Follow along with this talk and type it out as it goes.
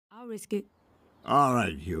risk it. All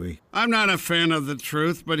right, Huey. I'm not a fan of the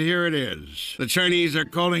truth, but here it is. The Chinese are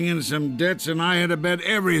calling in some debts, and I had to bet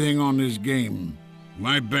everything on this game.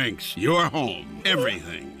 My banks, your home,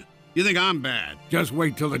 everything. You think I'm bad? Just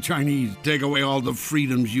wait till the Chinese take away all the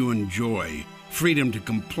freedoms you enjoy. Freedom to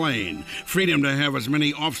complain. Freedom to have as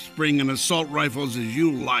many offspring and assault rifles as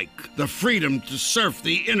you like. The freedom to surf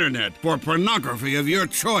the internet for pornography of your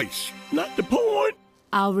choice. Not the porn.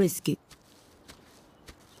 I'll risk it.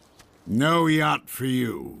 No yacht for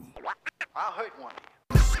you. I'll hurt one.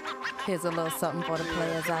 Here's a little something for the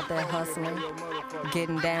players out there hustling,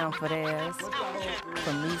 getting down for theirs.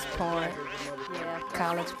 From East Point,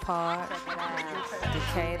 College Park,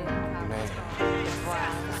 Decatur. Man,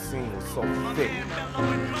 the scene was so thick.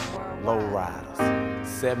 Low riders,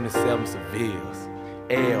 77 Sevilles,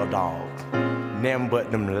 L dogs, nothing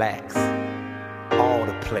but them lax. All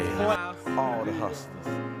the players, all the hustlers.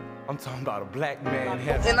 I'm talking about a black man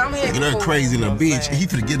having. And I'm here. Get her crazy in a bitch. He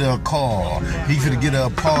finna get her a car. He finna get her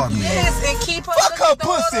an apartment. Yes, and keep her. Fuck her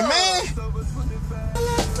pussy, man.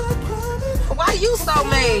 Why you so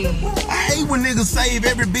mad? I hate when niggas save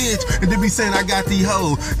every bitch and then be saying I got these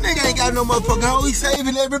hoes. Nigga ain't got no motherfucking hoe. He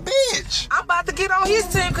saving every bitch. I'm about to get on his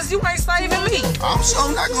team because you ain't saving me. I'm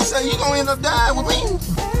sure not gonna say you gonna end up dying with me.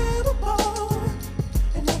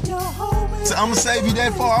 So I'm gonna save you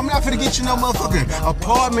that far. I'm not finna get you no motherfucking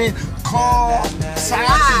apartment, car,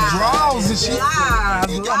 socks and drawers and shit.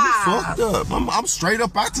 You got me fucked up. I'm straight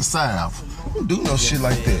up out the South. I don't do no shit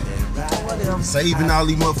like that. Saving all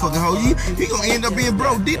these motherfucking hoes. You gonna end up being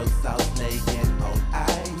broke, dude.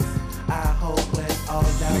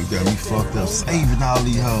 Nigga got me fucked up saving all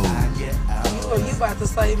these hoes. You about to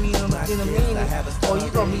save me in a minute, or you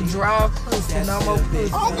gonna be dry pussy, no more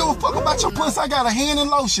pussy. I don't give a fuck about your pussy. I got a hand in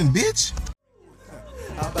lotion, bitch.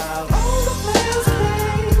 About all the players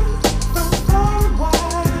came from far and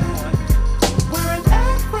wide, wearing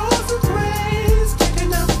afros and grays,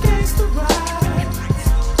 kicking up gangsta rides.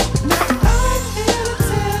 Now I'm here to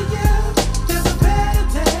tell you, there's a better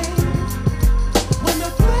day when the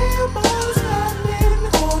player ball is happening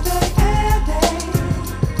all day and day.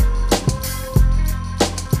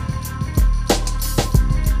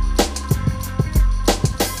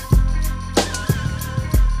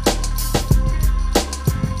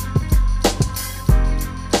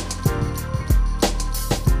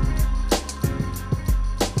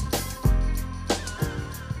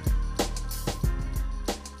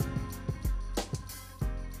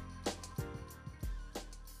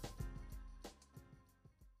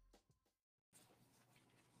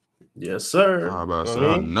 Yes, sir. I about to say,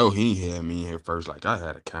 I know he had me in here first. Like I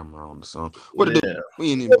had a camera on the song. What it do?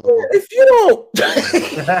 We ain't even. If you don't,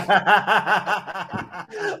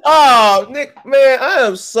 oh, Nick, man, I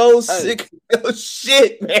am so sick of your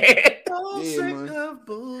shit, man. So sick of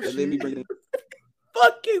bullshit. Let me bring it.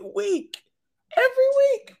 Fucking week, every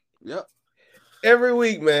week. Yep. Every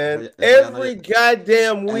week, man. Every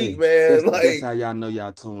goddamn week, man. That's how y'all know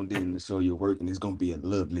y'all tuned in to show your work, and it's gonna be a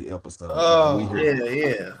lovely episode. Oh,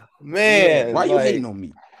 yeah. Man, why you hating on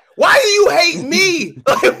me? Why do you hate me?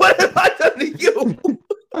 Like, what have I done to you?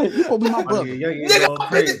 Hey, you gonna be my brother.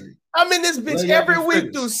 Nigga, I'm in this bitch every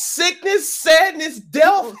week through sickness, sadness, death,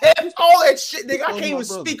 all that shit. Nigga, I can't even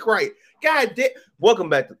speak right. God damn. Welcome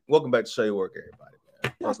back to Show Your Work, everybody.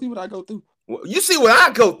 Man. Y'all see what I go through? You see what I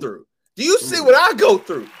go through. Do you see what I go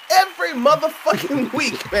through every motherfucking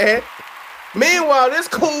week, man? Meanwhile, this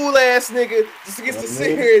cool ass nigga just gets to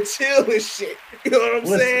sit here and chill and shit. You know what I'm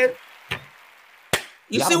saying?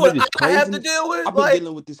 You see what I have to deal with? I've been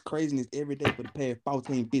dealing with this craziness every day for the past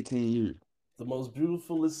 14, 15 years. The most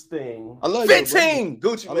beautifulest thing. I love 15, you,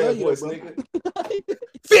 Gucci Man voice, nigga.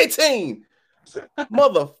 15,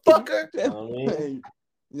 motherfucker.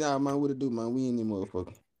 Yeah, man, what it do, man? We ain't any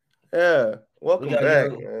motherfucker. Yeah, welcome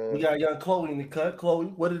back. We got young Chloe in the cut. Chloe,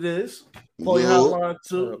 what it is? Chloe Hotline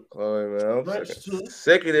 2. Chloe, man, I'm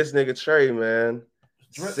sick of this nigga Trey, man.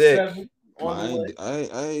 Sick. I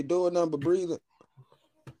ain't doing nothing but breathing.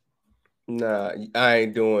 Nah, I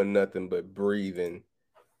ain't doing nothing but breathing.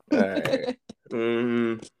 All right.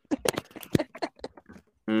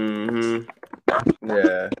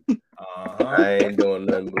 Yeah. I ain't doing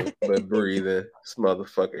nothing but breathing. This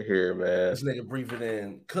motherfucker here, man. This nigga breathing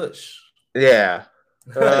in Kush. Yeah.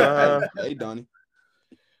 Hey, Donnie.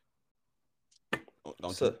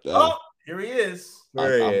 Here he is.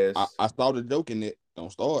 There he is. I saw the joke in it.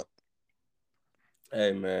 Don't start.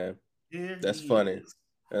 Hey, man. That's funny.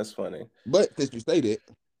 That's funny. But since you say that,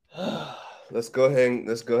 let's go ahead and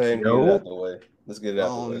get it out the way. Let's get it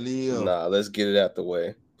out the way. Leo. Nah, let's get it out the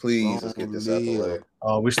way. Please, let's get this out the way.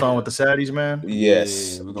 We starting with the saddies, man.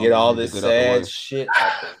 Yes, Yeah, we gonna get all get this that out the way. sad shit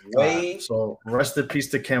out the way. So rest in peace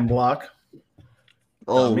to Ken Block.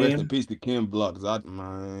 Oh, I mean- rest in peace to Kim Blocks.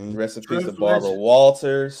 Man. Rest in peace to Privilege. Barbara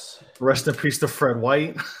Walters. Rest in peace to Fred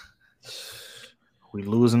White. We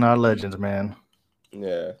losing our legends, man.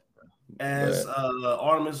 Yeah. As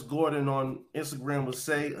Artemis Gordon on Instagram would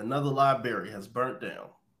say, another library has burnt down.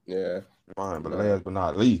 Yeah. Fine, but last but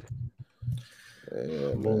not least,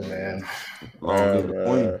 Yeah, man. long live the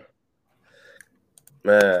queen.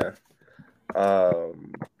 Man.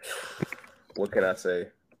 What can I say?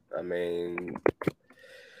 I mean,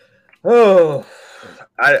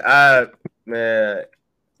 man.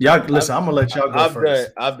 Y'all listen, I'm gonna let y'all go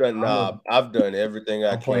first. I've done everything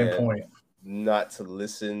I playing can point. not to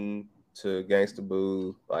listen to Gangsta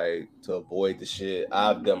Boo, like to avoid the shit.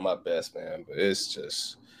 I've done my best, man, but it's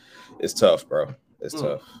tough, bro. It's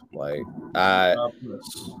tough. Like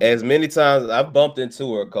as many times I've bumped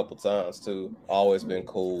into her a couple times too. Always been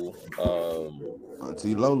cool.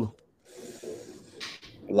 Auntie Lola.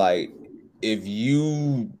 Like if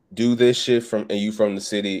you do this shit and you from the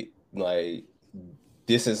city, like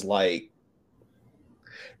this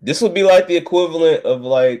would be like the equivalent of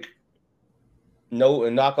like no,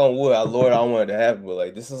 and knock on wood, Lord, I don't want it to happen, but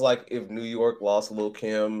like this is like if New York lost Lil'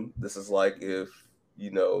 Kim. This is like if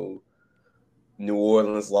New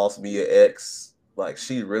Orleans lost Mia X. Like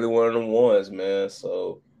she really one of them ones, man.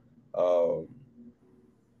 So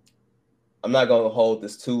I'm not gonna hold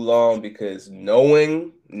this too long because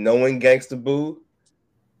knowing Gangsta Boo,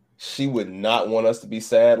 she would not want us to be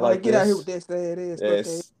sad like get this. out here with that sad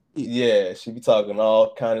ass. Yeah, she be talking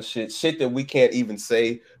all kind of shit that we can't even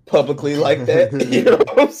say publicly like that. You know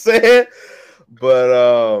what I'm saying?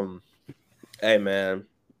 But hey man,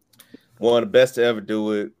 one of the best to ever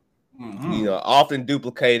do it. Mm-hmm. Often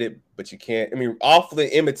duplicated, but you can't. I mean, often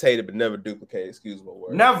imitated, but never duplicated. Excuse my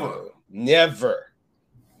word.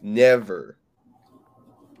 Never.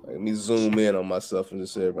 Let me zoom in on myself and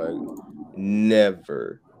just say, everybody,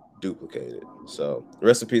 never duplicated. So,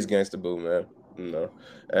 rest in peace, Gangsta Boo, man.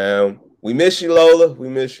 We miss you, Lola. We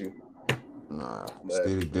miss you. Nah,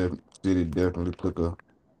 City definitely took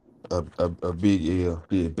a big L.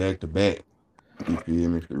 Did back to back. You feel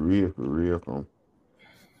me? For real. From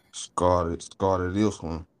Scarred this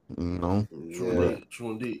one,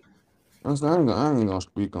 True indeed. I ain't gonna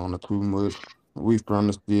speak on it too much. We from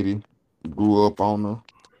the city, grew up on her.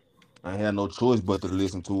 I had no choice but to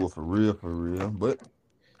listen to her for real. But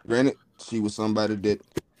granted, she was somebody that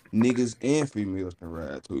niggas and females can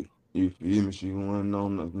ride to. You feel me? She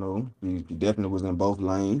wasn't she definitely was in both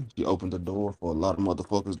lanes. She opened the door for a lot of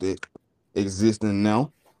motherfuckers that existing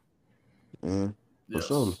now. And for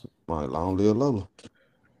sure, my long live Lola.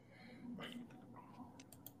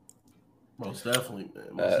 Most definitely, man.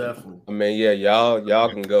 Most definitely. I mean, yeah, y'all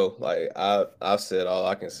can go. Like I've said all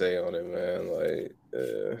I can say on it, man. Like,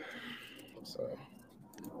 so.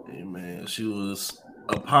 Hey, man, she was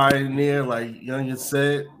a pioneer, like Youngin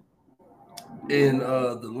said, in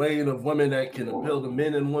the lane of women that can appeal to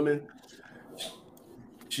men and women.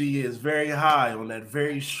 She is very high on that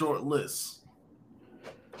very short list.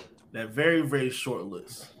 That very, very short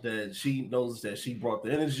list. That she knows that she brought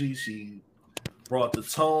the energy, she brought the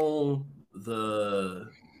tone, the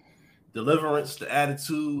deliverance, the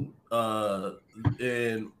attitude,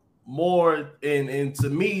 and more. And to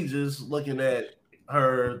me, just looking at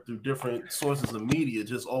her through different sources of media,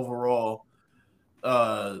 just overall,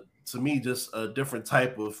 to me, just a different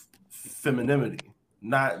type of femininity.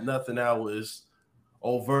 Nothing that was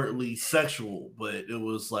overtly sexual, but it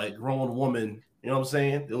was like grown woman. You know what I'm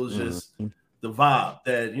saying? It was just the vibe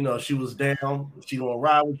that she was down. She gonna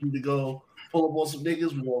ride with you to go pull up on some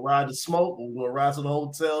niggas. We're gonna ride to smoke. Or we're gonna ride to the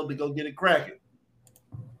hotel to go get it cracking.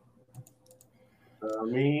 I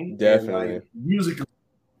mean, definitely music that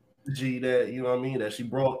that she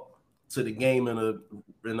brought to the game in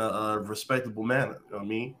a respectable manner. You know what I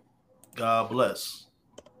mean? God bless.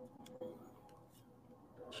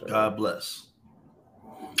 God bless.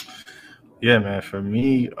 Yeah, man. For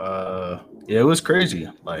me, it was crazy.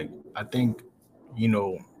 Like, I think,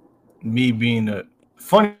 me being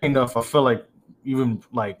funny enough, I feel like even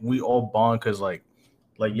like we all bond because like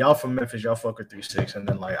y'all from Memphis, y'all fuck with 3-6, and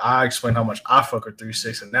then like I explained how much I fuck with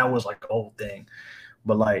 3-6, and that was like the whole thing.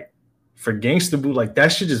 But like for Gangsta Boo, like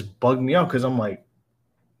that shit just bugged me out because I'm like,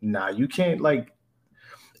 nah, you can't like.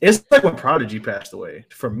 It's like when Prodigy passed away.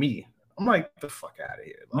 For me, I'm like, the fuck out of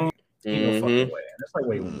here. Like, ain't no fucking way. And it's like,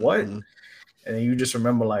 wait, what? And then you just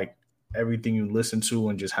remember like everything you listened to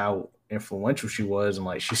and just how influential she was, and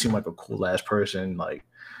like she seemed like a cool ass person. Like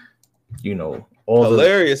you know, all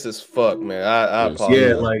hilarious as fuck, man. I apologize.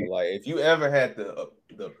 Yeah, like if you ever had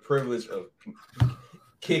the privilege of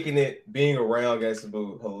kicking it, being around Gangsta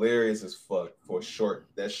Boo, hilarious as fuck for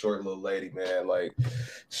that short little lady, man. Like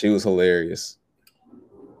she was hilarious.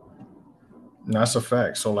 That's a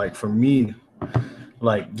fact. So like for me,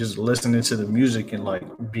 like just listening to the music and like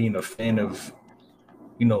being a fan of,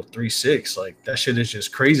 you know, 3-6, like that shit is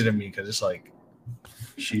just crazy to me because it's like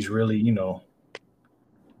she's really, you know,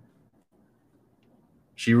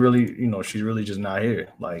 she's really just not here.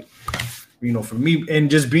 Like, you know, for me,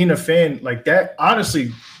 and just being a fan like that,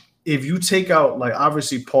 honestly, if you take out like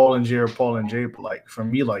obviously Paul and Jay, but like for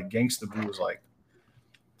me, like Gangsta Boo is like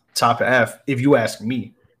top half, if you ask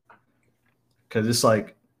me. Cause it's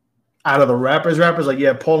like out of the rappers, like,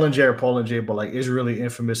 yeah, Paul and Jay, but like it's really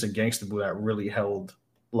Infamous and Gangsta Boo that really held,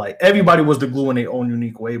 like everybody was the glue in their own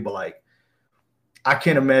unique way, but like I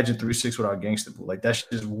can't imagine 3-6 without Gangsta Boo. Like that's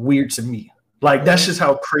just weird to me. Like that's just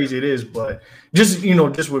how crazy it is. But just, you know,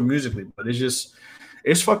 just with musically, but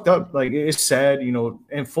it's fucked up. Like it's sad, you know,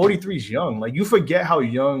 and 43 is young. Like you forget how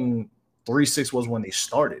young 3-6 was when they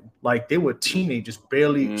started. Like they were teenagers,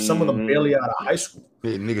 barely, some of them barely out of high school.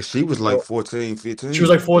 Hey, nigga, she was like 14, 15. She was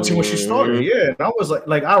like 14 when she started. Yeah. And I was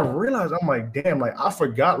like I realized, I'm like, damn, like I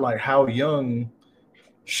forgot like how young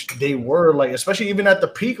they were, like especially even at the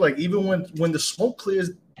peak, like even when the smoke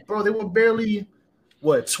clears, bro, they were barely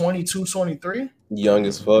what 22, 23? Young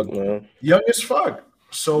as fuck, man. Young as fuck.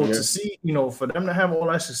 So to see, you know, for them to have all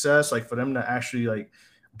that success, like for them to actually like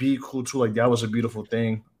be cool too, like that was a beautiful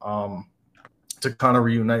thing. To kind of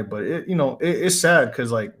reunite, but it, you know, it's sad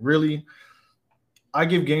because like really, I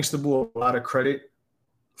give Gangsta Boo a lot of credit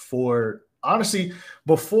for honestly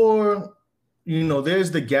before, you know, there's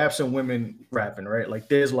the gaps in women rapping, right? Like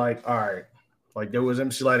there's like, all right, like there was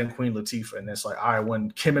MC Lyte and Queen Latifah, and it's like, all right, when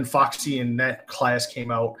Kim and Foxy and that class came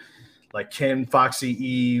out, like Kim, Foxy,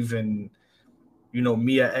 Eve, and you know,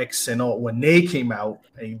 Mia X and all, when they came out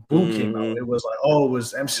and Boo came out, it was like, oh, it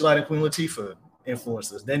was MC Lyte and Queen Latifah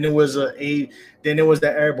influences. Then there was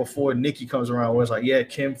that era before Nicki comes around where it's like, yeah,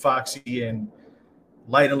 Kim, Foxy, and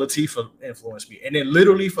Lyte and Latifah influenced me. And then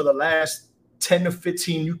literally for the last 10 to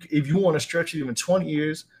 15, if you want to stretch it even 20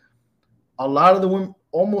 years, a lot of the women,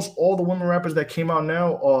 almost all the women rappers that came out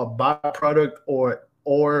now are byproduct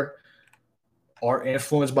or are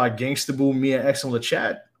influenced by Gangsta Boo, Mia X, and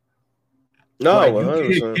LaChat. No, like,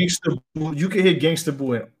 you can hit Gangsta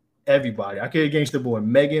Boo in everybody. I can hit Gangsta Boo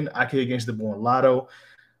in Megan. I can hit Gangsta Boo in Lotto.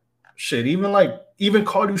 Shit, even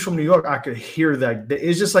Cardi's from New York, I could hear that.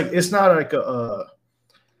 It's just like it's not like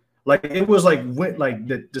like it was like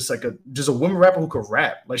just a woman rapper who could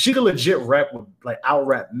rap. Like she could legit rap with like out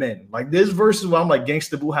rap men. Like this verses where I'm like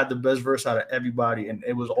Gangsta Boo had the best verse out of everybody, and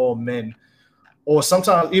it was all men. Or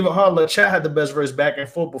sometimes even her LaChat had the best verse back and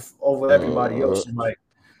forth over everybody else. And like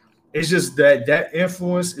it's just that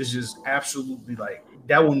influence is just absolutely like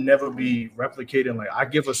that will never be replicated. Like I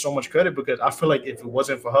give her so much credit because I feel like if it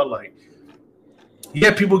wasn't for her, like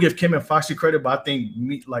yeah, people give Kim and Foxy credit, but I think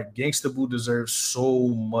like Gangsta Boo deserves so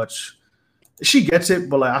much. She gets it,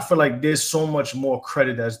 but like I feel like there's so much more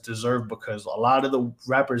credit that's deserved because a lot of the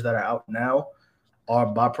rappers that are out now are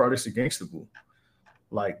byproducts of Gangsta Boo.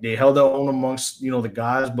 Like they held their own amongst, you know, the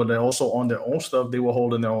guys, but they're also on their own stuff. They were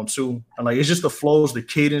holding their own too. And like it's just the flows, the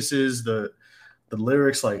cadences, the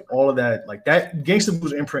lyrics, like all of that. Like that Gangsta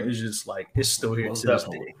Boo's imprint is just like it's still here to this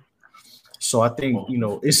day. So I think, you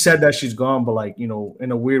know, it's sad that she's gone, but like, you know,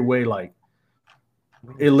 in a weird way, like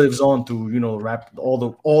it lives on through, you know, rap, all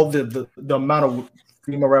the amount of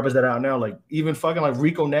female rappers that are out now. Like even fucking like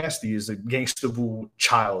Rico Nasty is a Gangsta Boo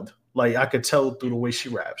child. Like I could tell through the way she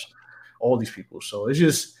raps. All these people. So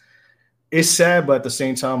it's sad, but at the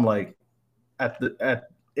same time, like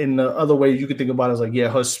in the other way you could think about it as like, yeah,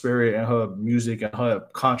 her spirit and her music and her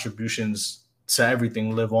contributions to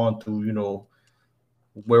everything live on through, you know,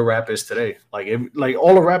 where rap is today. Like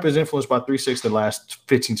all the rap is influenced by 3-6 the last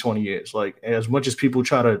 15, 20 years. Like as much as people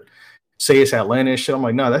try to say it's Atlanta and shit, I'm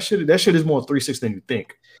like, nah, that shit is more 3-6 than you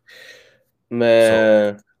think.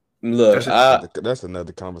 Man. So, look, that's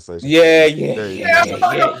another conversation. Yeah. That's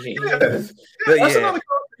another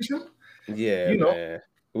conversation. Yeah, you know, man.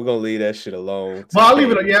 We're gonna leave that shit alone. But I'll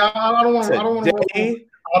leave it. Yeah, I don't want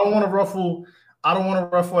to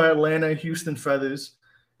ruffle Atlanta and Houston feathers.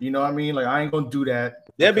 You know what I mean? Like I ain't gonna do that.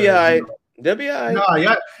 They'll be all right. They'll be all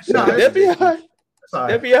right. They'll be all right.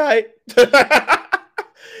 They'll be all right.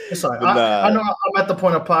 It's like, I know I'm at the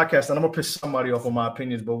point of podcast and I'm gonna piss somebody off on my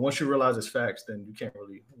opinions, but once you realize it's facts, then you can't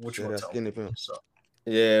really what you want to tell me. So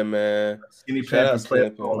yeah, man. Skinny Pimp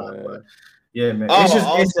play all that, but yeah, man.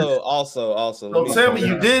 Also. Don't tell me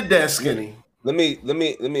you did that, Skinny. Let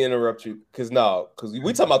me interrupt you because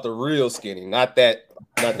we talking about the real Skinny, not that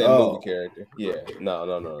movie character. Yeah,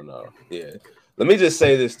 no. Yeah. Let me just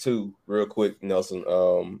say this too, real quick, Nelson.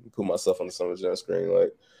 Put myself on the Summer Jam screen.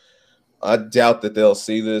 Like, I doubt that they'll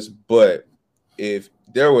see this, but if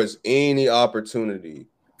there was any opportunity,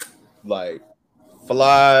 like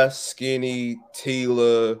Fly, Skinny,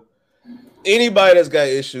 Tila, anybody that's got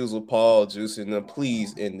issues with Paul Juicy, then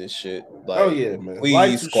please end this shit. Like, man.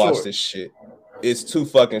 Please squash this shit. It's too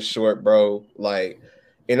fucking short, bro. Like,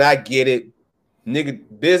 and I get it. Nigga,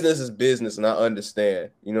 business is business, and I understand.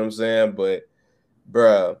 You know what I'm saying? But,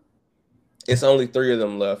 bruh, it's only 3 of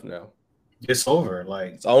them left now. It's over.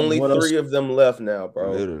 Like, it's only 3 of them left now,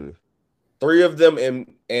 bro. Literally. 3 of them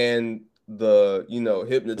and the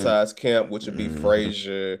hypnotized camp, which would be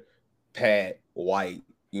Frazier, Pat, White.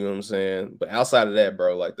 You know what I'm saying? But outside of that,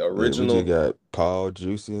 bro, like the original, we just got Paul,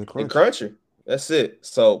 Juicy, and Crunchy. That's it.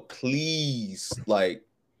 So please, like,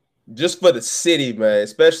 just for the city, man,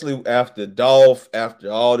 especially after Dolph, after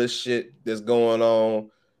all this shit that's going on,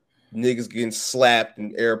 niggas getting slapped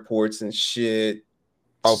in airports and shit.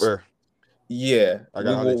 Off air. Yeah. I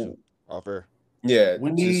got you. Off air. Yeah.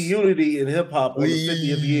 We need unity in hip hop on the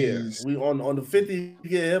 50th year. We on the 50th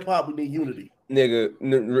year hip hop, we need unity. Nigga,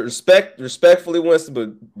 respectfully,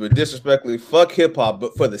 Winston, but disrespectfully, fuck hip hop.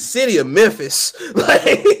 But for the city of Memphis,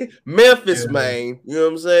 like Memphis, man, you know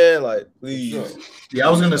what I'm saying? Like, please. Yeah, I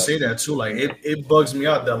was gonna say that too. Like, it bugs me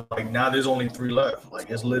out that like now there's only 3 left. Like,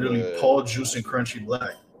 it's literally Paul, Juice, and Crunchy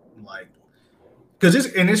Black. Like, because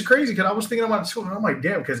it's crazy. Because I was thinking about it too, and I'm like,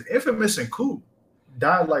 damn. Because Infamous and Coop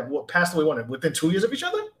died passed away within 2 years of each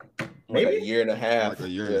other, maybe like a year and a half. Like a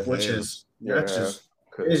year and a half. Which is just.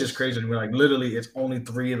 It's just crazy to me. Like, literally, it's only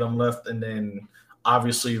 3 of them left, and then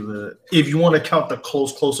obviously if you want to count the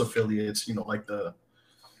close affiliates, like the,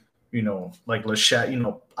 like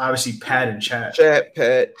LeShat, obviously Pat and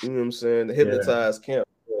Pat, you know what I'm saying? The hypnotized camp,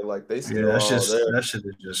 like they still that shit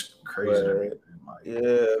is just crazy. Like,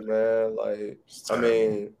 man. Like, I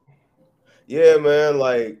mean, yeah, man.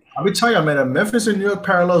 Like, I'll be telling you, man, the Memphis and New York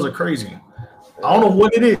parallels are crazy. I don't know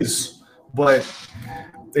what it is, but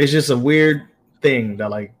it's just a weird thing that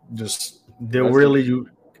like just they're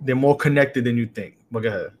more connected than you think. But go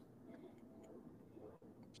ahead.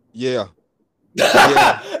 Yeah.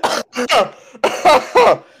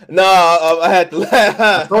 No, I had to laugh.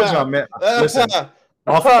 I told y'all, man. Listen,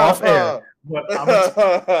 off air. But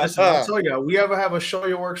listen, I'll tell you, we ever have a Show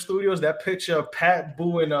Your Work Studios, that picture of Pat,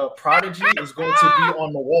 Boo, and Prodigy is going to be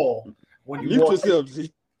on the wall when you walk in.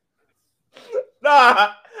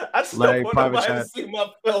 Nah, I just don't want nobody to see my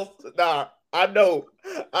face. Nah, I know.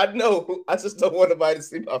 I just don't want nobody to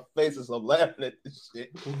see my face as I'm laughing at this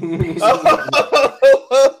shit.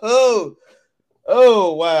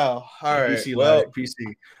 Oh, wow. All right. PC, well, PC.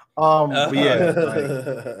 But yeah,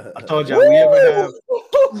 like, I told y'all, we ever have.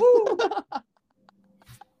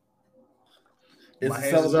 It's a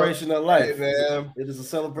celebration of life, man. It is a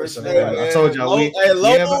celebration of life. I told y'all, Lobo be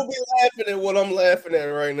laughing at what I'm laughing at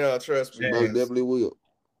right now. Trust me, bro. Definitely will.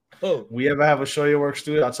 We ever have a Show Your Work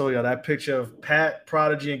studio? I told y'all that picture of Pat,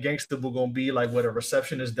 Prodigy, and Gangsta Boo gonna be like where the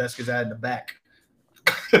receptionist desk is at in the back.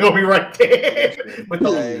 It'll be right there with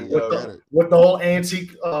the whole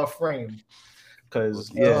antique frame.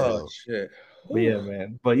 Because shit. But yeah,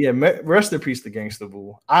 man. But yeah, rest in peace to Gangsta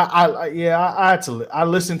Boo. I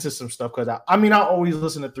listened to some stuff because I always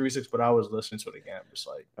listen to 3-6, but I was listening to it again. Just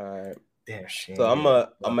like, all right, damn shit. So I'm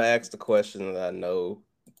gonna ask the question that I know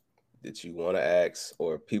that you want to ask,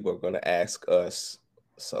 or people are gonna ask us.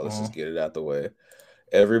 So let's just get it out the way.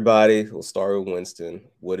 Everybody, we'll start with Winston.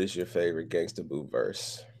 What is your favorite Gangsta Boo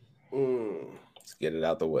verse? Let's get it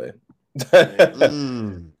out the way.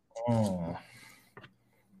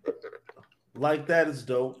 Like that is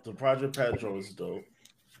dope. The Project Pedro is dope.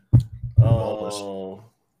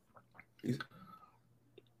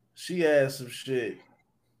 She had some shit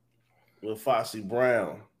with Foxy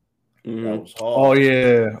Brown. That was hard. Oh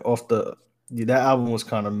yeah, that album was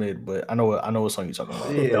kind of mid, but I know what song you're talking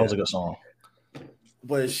about. Yeah. That was a good song.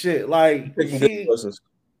 But shit, like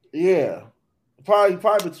yeah, probably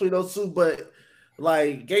between those two. But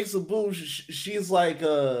like Gangsta Boo, she's like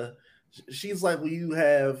when you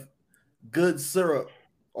have good syrup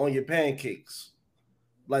on your pancakes.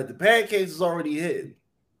 Like the pancakes is already hidden,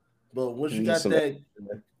 but once you got that, you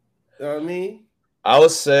know what I mean? I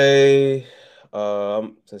would say,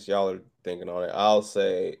 since y'all are thinking on it, I'll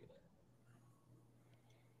say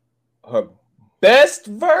her best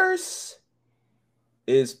verse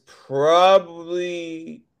is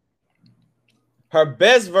probably her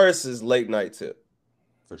best verse is Late Night Tip.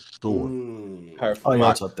 For sure. Her Oh, yeah,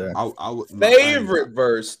 my it's up there. I would favorite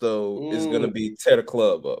verse though is gonna be "Tear the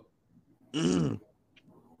Club Up." That's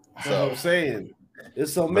what I'm saying.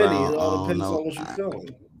 There's so But many. I It all don't depends know. on what you're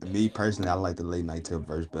feeling. Me personally, I like the late night tip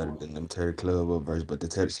verse better than them Terry Club Up verse. But the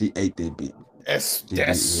Terry, she ate that beat. She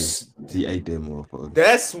ate that motherfucker.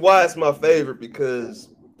 That's why it's my favorite, because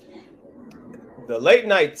the late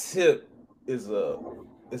night tip is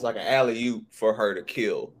it's like an alley-oop for her to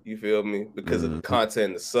kill. You feel me? Because of the content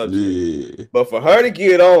and the subject. Yeah. But for her to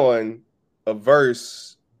get on a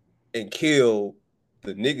verse and kill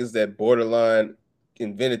the niggas that borderline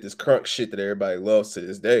invented this crunk shit that everybody loves to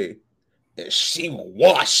this day, and she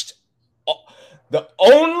washed. The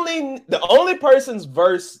only person's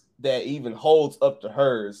verse that even holds up to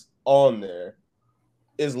hers on there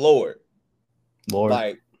is Lord.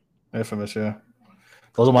 Like, Infamous, yeah.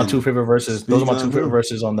 Those are my two favorite verses. Those are my two favorite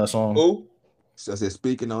verses on that song. Who? So I said,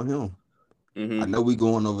 speaking on him, I know we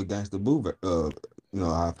going over Gangsta Boo,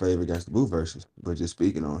 our favorite Gangsta Boo verses, but just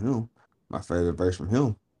speaking on him, my favorite verse from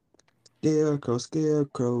him,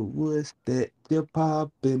 Scarecrow, what's that? You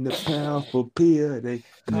pop in the powerful pill, they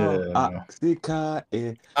call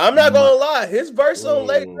Oxycontin. I'm not gonna lie, his verse on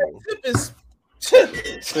Late Night Tip is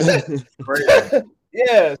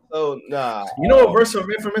yeah, so nah. You know what verse of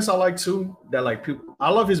Infamous I like too? That like people, I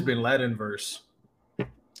love his Bin Laden verse.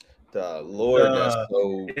 The Lord, that's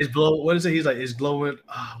so. It's blow. What is it? He's like, it's glowing.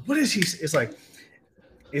 What is he? It's like,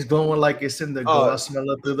 it's glowing like it's in the glow. I smell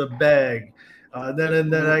it through the bag.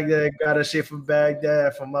 Then I got a shit from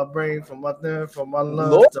Baghdad, from my brain, from my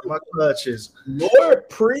lungs, to my clutches. Lord,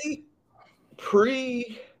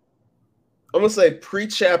 I'm gonna say pre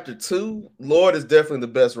chapter 2. Lord is definitely the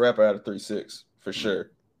best rapper out of 3-6 for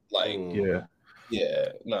sure. Like,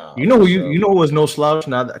 yeah, nah. You know who you know who was no slouch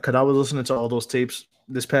now because I was listening to all those tapes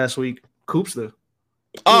this past week. Koopster.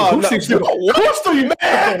 Oh, Koopster, you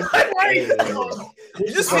man! You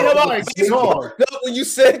just see him like when you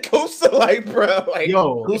said Koopster, like, bro, like,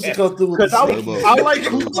 yo, Koopster come through because I like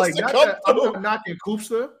Koopster like I'm not knocking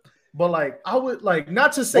Koopster, but like I would like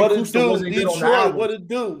not to say Koopster wasn't good on the album. What it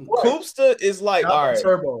do? Koopster is like, all right,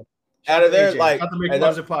 Turbo. Out of there, like, not to make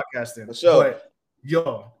lots of podcasting. For sure. But,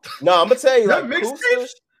 yo, no, I'm gonna tell you, like, that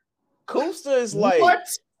Koopster is like, what?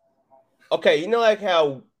 Okay, you know, like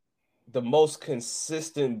how the most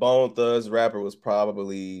consistent Bone Thugs rapper was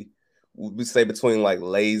probably, we say, between like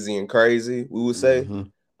Lazy and Crazy, we would say.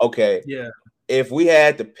 Okay, yeah. If we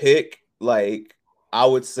had to pick, like, I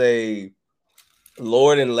would say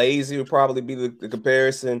Lord and Lazy would probably be the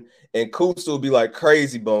comparison, and Koopster would be like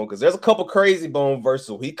Crazy Bone, because there's a couple Crazy Bone verses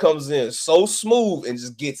where he comes in so smooth and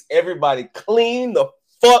just gets everybody clean the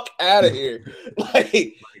fuck out of here.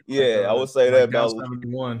 Like, yeah, I would say that about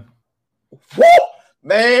 71. Woo!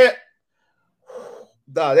 Man,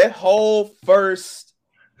 nah, that whole first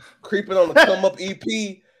Creeping on the Come Up EP,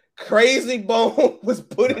 Crazy Bone was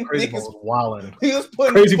putting Crazy niggas. Bone was wilding. He was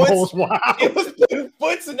putting Crazy foots, Bone was wild. He was putting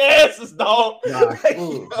foots and asses, dog. Nah,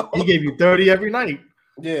 he gave you 30 every night.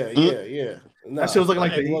 Yeah. That shit was looking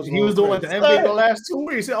like he was doing like the NBA the last 2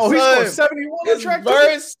 weeks. Oh, he scored 71 on his track.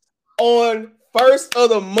 Verse on first of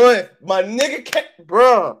the month, my nigga can't,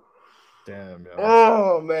 bro. Damn, yo.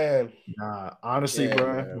 Oh man. Nah, honestly,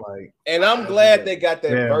 bro. Like, and I'm glad they got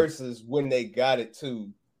that verses when they got it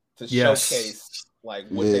too, to showcase like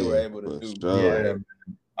what they were able to do. Yeah.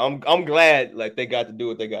 I'm glad like they got to do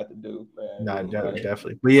what they got to do, man. Nah,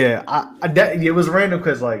 definitely. But yeah, it was random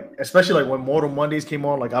because like, especially like when Mortal Mondays came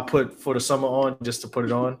on, like I put For the Summer on just to put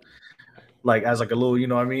it on, like as like a little, you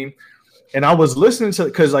know what I mean? And I was listening to,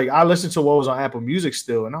 because like I listened to what was on Apple Music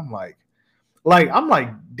still, and I'm like,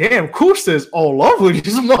 damn, Koopster's all over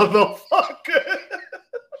this motherfucker.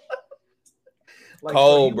 Like,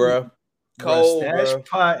 cold, bro. Cold, Stash bro.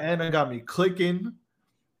 Pot Anna got me clicking.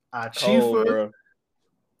 Cold, Chifa.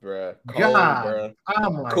 Bruh. Cold, God, bruh.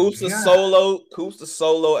 I'm like, Koopster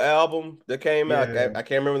solo album that came out. Yeah. I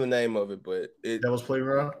can't remember the name of it, but it Devil's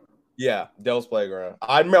Playground. Yeah, Devil's Playground.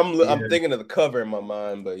 I remember. I'm thinking of the cover in my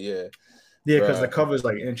mind, but yeah. Yeah, because the cover is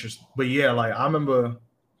like interesting. But yeah, like I remember,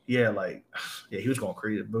 he was going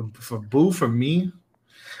crazy. But for Boo, for me,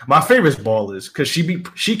 my favorite is Ballers, because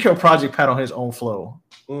she killed Project Pat on his own flow.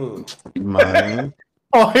 Man.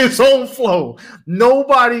 On his own flow.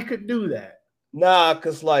 Nobody could do that. Nah,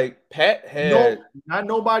 because like Pat had not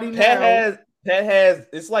nobody. Pat has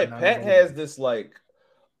it's like Pat has this like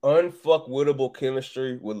unfuckwittable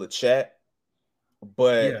chemistry with LeChat,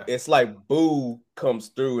 but it's like Boo comes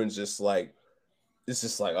through and just like it's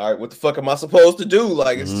just like, all right, what the fuck am I supposed to do?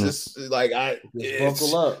 Like it's just like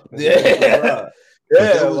buckle up. Yeah.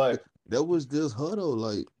 That was just her though,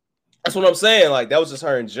 like that's what I'm saying. Like that was just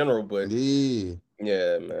her in general, but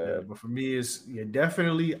Yeah, Yeah, man. but for me, it's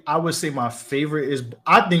definitely. I would say my favorite is.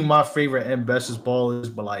 I think my favorite and best is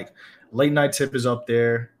Ballers, but like Late Night Tip is up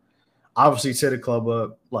there. Obviously, Set the Club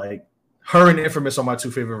Up. Like her and Infamous are my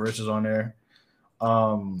two favorite verses on there.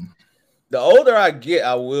 The older I get,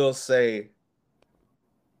 I will say,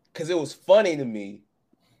 because it was funny to me,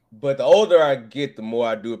 but the older I get, the more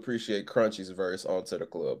I do appreciate Crunchy's verse on To the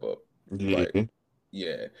Club Up. Like,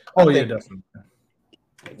 yeah. Oh I yeah, think- definitely.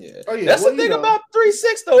 Yeah. Oh, yeah, That's well, the you thing know. about 3-6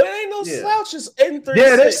 though. It ain't no Yeah. slouches in 3-6.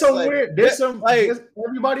 Yeah, there's some Like, weird. There's that- some. like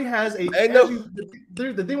Everybody has a. Ain't no-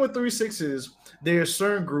 The thing with 3-6 is there are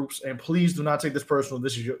certain groups, and please do not take this personal.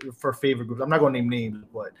 This is your for favorite groups. I'm not going to name names,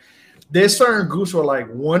 but there's certain groups where like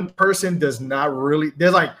one person does not really.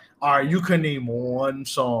 They're like, all right, you can name one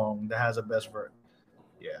song that has a best verse.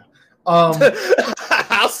 Yeah.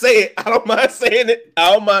 I'll say it. I don't mind saying it.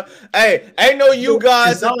 I don't mind. Hey, ain't no you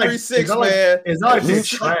guys It's in not like- 3-6, it's not like- man. It's not like they're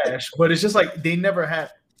trash, but it's just like they never had.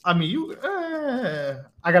 I mean, you.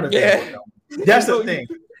 I gotta. Think about that one. That's the thing.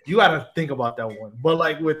 You gotta think about that one. But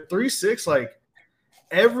like with 3-6, like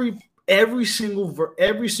every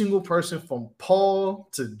single person from Paul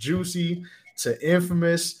to Juicy to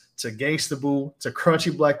Infamous to Gangsta Boo to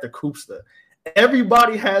Crunchy Black to Koopsta,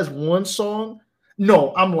 everybody has one song.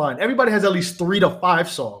 No, I'm lying. Everybody has at least 3 to 5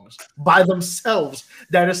 songs by themselves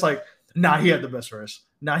that it's like, nah, he had the best verse.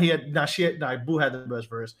 Nah, Boo had the best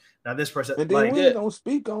verse. Now this person, And then like, we don't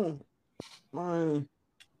speak on, man.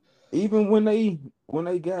 Even when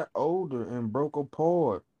they got older and broke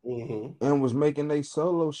apart and was making their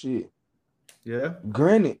solo shit. Yeah.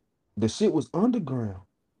 Granted, the shit was underground.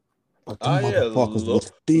 But Oh them yeah, motherfuckers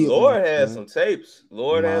was still. Lord had man. some tapes.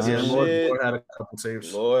 Lord had some Man. shit. Lord had a couple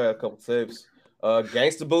tapes. Lord had a couple tapes.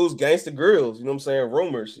 Gangsta Booze, Gangsta Grills. You know what I'm saying?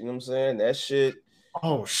 Rumors. You know what I'm saying? That shit.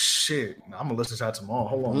 Oh shit! I'm gonna listen to that tomorrow.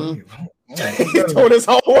 Hold on. Let me- Doing his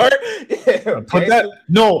homework. Yeah, Put that.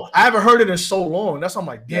 No, I haven't heard it in so long. That's why I'm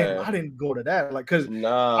like, damn, Yeah. I didn't go to that. Like, cause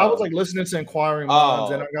Nah. I was like listening to Inquiring Minds,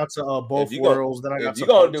 then I got to Both If you gonna- Worlds, then I got if to you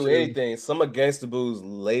gonna Part do 2. anything, some of Gangsta Boo's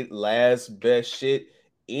last best shit.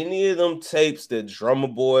 Any of them tapes that Drummer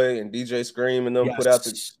Boy and DJ Scream and them put out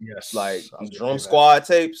the yes, like I was gonna Drum say that. Squad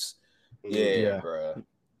tapes. Yeah, Yeah. bro.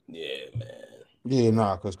 Yeah, man. Yeah,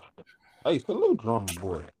 nah, cause hey, salute Drummer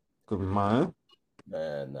Boy. Could be mine.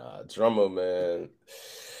 Man, nah, Drummer, man.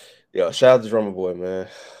 Yo, shout out to Drummer Boy, man.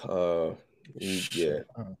 Yeah.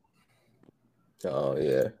 Oh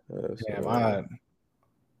yeah.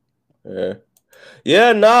 Damn,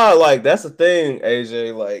 Yeah, nah, like that's the thing,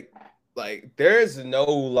 AJ. Like there's no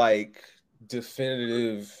like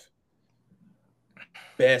definitive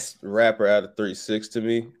best rapper out of 3-6 to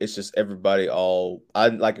me. It's just everybody I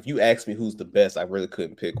like if you ask me who's the best, I really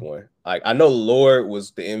couldn't pick one. Like I know Lord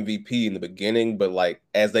was the MVP in the beginning, but like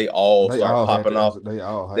as they all started popping off,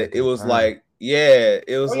 it was like, yeah,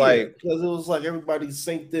 it was like because it was like everybody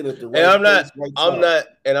synced in at the right and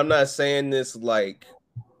I'm place, not saying this like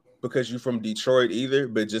because you're from Detroit either,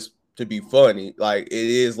 but just to be funny, like it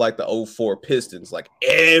is like the 04 Pistons, like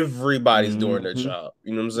everybody's doing their job.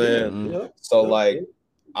 You know what I'm saying? Yeah. So like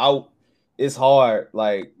it's hard,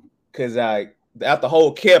 like because out the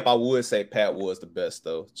whole camp, I would say Pat was the best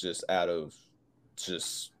though, just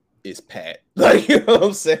it's Pat. Like you know what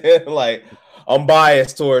I'm saying? Like I'm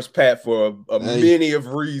biased towards Pat for a many of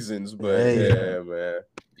reasons, but yeah, man.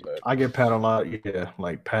 But I get Pat a lot. Yeah,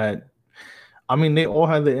 like Pat. I mean, they all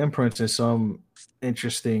have their imprints in some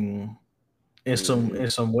interesting, in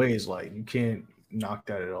some ways. Like you can't knock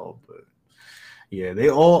that at all. But yeah, they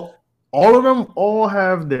all of them all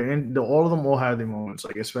have their moments.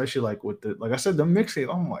 Like especially like with the like I said, the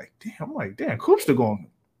mixtape. I'm like, damn, Coop's going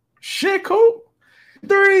shit, Coop.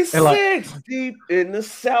 3-6 deep in the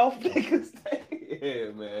South, niggas. Yeah,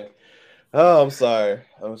 man. Oh, I'm sorry.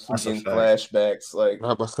 I'm getting flashbacks. Like I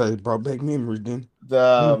was about to say, brought back memories then.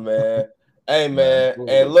 Nah, man. Hey, man.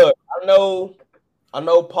 And look, I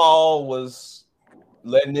know Paul was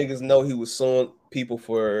letting niggas know he was suing people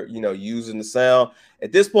for, using the sound.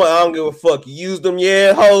 At this point, I don't give a fuck. You use them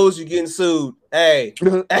hoes, you're getting sued. Hey.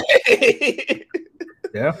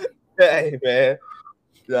 Yeah. Hey, man.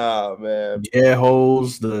 Nah, man. Yeah,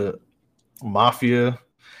 hoes, the mafia.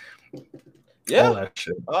 Yeah. All that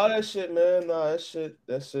shit. All that shit, man. Nah, that's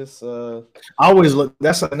just I always look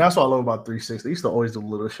that's what I love about 3-6. They used to always do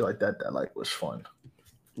little shit like that like was fun.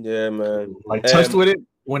 Yeah, man. Like Touched With It,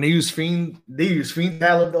 when they use Fiend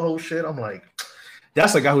talent the whole shit. I'm like,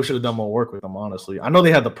 that's a guy who should have done more work with them, honestly. I know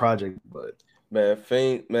they had the project, but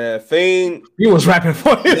Fiend. He was rapping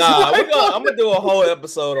for his I'm gonna do a whole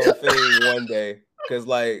episode on Fiend one day. Cause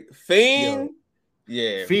like Fiend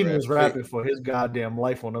Yeah, Fiend bruh. was rapping for his goddamn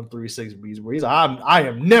life on them 3-6 beats. Where he's, I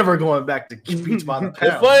am never going back to beats by the The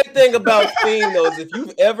pound. funny thing about Fiend though is if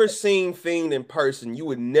you've ever seen Fiend in person, you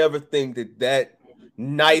would never think that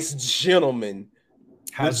nice gentleman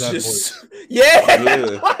Has would that just voice.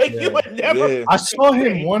 yeah, like you would never. I saw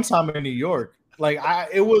him one time in New York. Like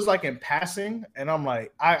it was like in passing, and I'm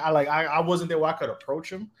like, I wasn't there where I could approach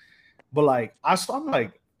him, but like I'm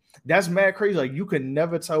like, that's mad crazy. Like you could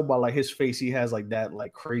never tell by like his face, he has like that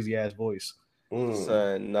like crazy ass voice.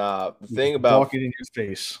 Son, nah. The thing about in his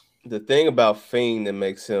face. The thing about Fiend that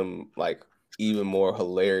makes him like even more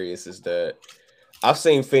hilarious is that I've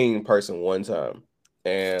seen Fiend in person one time,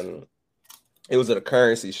 and it was at a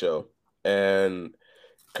Currency show, and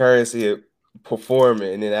Currency had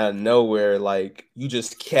performing, and then out of nowhere, like you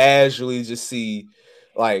just casually just see,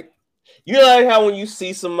 like, you know, like how when you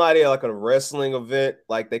see somebody at like a wrestling event,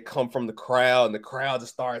 like they come from the crowd, and the crowd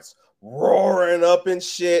just starts roaring up and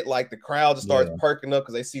shit, like the crowd just starts perking up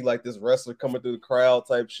because they see like this wrestler coming through the crowd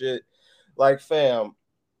type shit. Like, fam,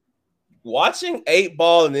 watching 8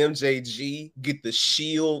 Ball and MJG get the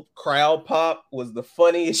Shield crowd pop was the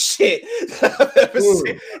funniest shit I've ever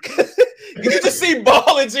seen. You just see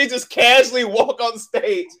Ball and G just casually walk on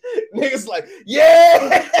stage. Niggas like,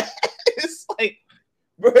 yeah. It's like,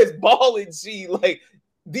 bro, it's Ball and G. Like,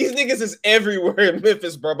 these niggas is everywhere in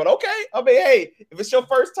Memphis, bro. But okay, I mean, hey, if it's your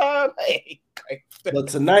first time, hey. But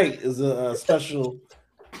tonight is a special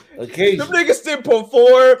occasion. Them niggas didn't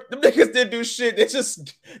perform. Them niggas didn't do shit. They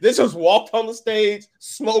just walked on the stage,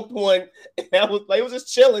 smoked one, and they was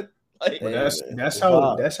just chilling. Like, that's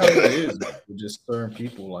how it is. Like, with just certain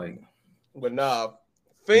people, like. But nah,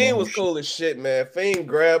 Fiend was cool as shit, man. Fiend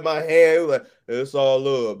grabbed my hand. He was like, "It's all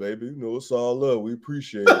love, baby. You know, it's all love. We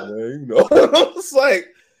appreciate it, man. You know." it's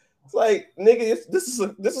like, nigga, this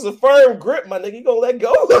is a firm grip, my nigga. You gonna let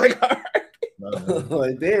go? Like, all right.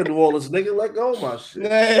 Like, damn, New Orleans nigga, let go of my shit.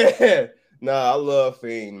 Yeah. Nah, I love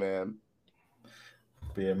Fiend, man.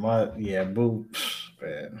 Yeah, boo,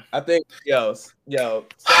 man. I think, yo, side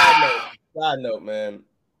note, man.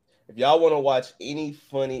 If y'all want to watch any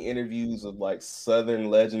funny interviews of like Southern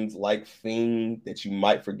legends like Fiend that you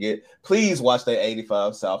might forget, please watch that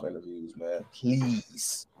 85 South interviews, man.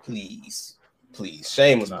 Please.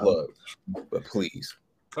 Shameless plug, but please.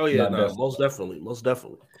 Oh yeah, most definitely.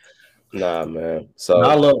 Nah, man. So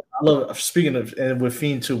I love. Speaking of, and with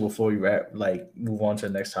Fiend too, before we move on to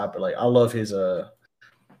the next topic, like I love his I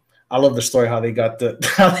love the story how they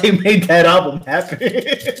made that album happen.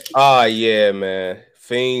 Yeah, man.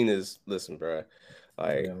 Fiend is, listen, bro.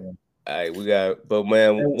 Like, we got, but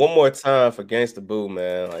man, one more time for Gangsta Boo,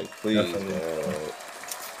 man. Like, please, man.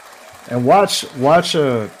 And watch.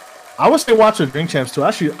 I would say watch the Drink Champs too. I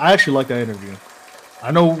actually like that interview.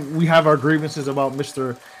 I know we have our grievances about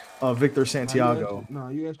Mr. Victor Santiago.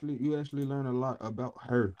 You actually learn a lot about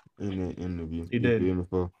her in that interview. You did.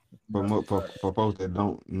 For folks that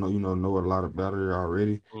don't know a lot about her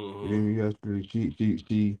already. You actually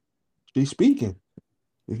she's speaking.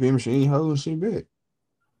 You feel me? She ain't holding shit back.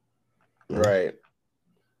 Right.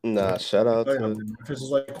 Nah, shout out to this is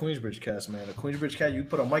like a Queensbridge cast, man. A Queensbridge cat, you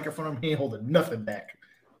put a mic in front of him, he ain't holding nothing back.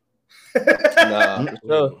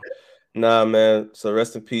 Nah, man. So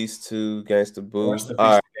rest in peace to Gangsta Boo. All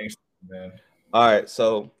right. Gangsta, man. All right,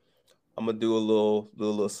 so I'm gonna do a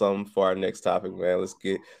little something for our next topic, man. Let's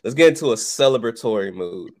get into a celebratory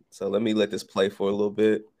mood. So let me let this play for a little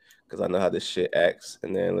bit because I know how this shit acts,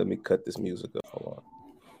 and then let me cut this music up. Hold on.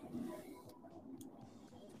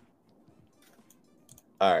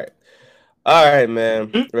 All right,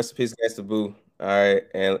 man. Rest in peace, Gangsta Boo. All right,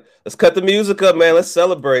 and let's cut the music up, man. Let's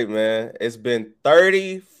celebrate, man. It's been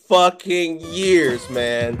 30 fucking years,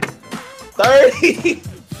 man. 30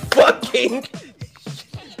 fucking.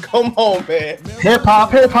 Come on, man. Hip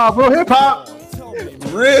hop, bro. Hip hop.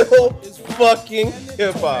 Real fucking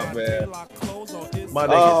hip hop, man. My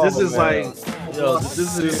nigga, this is like,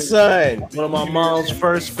 this is son. One of my mom's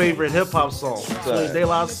first favorite hip hop songs. So De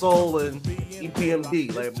La Soul and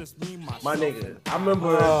EPMD. Like, my nigga, I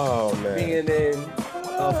remember being in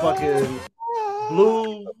a fucking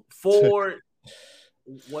blue Ford,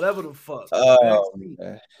 whatever the fuck. My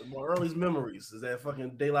earliest memories is that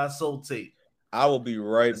fucking De La Soul tape. I will be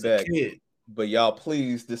right back. But y'all,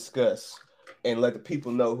 please discuss and let the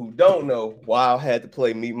people know who don't know why I had to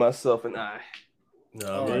play Me, Myself, and I.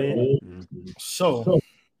 So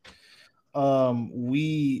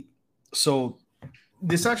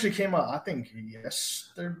this actually came out, I think,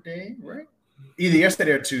 yesterday, right? Either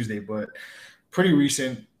yesterday or Tuesday, but pretty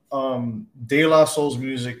recent. De La Soul's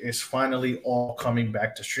music is finally all coming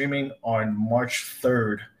back to streaming on March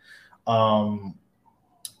 3rd.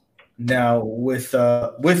 Now, with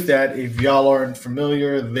that, if y'all aren't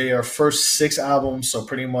familiar, they are first 6 albums. So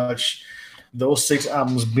pretty much those 6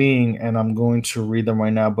 albums being, and I'm going to read them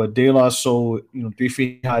right now. But De La Soul, 3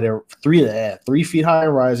 feet high, 3 feet high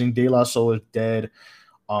and rising. De La Soul is dead.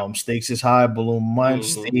 Stakes is high. Balloon Mind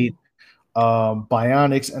State.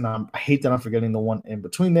 Bionics, and I hate that I'm forgetting the one in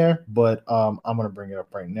between there, but I'm gonna bring it up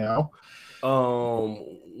right now.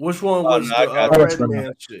 Which one was no, I got Red you.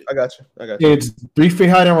 Man shit? I got you. It's 3 feet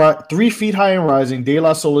high and 3 feet high and rising. De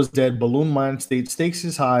La Soul is dead. Balloon Mind State. Stakes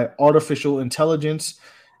is high. Artificial Intelligence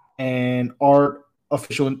and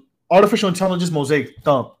Artificial Intelligence Mosaic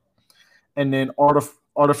Thump, and then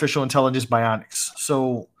Artificial Intelligence Bionics.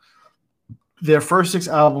 So their first 6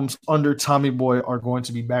 albums under Tommy Boy are going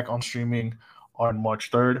to be back on streaming on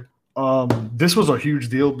March 3rd. This was a huge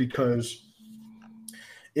deal because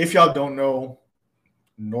if y'all don't know,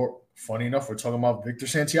 funny enough, we're talking about Victor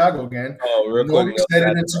Santiago again. Oh, real quick.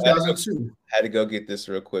 Said it in 2002. Had to go get this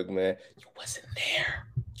real quick, man. You wasn't there.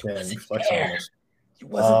 You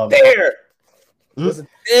wasn't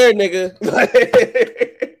there, nigga.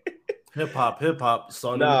 Hip hop,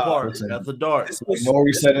 son in the park. That's the dark.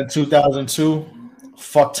 Nori said in 2002,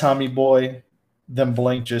 "Fuck Tommy Boy, them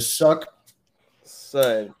blank just suck."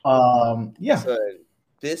 Son. Yeah. Son,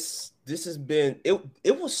 this has been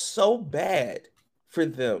it was so bad for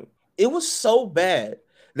them. It was so bad.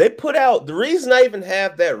 They put out the reason I even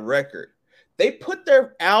have that record. They put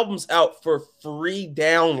their albums out for free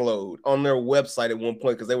download on their website at one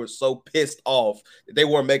point because they were so pissed off that they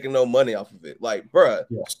weren't making no money off of it. Like, bruh,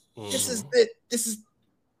 this is it. This is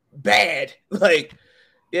bad. Like,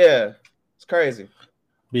 yeah, it's crazy.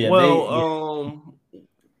 Yeah,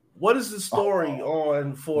 what is the story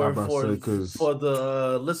on for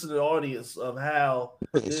the listening audience of how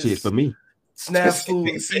shit for me?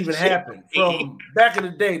 Snafu even happened from back in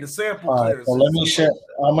the day, the sample clearance. So let me share.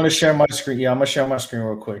 I'm gonna share my screen. Yeah, I'm gonna share my screen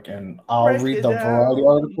real quick, and I'll read the Variety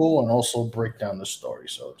article and also break down the story.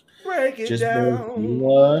 So just bear with me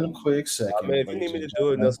one quick second. I mean, if you need me to do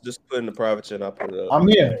it, let's just put it in the private chat. I'll put it up. I'm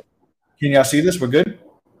here. Can y'all see this? We're good.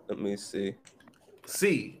 Let me see.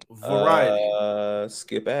 Variety.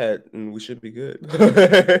 Skip ad, and we should be good.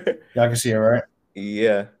 Y'all can see it, right?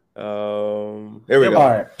 Yeah. Here we go. All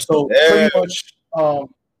right. So pretty much,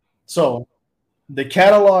 so the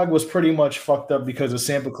catalog was pretty much fucked up because of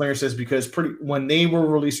sample clearances. Because when they were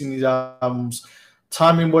releasing these albums,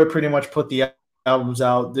 Tommy Boy pretty much put the albums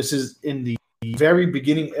out. This is in the very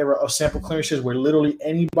beginning era of sample clearances, where literally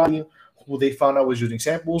anybody who they found out was using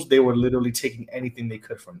samples, they were literally taking anything they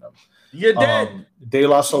could from them. You're dead. De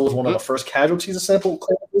La Soul was one of the first casualties of sample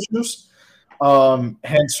clearance issues.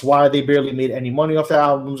 Hence why they barely made any money off the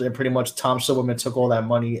albums, and pretty much Tom Silverman took all that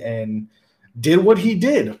money and did what he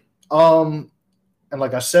did. And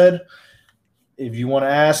like I said, if you want to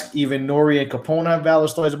ask, even Nori and Capone have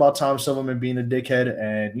valid stories about Tom Silverman being a dickhead,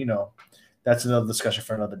 and that's another discussion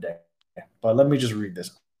for another day. But let me just read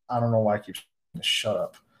this. I don't know why I keep shut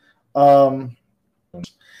up.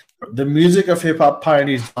 The music of hip hop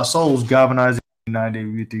pioneers, our souls galvanizing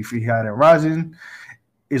 9 3 feet high and rising,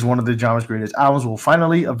 is one of the genre's greatest albums. Will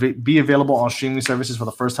finally be available on streaming services for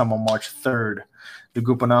the first time on March 3rd. The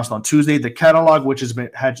group announced on Tuesday the catalog, which has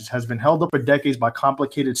been held up for decades by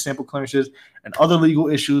complicated sample clearances and other legal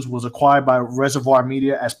issues, was acquired by Reservoir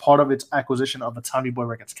Media as part of its acquisition of the Tommy Boy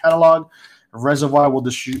Records catalog. Reservoir will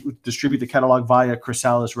distribute the catalog via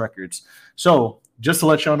Chrysalis Records. So, just to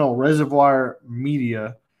let y'all know, Reservoir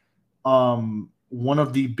Media, one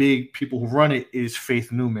of the big people who run it is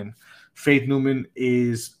Faith Newman. Faith Newman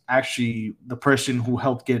is actually the person who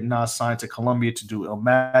helped get Nas signed to Columbia to do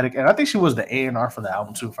Illmatic, and I think she was the A&R for the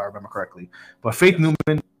album too, if I remember correctly. But Faith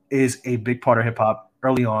Newman is a big part of hip hop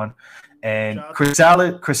early on, and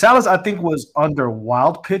Chrysalis I think was under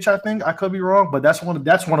Wild Pitch. I think I could be wrong, but that's one of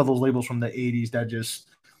those labels from the '80s that just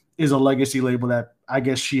is a legacy label that I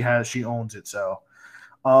guess she owns it. So,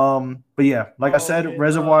 but yeah, like I said,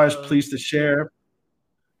 Reservoir is pleased to share.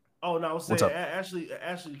 Oh no, I was saying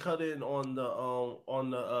Ashley cut in on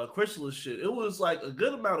the Chrysalis shit. It was like a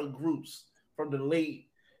good amount of groups from the late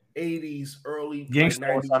 '80s, early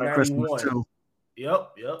Gangsta was signed to Chrysalis too.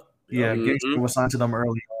 Yep. Yeah, Gangsta was signed to them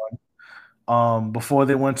early on, before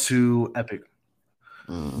they went to Epic.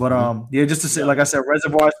 But yeah, just to say, like I said,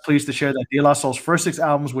 Reservoir is pleased to share that De La Soul's first 6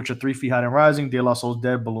 albums, which are 3 feet high and rising, De La Soul's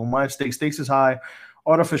Dead, Balloon Mind State, Stakes is High,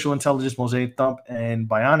 Artificial Intelligence, Mosaic Thump, and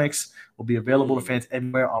Bionics, will be available to fans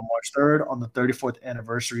anywhere on March 3rd on the 34th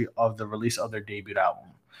anniversary of the release of their debut album.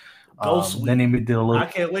 Then they did a little. I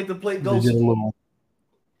can't wait to play Ghost. Did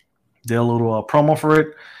a little promo for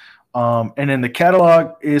it. And then the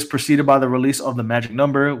catalog is preceded by the release of the Magic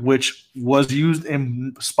Number, which was used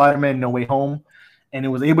in Spider-Man No Way Home, and it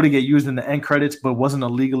was able to get used in the end credits, but wasn't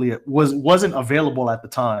available at the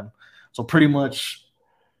time. So pretty much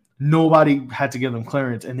nobody had to give them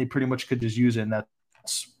clearance, and they pretty much could just use it, and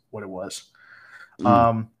that's what it was.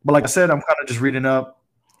 But like I said, I'm kind of just reading up.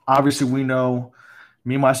 Obviously, we know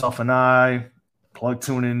me, myself, and I. Plug,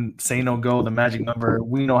 Tune In, Say No Go, The Magic Number.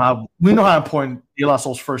 We know how important De La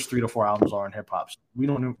Soul's first 3 to 4 albums are in hip hop.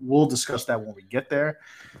 We'll discuss that when we get there.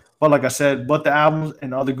 But like I said, the albums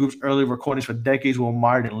and other groups' early recordings for decades were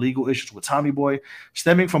mired in legal issues with Tommy Boy,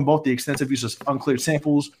 stemming from both the extensive use of uncleared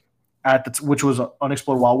samples, which was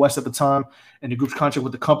unexplored Wild West at the time, and the group's contract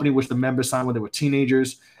with the company, which the members signed when they were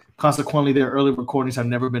teenagers. Consequently, their early recordings have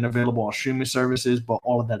never been available on streaming services, but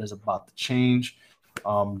all of that is about to change.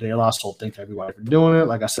 De La Soul, thank everybody for doing it.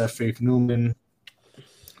 Like I said, Faith Newman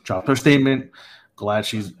dropped her statement. Glad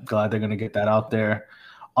they're gonna get that out there.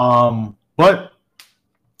 But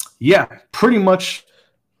yeah, pretty much.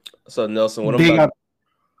 So Nelson, I'm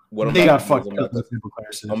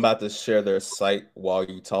about to share their site while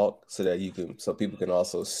you talk, so that people can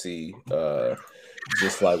also see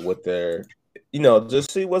just like what they're.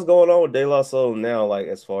 Just see what's going on with De La Soul now, like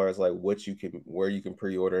as far as like where you can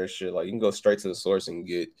pre-order and shit. Like you can go straight to the source and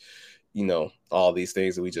get, all these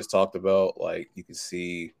things that we just talked about. Like you can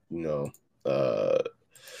see, I'm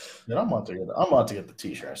about to get the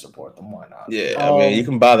t-shirt and support them. Why not? Yeah, I mean you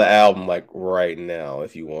can buy the album like right now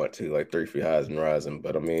if you want to, like 3 Feet High and Rising.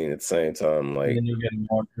 But I mean at the same time, like you're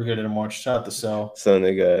getting more. Shout out to Cell. So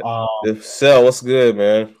they got Cell. What's good,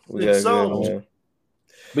 man? We got good, man.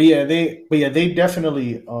 But yeah, they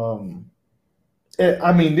definitely.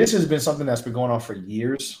 I mean, this has been something that's been going on for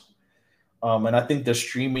years, and I think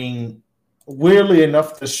weirdly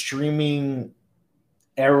enough, the streaming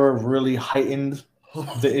era really heightened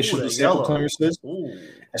the issue of sample clearances,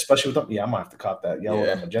 especially with them. Yeah, I might have to cop that yellow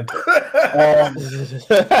and magenta.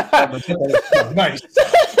 Nice.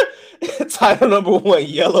 Title number 1: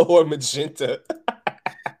 yellow or magenta.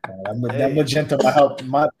 That magenta might help.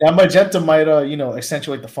 That magenta might,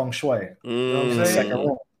 accentuate the feng shui. In the second room.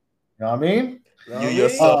 You know what I mean? You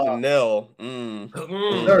yourself and Nell.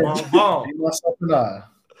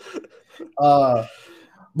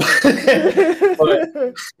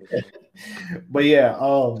 But yeah,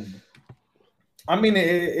 I mean,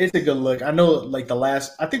 it's a good look. I know, like I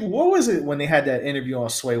think, what was it when they had that interview on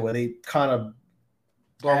Sway where they kind of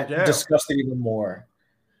discussed it even more?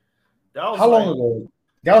 How long ago?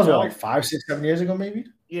 That was like 5, 6, 7 years ago, maybe.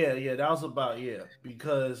 Yeah, that was about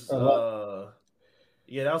because that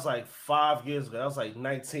was like 5 years ago. That was like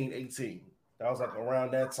 1918. That was like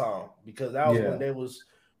around that time because that was when they was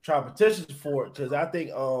trying petitions for it. Because I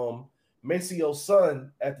think Maceo's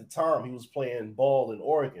son at the time he was playing ball in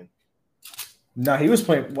Oregon. No, he was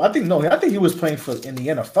playing. I think he was playing in the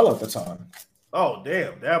NFL at the time. Oh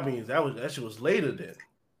damn! That means that shit was later then.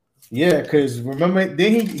 Yeah, because remember,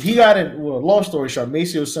 then he got in. Well, long story short,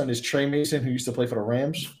 Maceo's son is Trey Mason, who used to play for the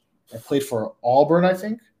Rams and played for Auburn, I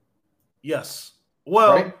think. Yes.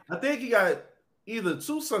 Well, right? I think he got either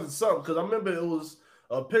 2 sons or something, because I remember it was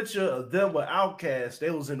a picture of them with Outkast. They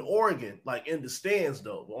was in Oregon, like in the stands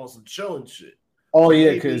though, on some chilling shit. Oh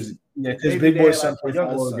yeah, because Big Boy's son played for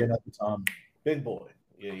Oregon at the time. Big Boy.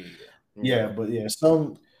 Yeah, but yeah,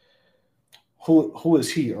 some. Who is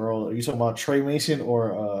he, Earl? Are you talking about Trey Mason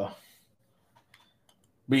or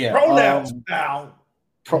But yeah, pronouns pal.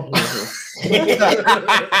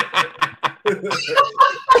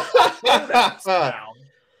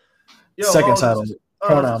 Second title,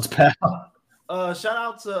 pronouns pal. Shout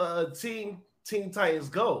out to Teen Titans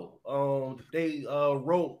Go. They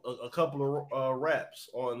wrote a couple of raps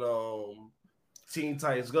on Teen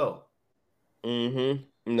Titans Go. Mm-hmm.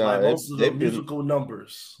 No, like most of the musical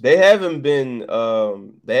numbers. They haven't been.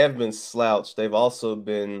 They have been slouched. They've also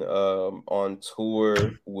been on tour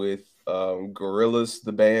with Gorillaz,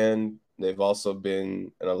 the band. They've also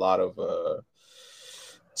been in a lot of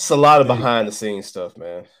behind the scenes stuff,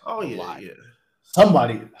 man. Oh yeah.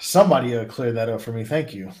 Somebody cleared that up for me.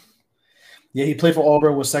 Thank you. Yeah, he played for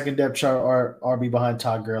Auburn, was second depth chart RB behind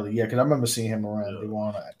Todd Gurley. Yeah, because I remember seeing him around. They were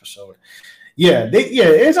on an episode. Yeah,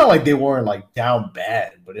 it's not like they weren't like down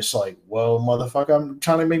bad, but it's like, well, motherfucker, I'm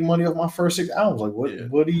trying to make money off my first 6 albums. Like, what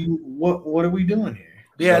are we doing here?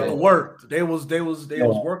 They had to work. They was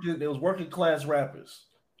working class rappers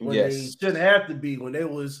when they shouldn't have to be. When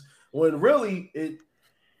really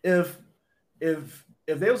if they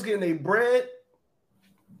was getting their bread,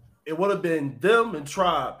 it would have been them and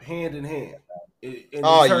Tribe hand in hand.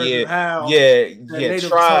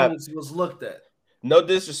 Tribe was looked at. No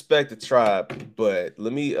disrespect to Tribe, but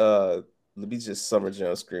let me just Summer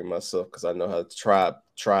Jam scream myself because I know how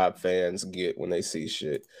Tribe fans get when they see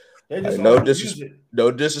shit. Like, no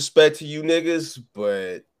disrespect to you niggas,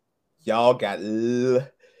 but y'all got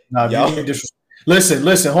Nah, y'all.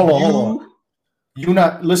 Listen, hold on. You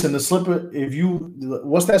not listen, the slipper, if you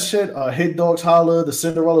what's that shit? Hit Dogs Holler, the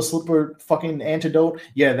Cinderella slipper fucking antidote.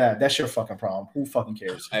 Yeah, that's your fucking problem. Who fucking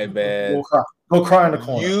cares? Hey man, go cry in the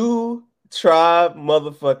corner. You Tribe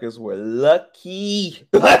motherfuckers were lucky.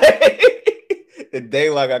 The day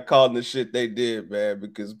like I called the shit they did, man,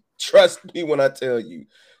 because trust me when I tell you,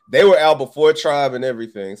 they were out before Tribe and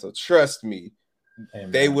everything. So trust me,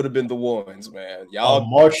 they would have been the ones, man. Y'all on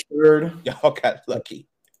March 3rd, y'all got lucky.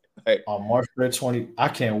 Hey. On March 3rd, 20, I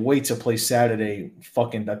can't wait to play Saturday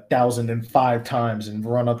fucking 1,005 times and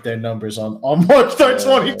run up their numbers on March 3rd,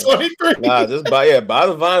 2023. Nah, just buy the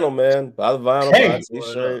vinyl, man. Buy the vinyl, buy a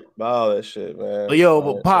t-shirt, buy all that shit, man. But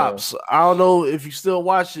but Pops, I don't know if you still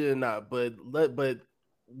watch it or not, but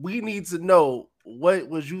we need to know what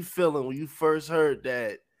was you feeling when you first heard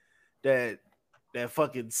that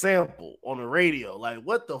fucking sample on the radio? Like,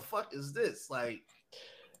 what the fuck is this? Like,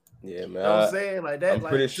 yeah, man. You know what I'm saying? Like that. I'm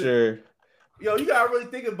pretty sure. Yo, you gotta really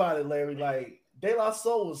think about it, Larry. Like, De La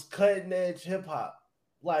Soul was cutting edge hip hop.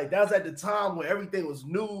 Like, that was at the time when everything was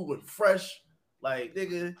new and fresh. Like,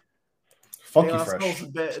 nigga. Funky Fresh.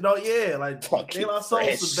 No, yeah, like De La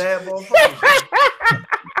Soul's some bad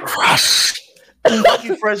motherfuckers.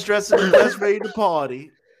 Funky Fresh dressing the best ready to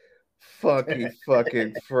party. Fucking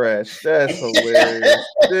Fresh. That's hilarious.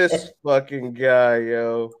 This fucking guy,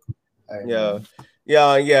 yo. Yeah.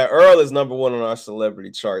 Earl is number one on our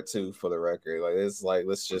celebrity chart too, for the record. Like, it's like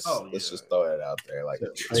let's just throw that out there. Like,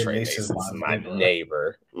 Trey Mason is my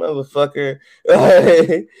neighbor, motherfucker.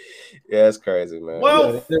 Yeah, it's crazy, man.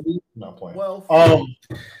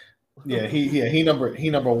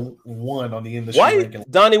 He number one on the industry ranking.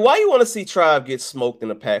 Donnie, why you want to see Tribe get smoked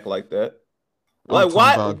in a pack like that? Like,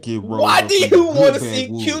 why do you want to see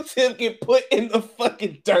Q-Tip get put in the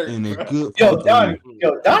fucking dirt?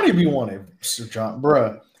 Donnie be wanting John,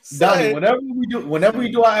 bruh. Donnie, whenever we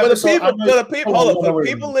do our episode, for the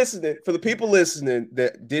people listening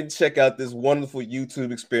that didn't check out this wonderful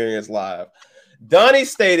YouTube experience live, Donnie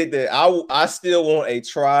stated that I still want a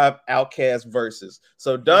Tribe Outkast versus.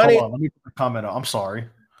 So Donnie, let me put a comment on. I'm sorry.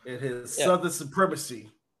 It is Southern supremacy.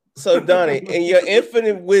 So Donnie, in your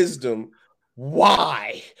infinite wisdom,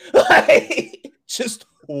 why? Like, just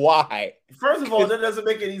why? First of all, that doesn't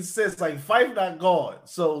make any sense. Like, Fife not gone,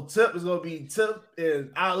 so Tip is gonna be Tip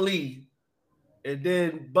and Ali, and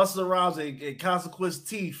then Busta Rhymes and Consequence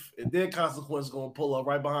Teeth, and then Consequence gonna pull up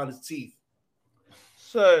right behind his teeth.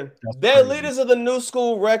 So their Leaders of the New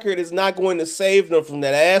School record is not going to save them from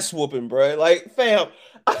that ass whooping, bro. Like, fam,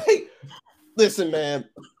 listen, man.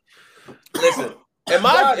 Listen,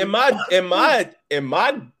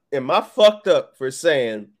 am I fucked up for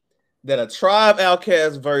saying that a Tribe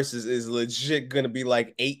Outkast versus is legit gonna be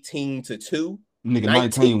like 18-2? Nigga,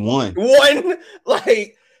 19-1. One,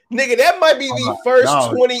 like, nigga, that might be the first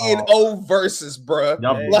 20-0 versus, bro.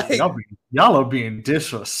 Y'all are being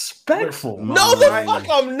disrespectful. No, the fuck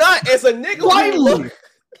I'm not. As a nigga, No,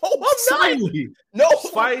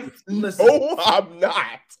 I'm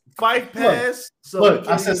not. Fight pass. Look,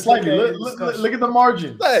 I said slightly. Look at the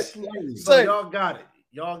margin. So y'all got it.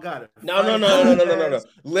 No.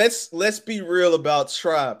 Let's be real about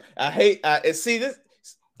Tribe. See this.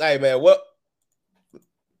 Hey man, what?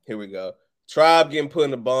 Here we go. Tribe getting put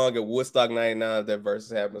in the bong at Woodstock 99. That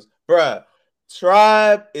versus happens, bruh.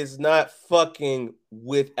 Tribe is not fucking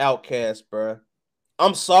with Outkast, bruh.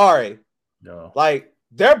 I'm sorry. No. Like,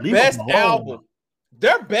 their best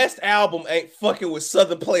album ain't fucking with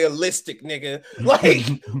Southern Playalistic, nigga. Like,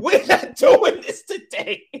 we're not doing this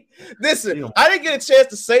today. Listen, I didn't get a chance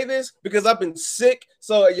to say this because I've been sick.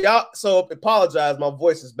 So apologize. My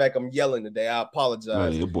voice is back. I'm yelling today. I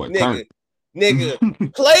apologize. Your boy Nigga,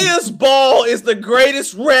 Players Ball is the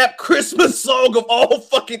greatest rap Christmas song of all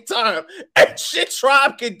fucking time. And shit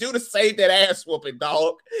Tribe can do to save that ass whooping,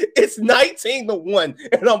 dog. It's 19-1,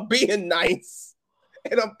 and I'm being nice.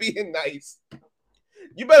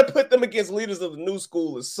 You better put them against Leaders of the New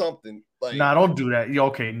School or something. Like, nah, don't do that.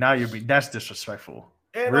 Okay, now that's disrespectful.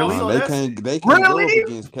 And really? Also, they can't go up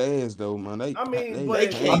against Cass though, man. They can't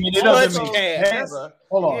it doesn't make Cass.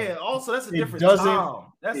 Hold on. Yeah, also that's a different time.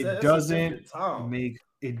 It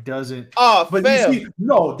doesn't. Oh, but you see,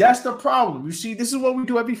 no, that's the problem. You see, this is what we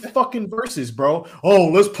do every fucking versus, bro. Oh,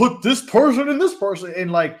 let's put this person and this person,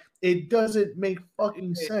 and like it doesn't make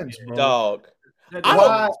fucking sense, bro. Dog.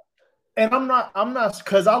 And I'm not,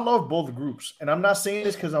 because I love both groups, and I'm not saying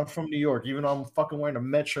this because I'm from New York, even though I'm fucking wearing a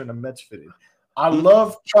Met shirt and a Mets fitted. I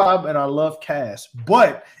love Tribe and I love Cass,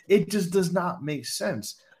 but it just does not make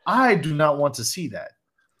sense. I do not want to see that.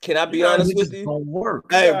 Can I be honest with you? Don't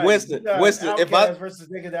work. Hey, Winston, if I versus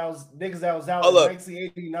niggas that was out Oh, in look.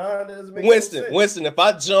 1989, that doesn't make no sense. Winston, if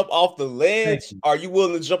I jump off the ledge, are you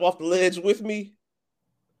willing to jump off the ledge with me?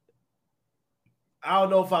 I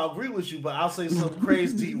don't know if I agree with you, but I'll say something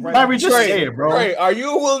crazy right Larry, just now. say it, bro. Right, are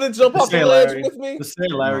you willing to jump Just off say the it, ledge Larry. with me? Just say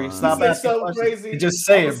it, Larry. Stop Say asking something questions. crazy. Just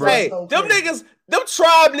say it, bro. Hey, them niggas, them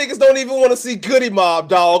Tribe niggas don't even want to see Goody Mob,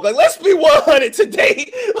 dog. Like, let's be 100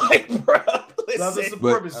 today. Like, bro, Southern listen.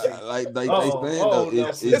 supremacy. Like they Oh, saying oh, though, no.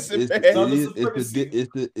 it's Listen, it's man.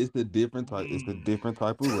 it's a different type. It's a different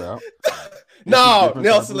type of rap. No,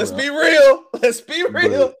 Nelson, let's be real. Let's be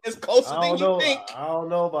real. But- It's closer I than don't you know. think. I don't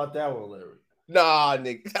know about that one, Larry. Nah,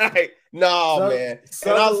 nigga. Hey, nah, Southern- man. And I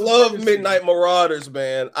Southern love supremacy. Midnight Marauders,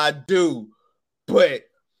 man. I do. But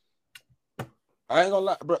I ain't gonna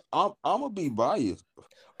lie, bro. I'm gonna be biased.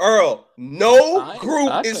 Earl, no I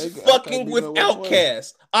group is can't fucking be with no other way.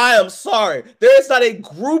 Outkast. I am sorry. There is not a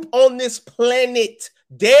group on this planet,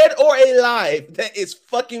 dead or alive, that is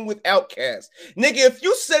fucking with Outkast. Nigga, if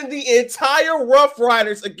you send the entire Rough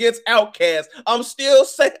Riders against Outkast, I still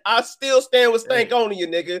stand with Stank on you,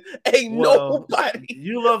 nigga. Ain't Well, nobody.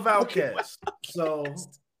 You love Outkast, so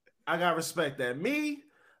I gotta respect that. Me,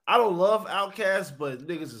 I don't love Outkast, but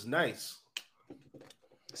niggas is nice.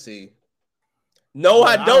 See. No,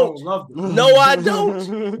 I don't. love them. No, I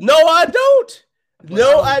don't. No, I don't.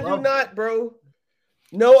 No, I I don't do love not, bro.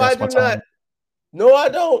 No, I That's do my not. time. No, I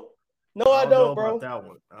don't. No, I know don't, bro. about that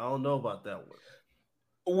one. I don't know about that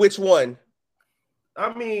one. Which one?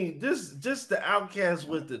 I mean, just the Outcast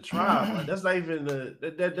with the Tribe. Like, that's not even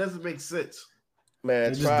that doesn't make sense. Man, It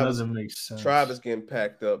just Tribe, doesn't make sense. Tribe is getting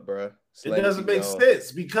packed up, bro. It doesn't make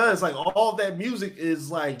sense because like all that music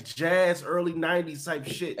is like jazz, early '90s type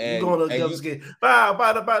shit. And- You're gonna and just get balls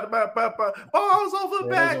over It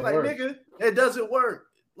back, doesn't like work. nigga. It doesn't work.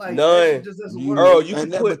 Like None. that shit just doesn't work. Earl, you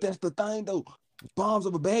and can but put that's the thing though. Bombs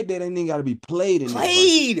of a Baghdad ain't even gotta be played in that verse.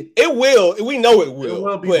 played. It will. We know it will. It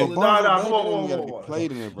will be. But Nah, Bombs nah, of come on, Baghdad ain't come gotta on, be come on.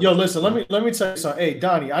 played in that verse. Yo, listen, let me tell you something. Hey,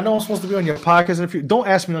 Donnie, I know I'm supposed to be on your podcast, and if you don't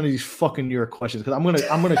ask me none of these fucking New York questions, because I'm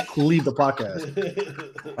gonna leave the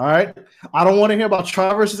podcast. All right, I don't want to hear about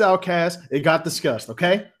Tribe versus Outkast. It got discussed,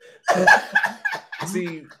 okay?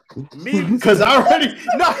 See, me Because I already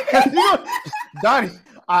Donnie,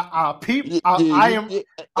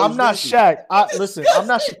 I'm not Shaq. Listen, I'm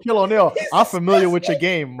not Shaquille O'Neal. I'm familiar with your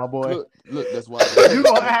game, my boy. Look, that's why You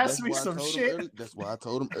gonna that's ask me why I some told him shit? early- That's why I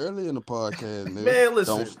told him earlier in the podcast, nigga. man,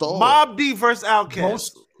 listen, don't stall. Mob Deep versus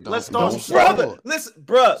Outkast. Let's don't start. stall. brother, listen.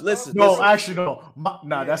 No, listen. actually, no.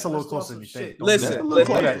 Nah, that's a little let's closer talk than you some think. shit. Don't Listen, do that.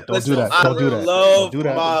 listen, Don't do that. Don't listen. do that. I Don't do that. love Don't do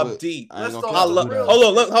that. Mob But Deep. I ain't Let's gonna talk I count love. that. real.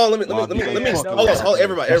 Hold on, hold on. Let Mobb me. Deep ain't Hold fucking on, with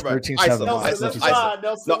everybody. That's ISO, 13-7. ISO, That's ISO.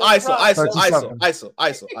 Nelson, No, let's ride. ISO.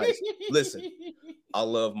 ISO. Listen, I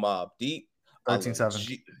love Mob Deep. I love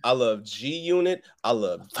 13-7. I love G Unit. I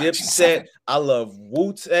love Dipset. I love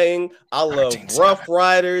Wu Tang. I love 13-7. Rough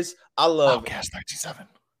Riders. I love Outkast 37.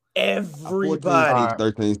 everybody.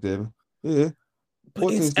 13-7. Yeah.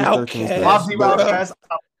 But it's 14, 13, Outkast. Mobb Deep bro. Outkast.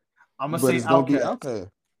 I'm gonna But say it's gonna be Outkast. Outkast.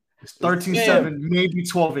 It's 13-7, maybe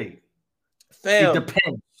 12-8. It Fam,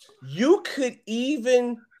 depends. you could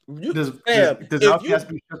even. Does Fam, does if Outkast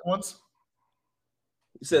be shook ones?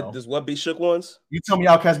 You said, No. does what be shook ones? You tell me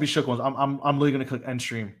Outkast be shook ones. I'm literally gonna click end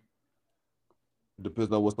stream.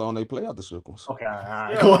 Depends on what song they play out the circles. Okay, all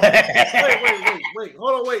right. Yeah. Go ahead. Wait.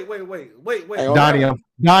 Hold on. Wait. Hey, hold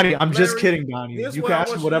Donnie, I'm just Larry, kidding, Donnie. here's You what can I ask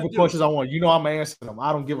want me you whatever to do. questions I want. You know I'm gonna answer them.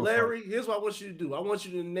 I don't give a fuck. Larry, here's what I want you to do. I want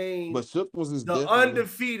you to name But Shook was his the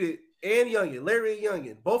undefeated and Youngin, Larry and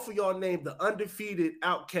Youngin. Both of y'all named the undefeated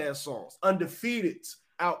Outkast songs. Undefeated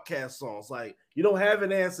Outkast songs. Like, you don't have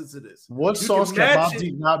an answer to this. What You songs can can match Mobb it.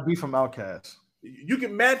 Deep not be from Outkast? You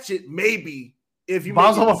can match it maybe if you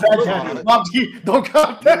Bombs make on it my look back. good. Mobb Deep, don't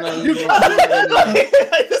count that. You got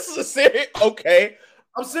This is a serious. Okay.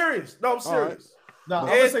 I'm serious. No, I'm serious. No, I'm And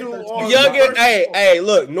gonna say through 13. all- Youngin, hey,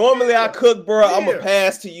 look. Normally I cook, bro. I'm Yeah. gonna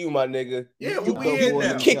pass to you, my nigga. Yeah, you, we in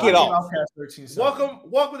now. kick it off. Outkast 13-7.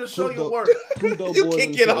 Welcome to show your work. Two dope You boys kick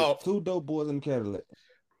in it Cadillac. off. Two dope boys in Cadillac.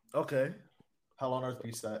 Okay. Hell on Earth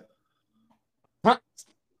beats that. Huh?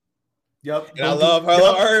 Yep. And I love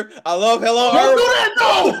Hello Herb. I love Hello Don't Herb.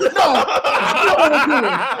 do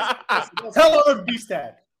that. No. Hell on Earth beats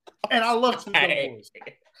that. And I love Two Dope Boys.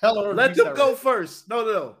 Hell on Earth Let beats them that go right. first.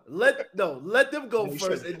 No. Let them go No, you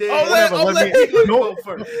first. shouldn't. And then Oh, let you me- go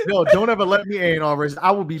first. No, don't ever let me A&R versus. I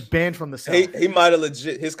will be banned from the South. He might have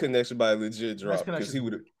legit. His connection might have legit dropped because connection. he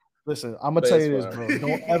would have. Listen, I'm gonna tell you this, bro.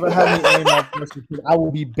 Don't ever have me aim off. I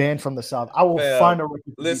will be banned from the South. I will find a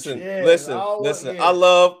record. Listen. Yeah, listen. I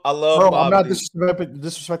love. Bro, I'm not Mobb Deep.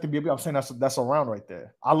 disrespecting B.O.B. I'm saying that's around right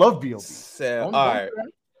there. I love B.O.B. All right.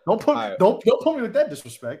 Don't put me with that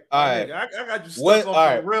disrespect. All right, I got you stuck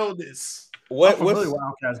on the realness. I'm familiar with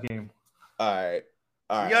Outkast game. All right.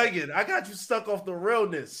 Youngin, I got you stuck off the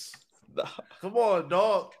realness. Come on,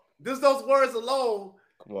 dog. Just those words alone.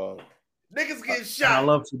 Come on. Niggas getting shot. I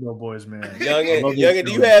love Two Boys, man. Youngin,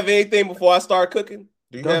 do you have anything before I start cooking?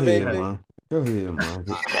 Do you have anything? Man. Go ahead, man.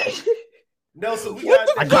 Nelson,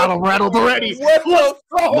 I got him rattled already. What the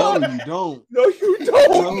fuck? No, you don't. No, you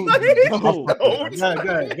don't. Go.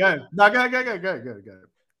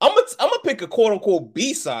 I'm gonna pick a quote unquote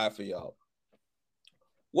B side for y'all.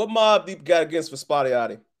 What Mobb Deep got against for Spotty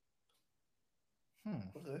Adi?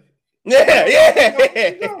 Yeah.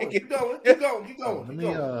 Keep going.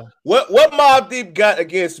 What Mobb Deep got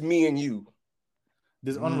against me and you?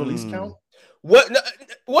 Does unreleased count? What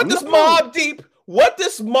does Mobb Deep? What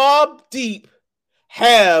does Mobb Deep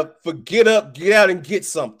have for Get Up, Get Out, and Get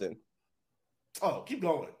Something? Oh, keep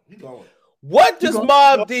going. What does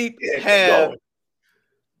Mobb Deep have?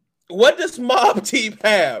 What does Mobb Deep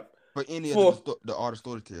have for any of the art of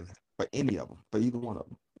storytelling? For any of them, for either one of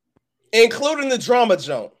them, including the drama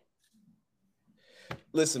jump.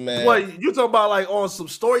 Listen, man. What you talking about? Like on some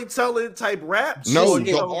storytelling type rap? No,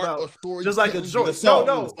 the art of storytelling. Just like a joint.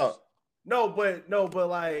 No, but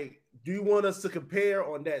like. Do you want us to compare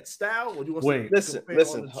on that style, or do you want us to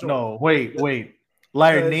listen? No, wait.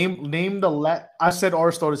 Larry, name the I said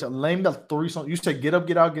art storytelling. Name the 3 songs. You said Get Up,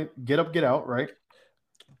 Get Out, Get Up, Get Out, right?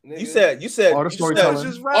 You said art of storytelling.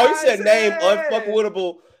 You said name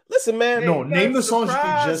unfuckwittable. Listen, man. No, name the songs you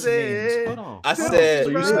just named. Hold on. I said.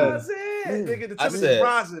 Nigga,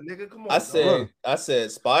 come on. I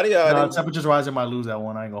said Spotty Adi. No, Temperatures Rising might lose that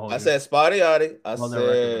one. I ain't gonna hold you. I said Spotty Adi. I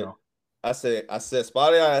said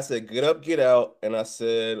Spotty Adi. I said Get Up, Get Out, and I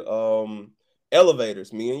said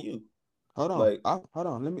Elevators. Me and you. Hold on. Hold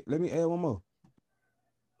on. Let me add one more.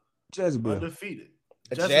 Jazzy Bill. Undefeated.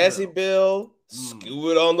 Jazzy Bill.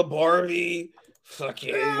 Skew It on the Barbie.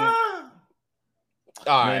 Fucking. All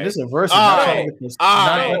right. This is a verse. All right.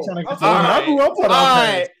 I grew up on All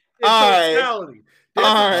right.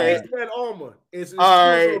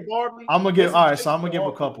 I'm gonna give. All right. So I'm gonna give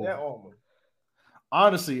a couple.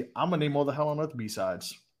 Honestly, I'm gonna name all the Hell on Earth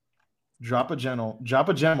B-sides. Drop a gem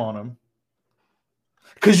on them.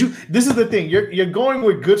 Cause this is the thing. You're going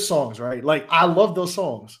with good songs, right? Like I love those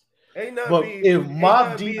songs. But if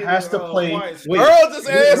Mobb Deep has to play, Earl just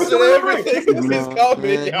answered everything. He's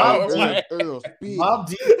coming. Mobb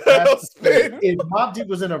Deep has to play. If Mobb Deep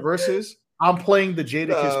was in a versus, I'm playing the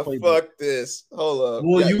Jadakiss playbook. Fuck this. Hold up.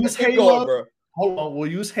 We'll use Halo. Hold on. We'll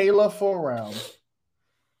use Halo for a round.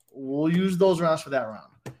 We'll use those rounds for that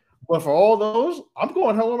round. But for all those, I'm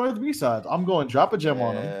going Hell on Earth B-sides. I'm going Drop a Gem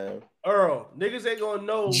on them. Earl, niggas ain't gonna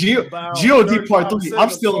know about G.O.D. Part 3. I'm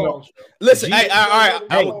still in. Listen, all right.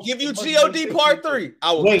 I will give you G.O.D. Part 3.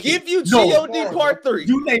 I will give you G.O.D. Part 3.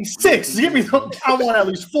 You named 6. Give me. I want at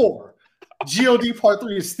least 4. G.O.D. Part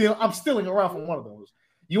 3 is still. I'm stealing around from one of those.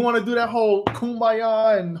 You want to do that whole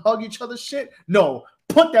kumbaya and hug each other shit? No.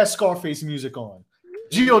 Put that Scarface music on.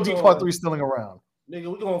 G.O.D. Part 3 is stealing around.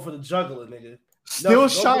 Nigga, we going for the juggler, nigga. Still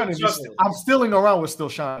shining. I'm stealing around with Still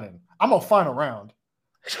Shining. I'm gonna find a round.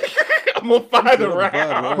 I'm gonna find a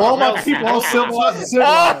round. For all my people on civilized.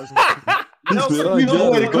 I'm gonna find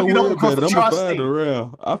a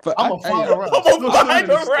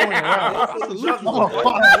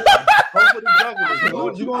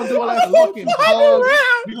round. You gonna do all that fucking hug?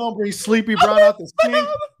 You gonna bring Sleepy Brown out the sink?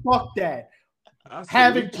 Fuck that.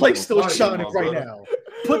 Having Play Still Shining right now.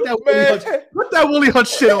 Put that Willie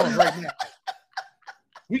Hutch shit on right now.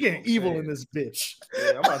 We getting evil in this bitch.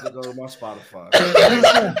 Yeah, I'm about to go to my Spotify.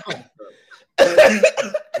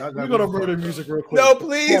 We're gonna murder music real quick. No,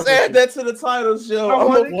 please add that to the title show. I'm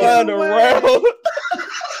gonna find a round.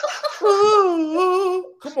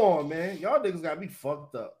 Come on, man. Y'all niggas got me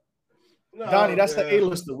fucked up. No, Donnie, that's the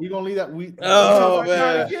A-lister. We gonna leave that. Man.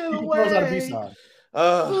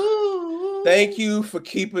 Thank you for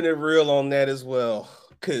keeping it real on that as well,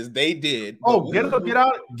 because they did. Oh, Get Up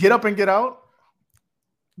and Get Out.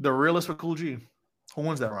 The Realist for Cool G. Who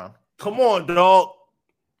wins that round? Come on, dog.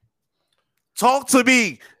 Talk to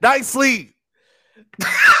me nicely.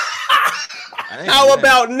 How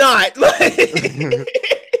about not? The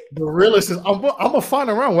Realist is. I'm gonna find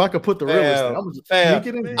a round where I can put the Realist.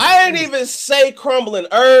 In. I didn't even say Crumbling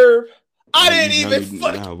Herb. I didn't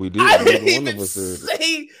even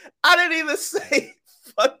say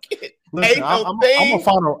fucking Listen, I'm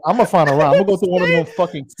gonna find a round. I'm gonna go through one of them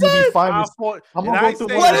fucking QB finals. I'm gonna go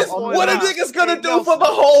through what are niggas gonna do for the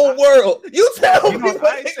whole world? You tell me.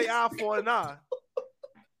 I ain't say eye for an eye.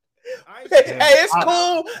 Hey, it's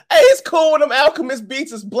cool. Hey, it's cool when them Alchemist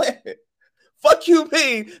beats is blatant. Fuck you,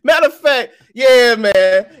 P. Matter of fact, yeah,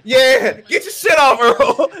 man. Yeah. Get your shit off,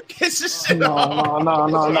 Earl. Get your shit off. No. Hold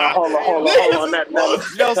on.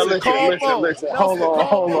 Listen. Hold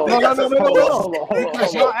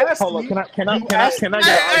on. Can I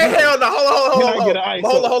hell no.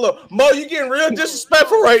 Hold on. Mo, you getting real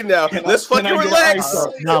disrespectful right now. Let's fucking relax.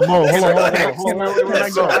 Nah, Mo, hold on.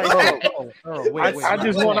 I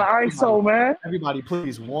just want an ISO, man. Everybody,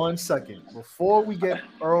 please, 1 second. Before we get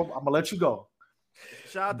Earl, I'm gonna let you go.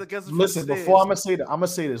 Listen, before I'm gonna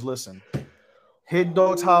say this. Listen, Hit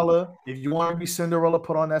Dogs holla. If you want to be Cinderella,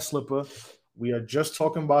 put on that slipper. We are just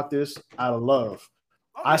talking about this out of love.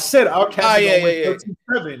 I said our cast is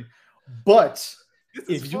going 13-7, but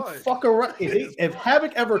if you fuck around, if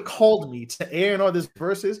Havoc ever called me to A&R this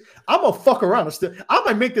versus, I'm gonna fuck around. I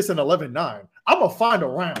might make this an 11-9. I'm gonna find a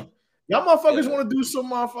round. Y'all motherfuckers want to do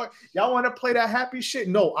some motherfucker. Y'all want to play that happy shit?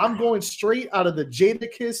 No, I'm going straight out of the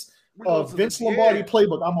Jadakiss Vince Lombardi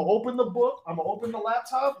playbook. I'm gonna open the book. I'm gonna open the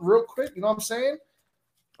laptop real quick. You know what I'm saying?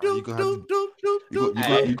 You're gonna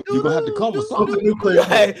have to come with something. You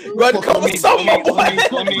got to come with something, my boy.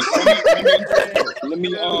 Let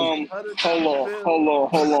me hold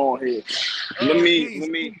on here. Let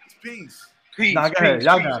me peace. Nah, go ahead.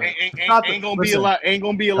 Y'all got it. Ain't gonna be a lot. Ain't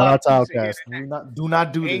gonna be a lot. Do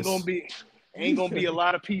not do this. Ain't gonna be a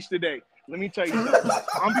lot of peace today. Let me tell you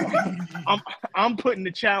something. I'm putting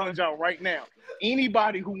the challenge out right now.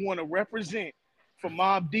 Anybody who want to represent for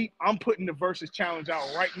Mobb Deep, I'm putting the versus challenge out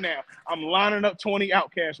right now. I'm lining up 20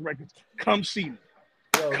 Outkast records. Come see me.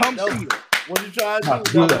 Come see me. What you trying to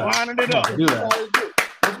do? I'm lining it up.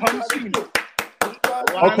 Come see me.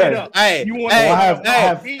 Okay.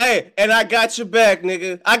 Hey, and I got your back,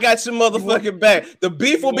 nigga. I got your motherfucking back. The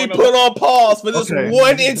beef will be put on pause for this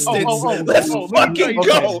one instance. Let's fucking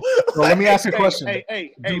go. So let me ask you a question.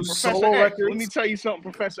 Hey, Professor X, let me tell you something,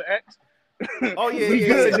 Professor X. Oh yeah, we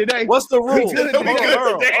good today. What's the rule?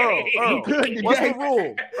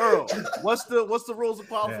 Earl, what's the rules of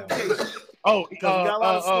qualification? Oh, we got a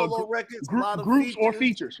lot of solo records, a lot of groups or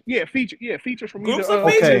features. Yeah, features from groups either, or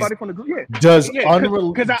features. Anybody from the group. Yeah. Does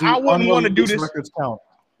because I wouldn't want to do this. Records count?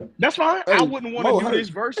 That's fine. I wouldn't want to do this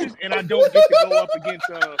versus, and I don't get to go up against.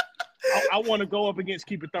 I want to go up against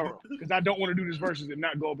Keep It Thorough because I don't want to do this versus and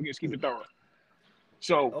not go up against Keep It Thorough.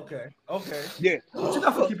 So okay, yeah. What you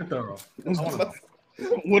got for Keep It Thorough?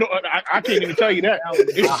 I can't even tell you that.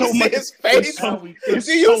 It's so much. His face.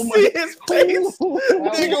 See his face,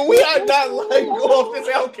 nigga. We are not like go off this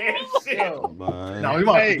Outkast shit. No, we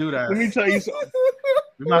might do that. Let me tell you something.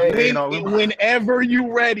 Whenever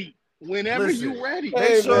you ready. Whenever you ready.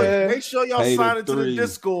 Make sure y'all sign into the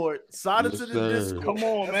Discord. Sign into the Discord. Come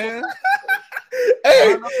on, man.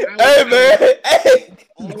 Hey, man. Hey.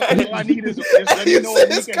 All I need is let me know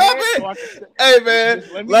it's coming. Hey, man.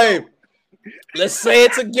 Lame. Let's say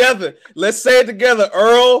it together.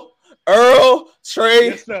 Earl, Trey.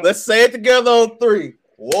 Yes, let's say it together on 3.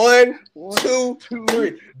 1, 2,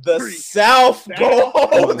 3. The South go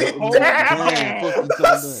hold it down.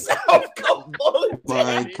 The South go hold it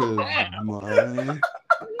down.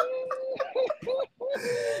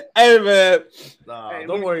 Hey man,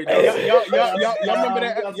 don't worry. Y'all remember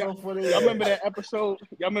that? Y'all remember that episode?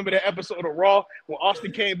 Y'all remember that episode of Raw when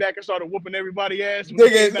Austin came back and started whooping everybody ass?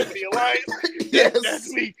 The Alliance. Yes, that's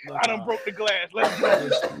me. I done broke the glass. Let's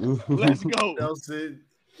go. Let's go.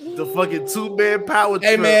 The fucking 2-man power trip.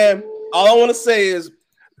 Hey man, all I want to say is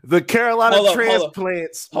the Carolina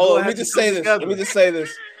transplants. Hold on, let me just say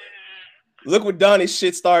this. Look what Donnie's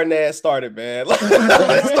shit started, man.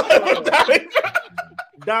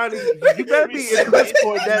 Donnie, you better be in the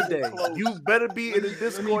Discord that day. You better be in the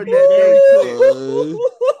Discord that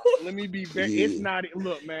day. Let me be back. It's not.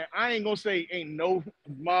 Look, man, I ain't gonna say ain't no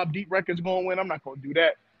Mobb Deep records gonna win. I'm not gonna do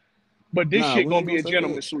that. But this shit gonna be a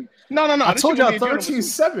gentleman's sweep. No. I told y'all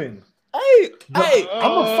 13-7. Hey, I'm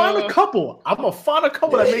gonna find a couple. That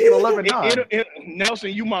make it 11-9.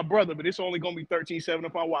 Nelson, you my brother, but it's only gonna be 13-7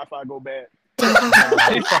 if my Wi-Fi go bad.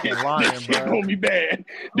 Lying, this shit gonna be bad.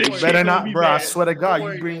 You better not, bro. I swear to God,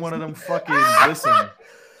 you bring one of them fucking. Listen,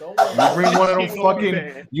 you bring one of them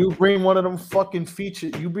fucking. You bring one of them fucking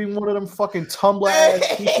features. You bring one of them fucking Tumblr ass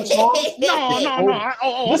feature songs.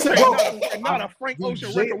 No. Listen, not a Frank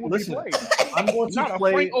Ocean record will be played. I'm going to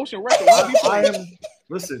play. A Frank Ocean record will be played.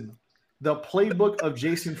 Listen. The playbook of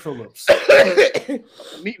Jason Phillips.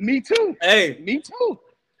 Me too. Hey, me too.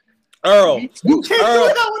 Earl. You can't do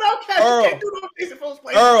that without cash. You can't do no things in first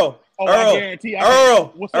place. Earl. Oh, I guarantee.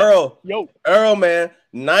 What's up? Earl. Yo. Earl, man.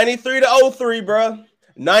 93 to 03, bro.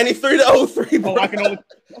 93 to 03, bro. Oh, I can only.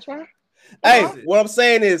 That's fine. Hey, what I'm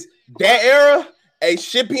saying is that era ain't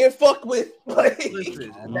shit being fucked with.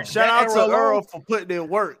 Shout out to Earl for putting in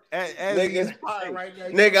work. Nigga,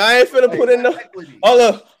 I ain't finna put in no.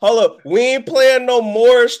 Hold up. We ain't playing no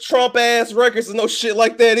Morris Trump ass records and no shit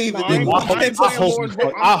like that either. No,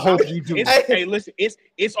 I hope you do. Hey, listen,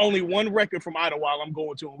 it's only one record from Idlewild I'm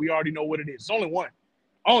going to, and we already know what it is. It's only one.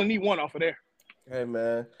 I only need one off of there. Hey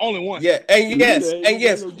man, only one. Yeah, and yes,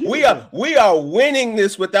 we are winning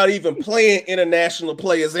this without even playing International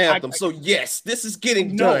Players Anthem. So yes, this is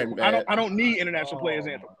getting done, man. I don't need International Players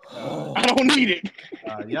Anthem. I don't need it.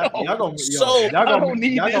 Y'all don't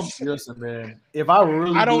need this. Listen, man. If I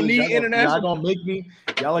really, I don't need international. Y'all gonna make me.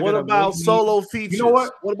 Y'all what about solo features? You know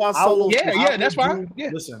what? What about solo? Yeah, that's fine. Yeah.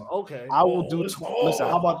 Listen, okay. I will do. Listen,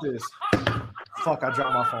 how about this? Fuck, I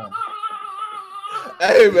dropped my phone.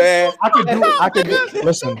 Hey man, I could do.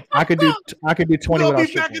 Listen, I could do 20 without shipping.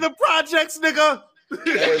 Be back in the projects, nigga.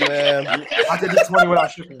 Hey man, I could do 20 without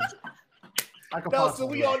shipping. Nelson,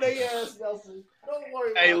 we on their ass, Nelson. Don't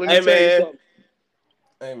worry. Hey, let me tell you something.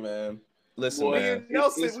 Hey man, listen, Boy, man.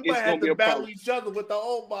 Nelson, we might have to battle each other with the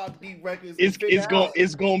old Mob Deep records. It's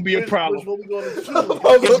gonna be a problem. What we gonna do?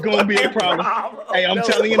 It's gonna be a problem. Hey, I'm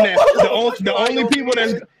telling you now.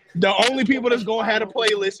 The only people that's gonna have a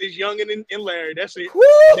playlist is Youngin and Larry. That's it.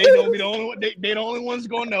 They gonna be the only one. They the only ones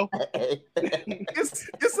gonna know. It's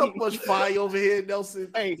so much fire over here,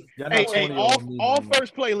 Nelson. Hey, all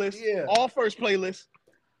first playlist. Yeah. All first playlist.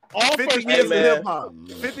 All 50 first years of playlist. hip hop.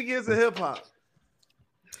 50 years of hip hop.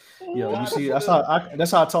 Yo, you see, that's how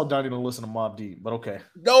I tell Donnie to listen to Mobb Deep. But okay.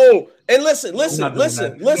 No, and listen. Hold on.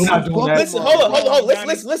 Listen. No.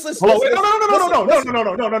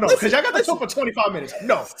 Because y'all got the show for 25 minutes.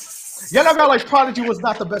 No, y'all not got like Prodigy was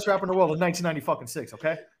not the best rapper in the world in 1996.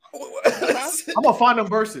 Okay. I'm gonna find them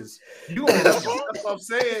verses. That's what I'm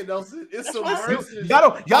saying, Nelson. It's some verses.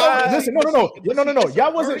 Y'all listen. No. Y'all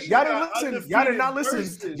did not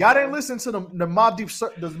listen. Y'all didn't listen to the Mobb Deep.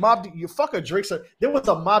 The Mobb Deep. You fuck a Drake. There was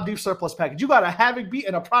a Mobb Deep surplus package. You got a Havoc beat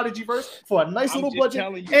and a Prodigy verse for a nice little budget,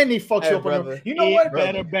 and he fucks you up on them. You know what?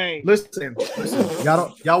 Better bang. Listen.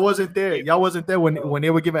 Y'all wasn't there. Y'all wasn't there when they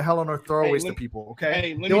were giving Hell on Earth throwaways to people.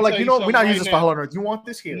 Okay. They were like, you know, we're not using this for Hell on Earth. You want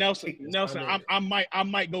this here? Nelson. I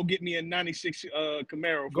might go get me a 96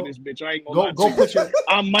 Camaro for this bitch. I ain't gonna go put your.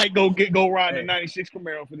 I might go ride a 96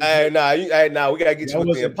 Camaro for this. Nah, we gotta get you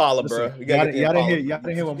with the Impala, bro. Y'all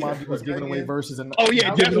didn't hear when Mobb Deep was giving away verses and. Oh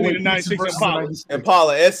yeah, definitely the 96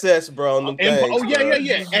 Impala SS, bro. On them things, oh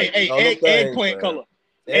yeah. Hey, eggplant color.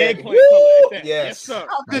 Eggplant color. Yes, sir.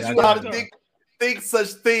 How could you not think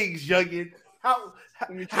such things, youngin? How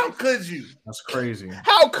could you? That's crazy.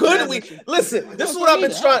 How could we? Listen, this is what I've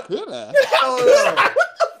been trying.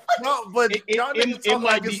 No, but y'all niggas talk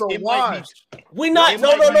like it's a wash. We not.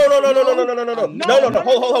 No. Hold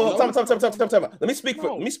on. Time. Let me speak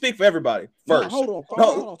for everybody first. Hold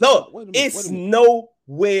on. It's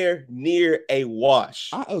nowhere near a wash.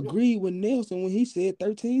 I agree with Nelson when he said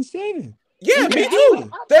 13-7. Yeah, me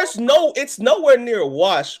too. It's nowhere near a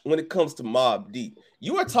wash when it comes to Mobb Deep.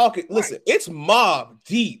 You are talking. Listen, it's Mobb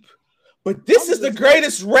Deep. But this is the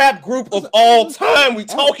greatest rap group of all time we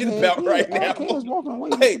talking about right now.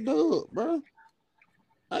 Hey, bro.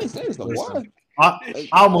 I ain't saying it's the wash. I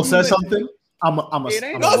almost said something. I'm say it.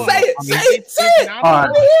 It's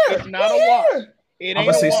not a wash. I'm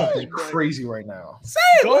gonna say something crazy right now. Say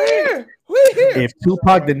it. We're here. If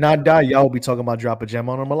Tupac did not die, y'all will be talking about Drop a Gem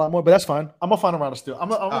on him a lot more. But that's fine. I'm gonna find around to steal. I'm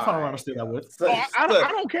gonna find around to steal that with.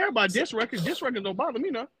 I don't care about this record. This record don't bother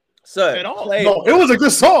me, no. Son, at all. No, it was a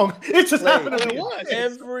good song. It just happened. It was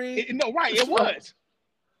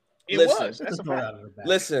It was.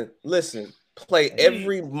 Listen. Play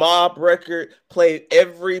every Mob record. Play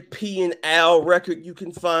every P and L record you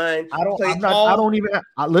can find.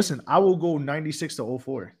 Listen. I will go 96 to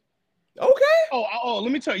 04. Okay. Oh,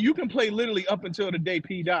 let me tell you. You can play literally up until the day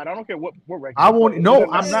P died. I don't care what record. I won't.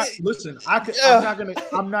 No, I'm not. Listen, I'm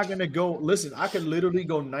not gonna go. Listen, I could literally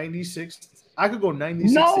go 96. I could go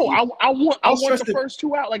 96. No, I want the first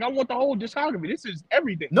two out. Like I want the whole discography. This is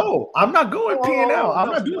everything. No, I'm not going P and L. I'm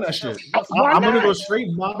not doing that shit. I'm gonna go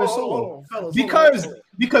straight Mob and solo because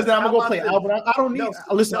then I'm gonna go play Albert. I don't need.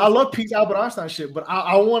 Listen, I love Pete's Albert Einstein shit, but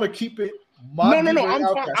I want to keep it Mobb No. Deep and I'm fine.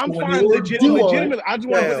 Outkast. I'm When fine. they were a duo, Legitimately, I just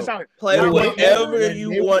want to put this out. Play When they whatever were- you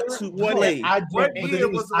when they want were- to what play. I What don't, but the year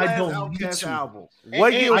thing was is, the I last don't need Outkast to. album?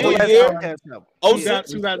 What year was the what last year? Outkast album?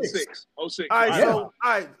 2006. 06. All right, Yeah. all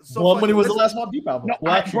right. So Blood Money was the let's- last Mobb Deep album. No,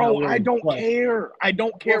 Well, actually, bro, no, I wait, don't what? care. I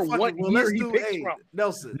don't care Well, fuck what it. Well, year let's he do picks hey, from.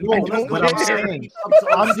 Nelson. No, I don't but I'm care. saying,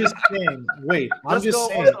 I'm just saying. Wait, I'm Let's just go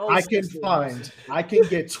saying. on I can 06 then. find. I can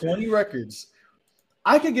get 20 records.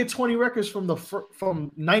 I can get 20 records from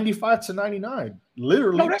from 95 to 99.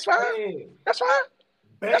 Literally. No, that's fine. That's fine.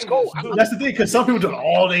 That's cool. That's the thing, because some people do.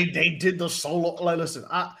 Oh, they did the solo. Like, listen,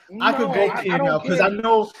 I could No, go I here don't now because care.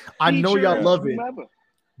 I know y'all Feature, love it. whomever.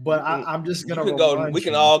 But I'm just You gonna can go. remind We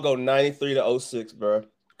can you. all go 93 to 06, bro.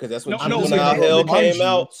 Because that's when No, Juvenile just gonna Hell remind came you.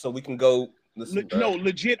 out. So we can go. Listen, bro. No,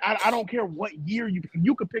 legit. I don't care what year you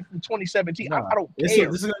could pick from 2017. Nah, I don't this care.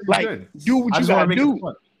 is gonna be Like, good. do what I you just wanna gotta make it do.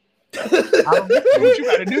 fun. Do what you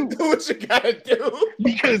gotta do. Do what you gotta do.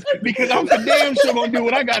 Because I'm for damn sure gonna do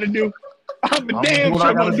what I gotta do. I'm for damn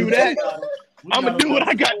sure gonna do that. I'm gonna do what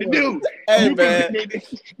I got to do. Hey, You man. can-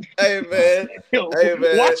 Hey, man. Yo, Hey,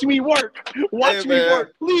 man. watch me work. Watch Hey, me man.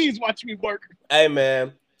 work. Please watch me work. Hey,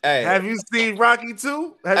 man. Hey. Have you seen Rocky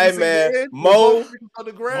 2? Have you Hey, seen man. the end? Mo. On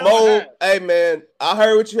the ground? Mo, hey man, I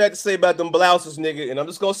heard what you had to say about them blouses, nigga, and I'm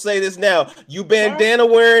just gonna say this now. You bandana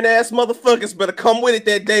wearing ass motherfuckers better come with it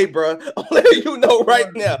that day, bro. I'm letting you know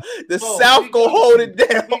right now. The South gonna hold it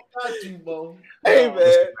down. Hey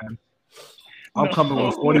man. I'm coming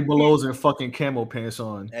with 40 belows and fucking camo pants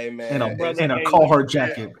on. Hey man. And a Brother, and a hey, Carhartt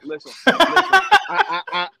jacket. Listen.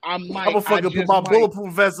 I might. I'm gonna fucking put my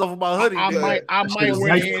bulletproof vest over my hoodie. I nigga. might wear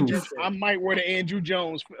Knife the Andrew. proof. I might wear the Andrew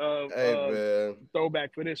Jones man.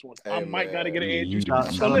 throwback for this one. I Hey, might man. gotta get an Andrew you-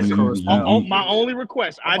 Jones. So you- listen, you- my only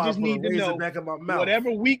request, I'm I about just to put a need to razor know back in my mouth.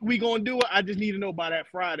 whatever week we gonna do it. I just need to know by that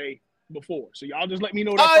Friday before. So y'all just let me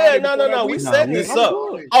know. That Oh yeah, Friday no. before that We week. set we- this I'm up.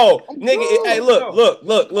 good. Oh, I'm nigga, good. hey,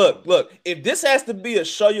 look. If this has to be a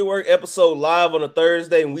Show Your Work episode live on a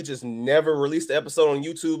Thursday and we just never release the episode on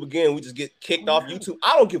YouTube again, we just get kicked off YouTube.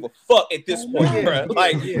 I don't give a fuck at this point, bro.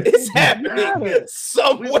 Like it's happening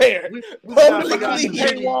somewhere. Publicly,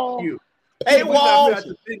 Paywall.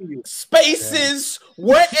 paywall, spaces,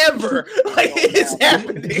 wherever. Like it's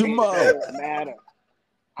happening. Jamal. Doesn't matter.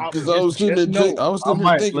 Because I was sitting there, I was sitting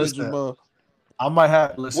there thinking, listen. Jamal. I might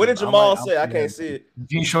have. Listen, What did Jamal say? I can't see it.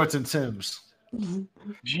 Jean shorts and Timbs.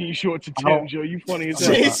 Jean shorts and I don't- Tim's, yo. You funny as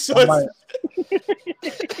Jean hell. shorts.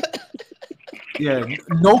 Yeah,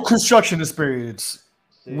 no construction experience.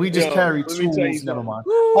 We just Yo, carry let me tell you tools. Never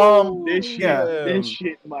something. mind. This shit, yeah. this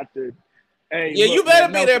shit, my dude. Hey, Yeah, look, you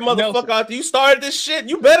better man, be there, Nelson, motherfucker. After you started this shit,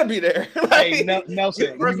 you better be there. Hey,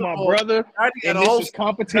 Nelson, First you of my all, brother, Gotti got and a this host. is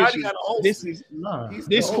competition. Gotti got a host. This is Nah,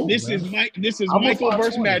 this no, this man. is Mike. This is I'm a Michael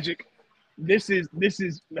versus 520. Magic. This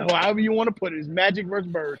is however you want to put it. It's Magic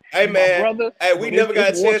versus Bird. Hey My man, brother. hey, we but never got a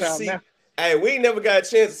it's chance to wartime see. now. Hey, we ain't never got a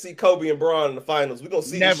chance to see Kobe and Braun in the finals. We gonna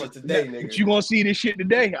see Never. this shit today, But nigga. you gonna see this shit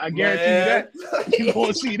today. I guarantee you that. You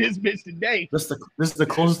gonna see this bitch today. This is the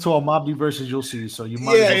closest to a Mobb Deep versus you'll see. So you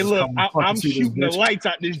might. Yeah, as well Hey, just look, come and I'm fucking see this shooting the bitch. lights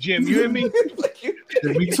out this gym. You hear me?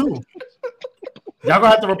 Yeah, me too. Y'all gonna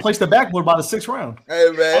have to replace the backboard by the 6th round. Hey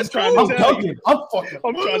man, I'm trying I'm to tell you. dunking. I'm fucking.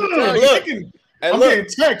 I'm trying to tell you. Look, I'm and look, getting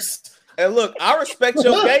text. and look. I respect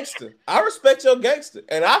your gangster. I respect your gangster,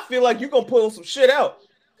 and I feel like you're gonna pull some shit out.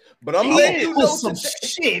 But I'm letting you know some today,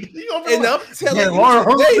 shit. and I'm telling Yeah, you Laura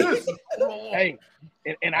heard today. this. Hey,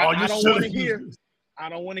 and Oh, I you don't should've want to used hear. this. I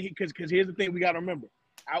don't want to hear because here's the thing we got to remember.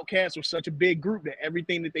 Outkast was such a big group that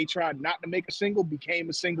everything that they tried not to make a single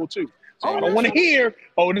became a single too. So I don't want to hear,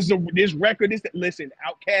 oh, this record is that. Listen,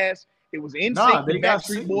 Outkast, it was in Nah, they the got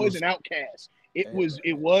Backstreet Boys singles. and Outkast. It was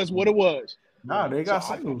what it was. Nah, they got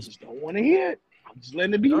So I singles. just don't want to hear it. I'm just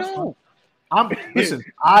letting it be That's known. Listen,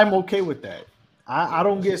 I'm okay with that. I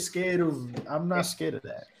don't get scared of. I'm not scared of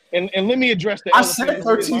that. And let me address that. I said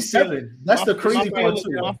 13-7. That's the crazy part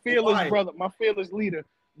too. My fearless brother, my fearless leader,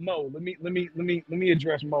 Mo. Let me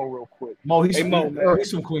address Mo real quick. Mo, he's Hey, Mo, man.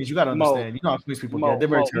 he's from Queens. You gotta Mo. understand. You know how Queens people Mo, get. They're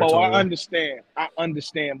very Mo, territorial. I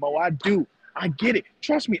understand, Mo. I do. I get it.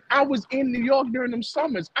 Trust me. I was in New York during them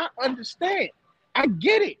summers. I understand. I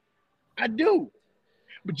get it. I do.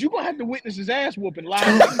 But you're gonna have to witness his ass whooping live.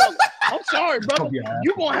 I'm sorry, brother.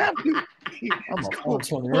 You're gonna have to. I'm a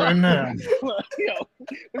 420 right now. Yo,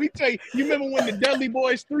 let me tell you. You remember when the Dudley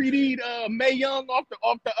Boys 3D'd Mae Young off the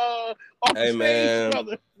Hey, stage, man.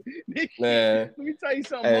 brother? Man. Let me tell you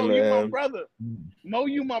something, Hey, Mo. You my man. brother. Mo,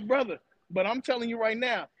 you my brother. But I'm telling you right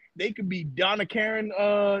now, they could be Donna Karen,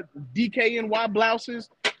 DKNY blouses.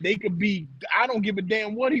 They could be. I don't give a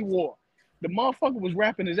damn what he wore. The motherfucker was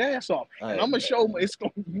rapping his ass off, and I'm gonna show him. It's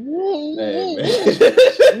gonna.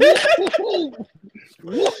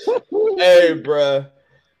 Hey, bruh.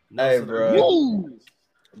 Hey, bruh. Woo.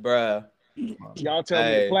 Bruh. Y'all tell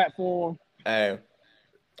me the platform. Hey.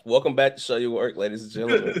 Welcome back to Show Your Work, ladies and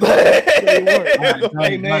gentlemen.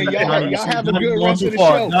 Hey man, y'all have a good rest of the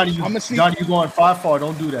show. Donnie, you going 5-4.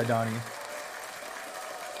 Don't do that, Donnie.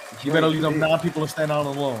 You better leave them 9 people to stand out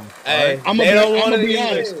alone. Hey, I'm they don't want gonna it be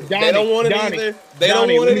either. honest. They don't want it Donnie, either. They don't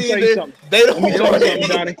Donnie, want let it me tell you either. something. They don't Let me tell want you it something,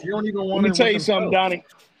 either. Donnie. You don't even want Let me it tell with you something, themselves. Donnie.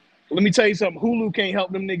 Let me tell you something. Hulu can't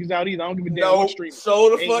help them niggas out either. I don't give a damn No, what stream.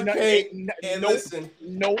 so the Ain't fuck no- can't. ain't- And nope. listen,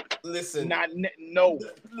 Nope. listen, No.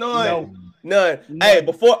 none. Hey,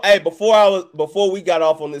 before we got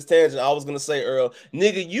off on this tangent, I was gonna say, Earl,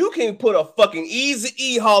 nigga, you can put a fucking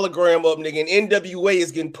Eazy-E hologram up, nigga, and NWA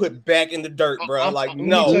is getting put back in the dirt, bro. Let me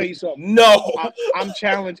tell you something. no. I'm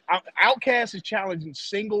challenged. Outkast is challenging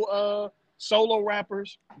single solo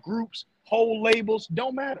rappers, groups, whole labels.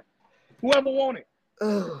 Don't matter. Whoever want it.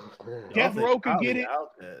 Death Row could get it.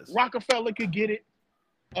 Rockefeller could get it.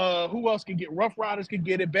 Who else could get it? Rough Riders could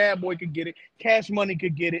get it. Bad Boy could get it. Cash Money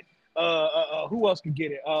could get it. Who else could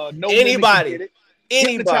get it? No Anybody. Limit could get it.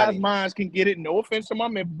 Anybody. Hypnotized Minds can get it. No offense to my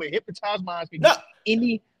member, but Hypnotized Minds can get it.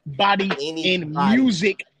 Anybody in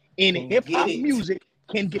music, in hip hop music,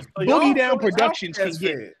 can get So y'all Boogie Down really Productions can Outkast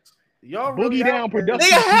get fans. it. Y'all Boogie really Down Outkast.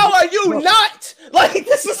 Productions. Nigga, how are you No. not? Like,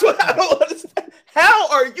 this is what I don't understand. How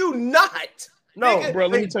are you not? No, nigga, bro,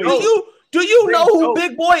 let me tell you. Do you They know who dope.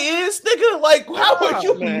 Big Boy is, nigga? Like, how are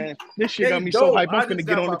you? Man, this shit They got me so dope. hyped. I I'm finna just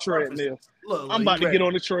get got on my the treadmill. Look, I'm about to get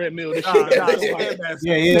on the treadmill. This Nah, shit got me so nah,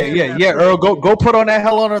 hyped. Yeah. Earl, go put on that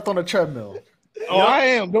Hell on Earth on the treadmill. Oh, I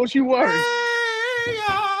am. Don't you worry.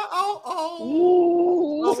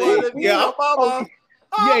 Ooh.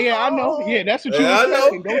 Yeah, Yeah, I know. Yeah, that's what you Yeah, I know.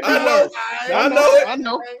 expecting. Don't you I know. worry. I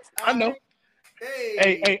know it. I know.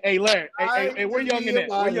 Hey, Larry. Hey, where Youngin at?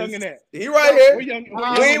 Where Youngin at? He right here. Where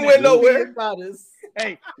Youngin We ain't at? went nowhere.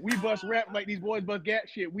 Hey, we bust rap like these boys bust gat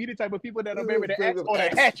shit. We the type of people that'll bury the axe or the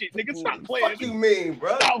hatchet. Nigga, stop playing. What you mean,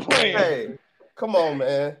 bro? Stop playing. Hey, come on,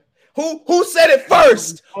 man. Who said it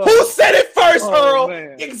first? Who said it first, Earl?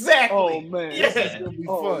 Man. Exactly. Oh man. Yeah. This is gonna be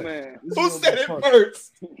fun. Man. Who said it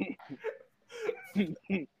first?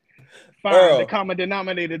 Find Earl. the common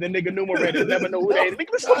denominator, the nigga numerator. Never know who they is.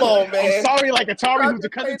 Nigga, Come on, man. I'm sorry, like Atari, who's a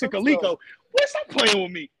cousin to Kaliko. What's up playing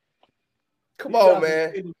with me? Come on,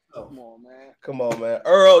 man. Come on, man. Come on, man.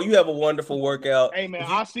 Earl, you have a wonderful workout. Hey, man,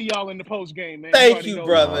 I'll see y'all in the post game, man. Thank already you, know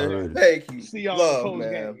brother. that. Thank you. See y'all Love, in the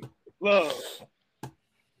post man. game. Love.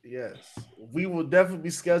 Yes, we will definitely be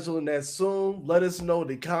scheduling that soon. Let us know in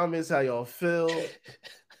the comments how y'all feel. You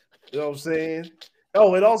know what I'm saying?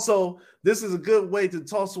 Oh, and also, this is a good way to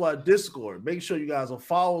talk to our Discord. Make sure you guys are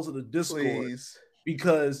followers of the Discord, Please.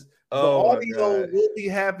 because the Oh, my audio God. will be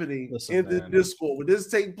happening in the Discord. When this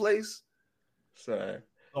take place, Sorry.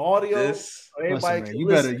 the audio, This- everybody Listen, can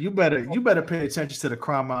man, you better pay attention to the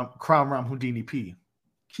crime Ram Houdini P,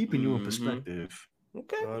 keeping you in perspective.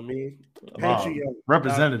 Okay. You know what I mean? Wow.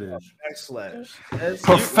 Representative. /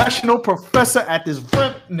 Professional professor at this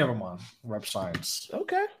never mind. Rep science.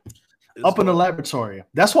 Okay. Up in the laboratory.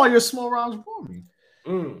 That's why your small rounds bore me.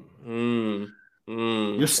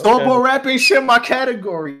 Your store-bought rap ain't shit my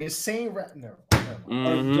category. Insane rap. Never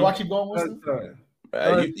mind. Do I keep going with them?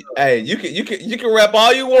 Hey, you can rap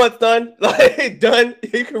all you want, done. Like done.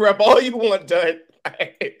 You can rap all you want, done.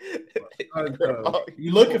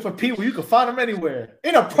 You looking for people? You can find them anywhere.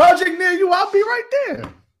 In a project near you, I'll be right there.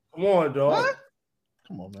 Come on, dog. What?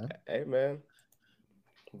 Come on, man. Hey, man.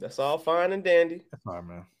 That's all fine and dandy. That's fine,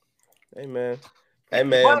 man. Hey, man. Hey,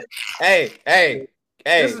 man. Hey.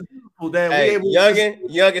 This is beautiful, Dan. Hey, We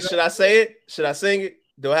Youngin, should I say it? Should I sing it?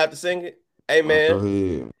 Do I have to sing it? Hey, Go man.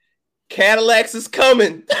 ahead. Cadillacs is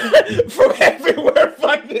coming from everywhere.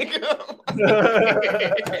 Fuck nigga.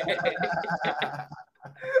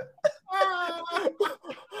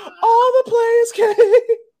 All the players came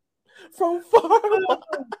from far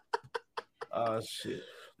away. Shit.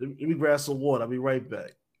 Let me grab some water. I'll be right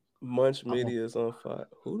back. Munch Media is on fire.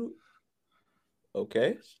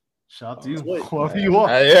 Okay. Shout out to you. Wait. Whoever you are.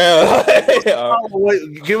 Yeah.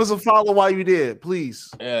 Wait, give us a follow while you there, please.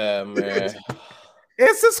 Yeah, man.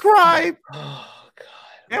 And subscribe. Oh,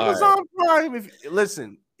 God. Amazon Prime. If you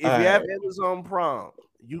All have right. Amazon Prime,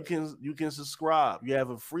 you can subscribe. You have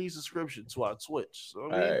a free subscription to our Twitch. So I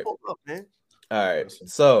mean, All right. pull up, man. All right.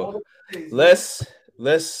 So let's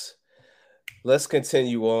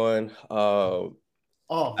continue on. Oh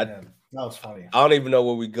man, that was funny. I don't even know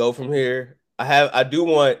where we go from here. I do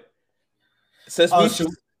want since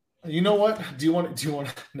you know what? Do you want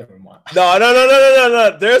never mind.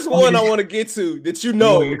 No. There's one I want to get to that you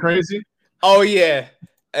know. You crazy? Oh yeah.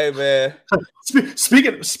 Hey man.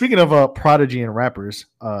 Speaking of Prodigy and rappers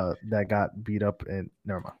that got beat up and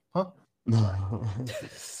never mind. Huh?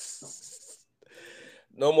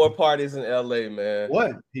 No more parties in LA, man.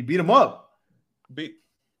 What? He beat him up. What you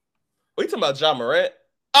talking about, John Morant?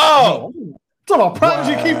 Oh, no, talking about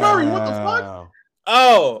Prodigy and Keith Murray. What the fuck?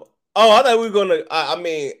 Oh, I thought we were gonna. I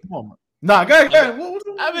mean, nah, go ahead.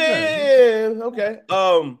 I mean, okay.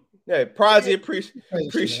 Yeah, Prodigy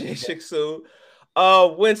appreciate you soon.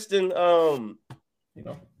 Winston,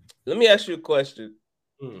 let me ask you a question.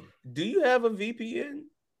 Do you have a VPN?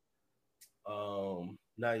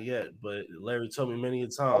 Not yet, but Larry told me many a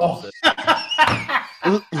times.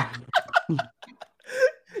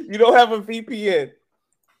 You don't have a VPN?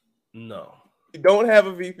 No. You don't have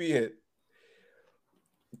a VPN.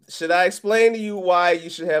 Should I explain to you why you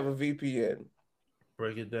should have a VPN?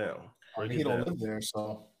 Break it down. He don't live there,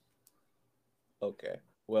 so. Okay.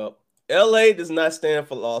 Well, LA does not stand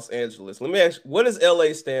for Los Angeles. Let me ask you, what does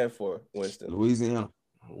LA stand for, Winston? Louisiana.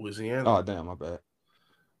 Oh, damn, my bad.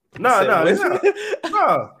 No.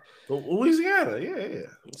 Louisiana, yeah.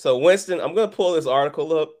 So, Winston, I'm going to pull this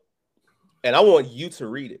article up, and I want you to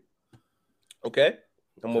read it. Okay?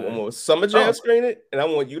 I'm going to Summer Jam screen it, and I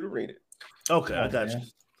want you to read it. Okay, I got you.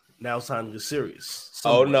 Now it's time to get serious.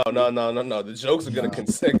 Oh, no. The jokes are going to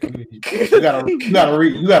consent. You gotta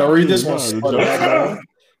read this one.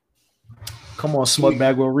 Come on,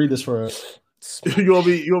 Smutbag, we'll read this for us. You want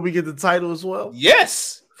me to get the title as well?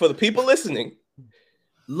 Yes, for the people listening.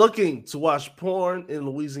 Looking to watch porn in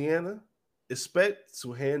Louisiana? Expect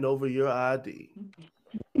to hand over your ID.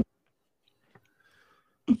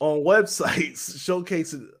 On websites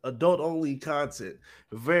showcasing adult-only content,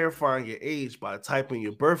 verifying your age by typing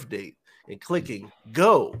your birth date and clicking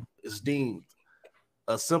go is deemed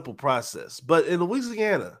a simple process. But in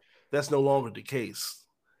Louisiana, that's no longer the case.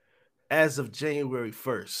 As of January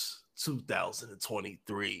 1st,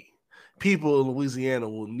 2023, people in Louisiana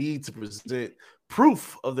will need to present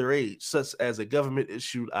proof of their age, such as a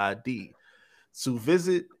government-issued ID, to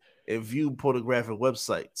visit and view pornographic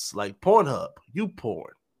websites like Pornhub,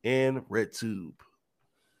 YouPorn, and RedTube.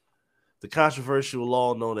 The controversial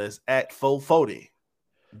law known as Act 440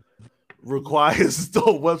 requires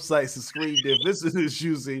adult websites to screen their visitors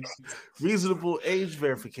using reasonable age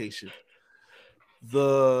verification.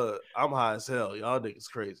 I'm high as hell. Y'all niggas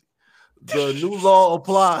crazy. The new law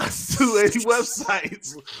applies to any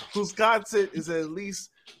websites whose content is at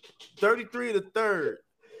least 33 and a third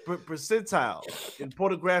percentile in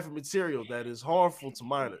pornographic material that is harmful to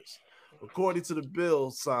minors. According to the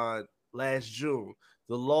bill signed last June,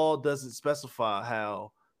 the law doesn't specify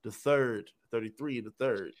how the 33 and a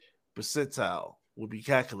third percentile will be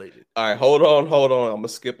calculated. All right, hold on. I'm going to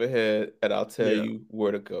skip ahead and I'll tell you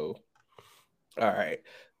where to go. All right.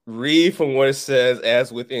 Read from what it says,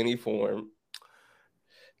 as with any form.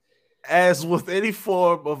 As with any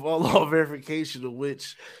form of law verification in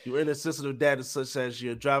which you enter sensitive data such as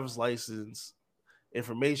your driver's license,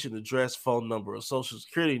 information, address, phone number, or social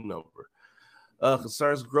security number.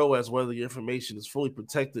 Concerns grow as whether your information is fully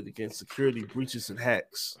protected against security breaches and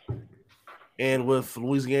hacks. And with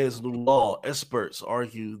Louisiana's new law, experts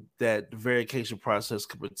argue that the verification process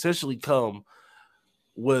could potentially come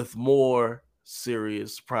with more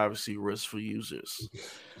serious privacy risks for users.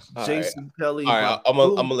 Jason Kelly. All right, I'm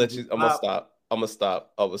gonna let you. I'm gonna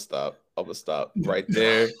stop right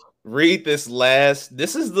there. Read this last.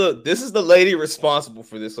 This is the lady responsible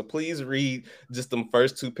for this. So please read just the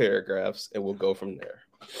first two paragraphs, and we'll go from there.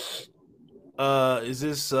 Is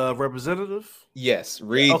this representative? Yes.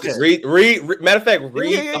 Read. Okay. Read. Matter of fact,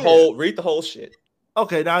 read the whole shit.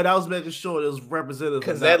 Okay. Now I was making sure it was representative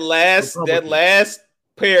because that last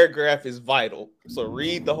paragraph is vital. So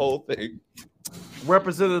read the whole thing.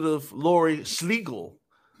 Representative Lori Schlegel,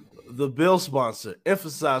 the bill sponsor,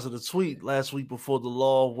 emphasized in a tweet last week before the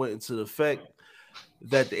law went into effect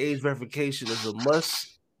that the age verification is a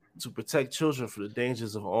must to protect children from the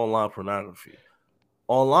dangers of online pornography.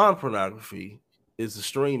 Online pornography is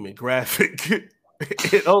extreme and graphic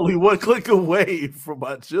and only one click away from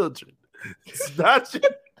my children. It's not your...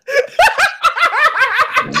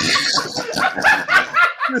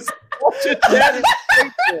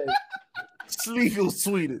 Schlegel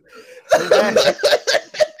tweeted,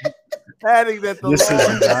 adding that this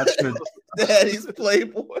is not true. Daddy's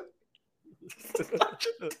Playboy.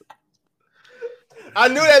 I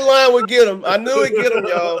knew that line would get him. I knew it'd get him,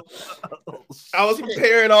 y'all. I was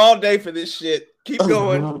preparing all day for this shit. Keep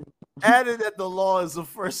going. Added that the law is the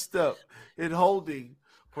first step in holding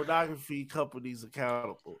pornography companies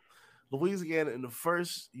accountable. Louisiana is the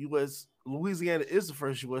first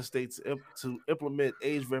U.S. state to implement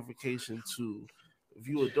age verification to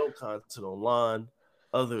view adult content online.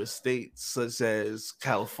 Other states, such as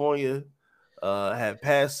California, have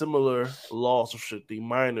passed similar laws restricting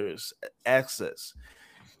minors' access.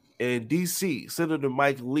 In D.C., Senator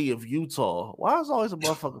Mike Lee of Utah. Why is always a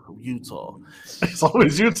motherfucker from Utah? It's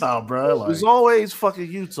always Utah, bro. Like, It's always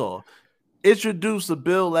fucking Utah. Introduced a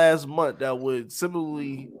bill last month that would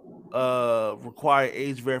similarly require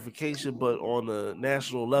age verification, but on a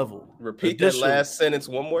national level. Repeat that last sentence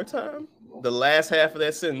one more time. The last half of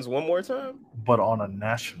that sentence one more time. but on a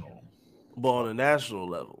national. But on a national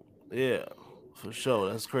level, yeah, for sure.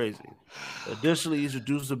 That's crazy. Additionally,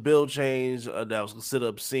 introduced a bill change that was considered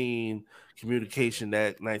obscene Communication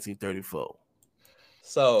Act 1934.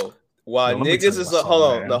 So while Yo, let me niggas tell you is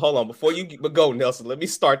something, hold on. Before you go, Nelson, let me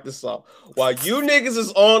start this off. While you niggas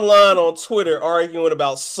is online on Twitter arguing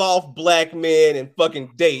about soft black men and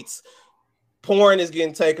fucking dates, porn is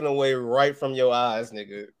getting taken away right from your eyes,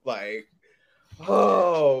 nigga. Like,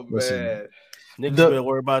 oh man, Niggas better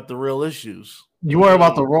worry about the real issues. You worry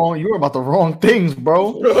about the wrong things,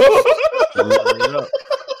 bro. You know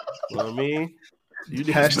what I mean? You niggas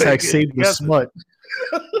better Hashtag get save the together. smut.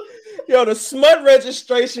 Yo, the Smut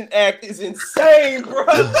Registration Act is insane, bro.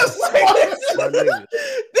 My nigga.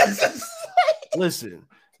 Listen,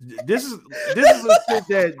 this is the shit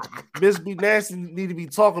that Miss B Nasty need to be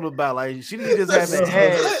talking about. Like, she need to just have an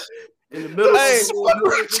ad in the middle. Hey, of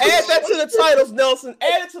add that to the titles, Nelson.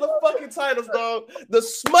 Add it to the fucking titles, dog. The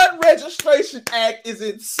Smut Registration Act is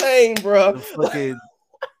insane, bro. Fucking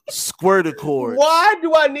squirt accord. Why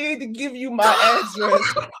do I need to give you my address?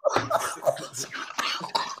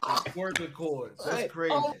 Squirt accord. That's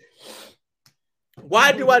crazy.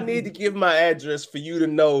 Why do I need to give my address for you to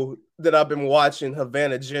know that I've been watching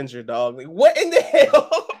Havana Ginger, dog? Like, what in the hell?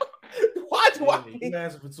 Why do I need? You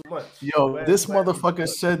asking for too much, Yo, this motherfucker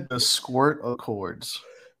said the squirt accords.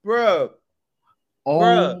 Bro. Oh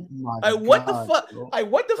Bruh. my Like, what God, the fuck? bro. Like,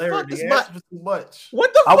 what the Larry, fuck they is my? asked for too much.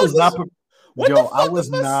 What the I fuck was is? not What the yo, I fuck was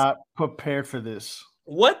is my- not prepared for this.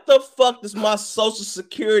 What the fuck does my social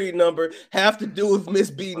security number have to do with Miss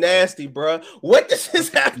B Nasty, bro? What does this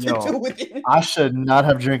have to Yo, do with it? I should not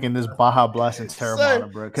have drinking this Baja Blast and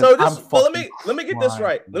Terramana, bro. 'cause So this, I'm but fucking let me get this crying,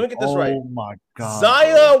 right. Let me get this right. Oh my God,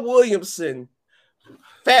 Zion Williamson,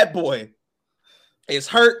 Fat Boy, is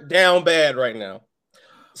hurt down bad right now.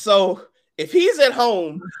 So if he's at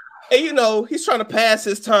home and he's trying to pass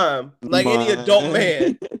his time like any adult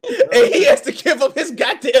man, and he has to give up his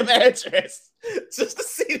goddamn address just to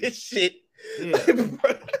see this shit.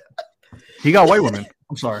 He got white women.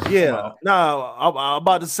 I'm sorry. Yeah. No, I'm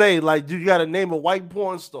about to say, like, you got to name a white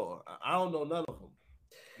porn star. I don't know none of them,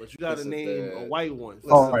 but you got to name a white one.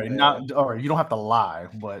 All right, all right. You don't have to lie,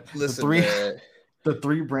 but Listen, the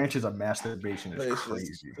three branches of masturbation is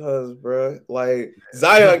crazy. Because, bro, like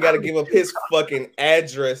Zion got to give up his fucking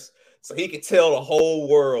address so he can tell the whole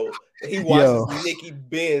world that he watches Nikki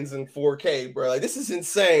Benz in 4K, bro. Like, this is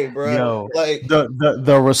insane, bro. Yo, like the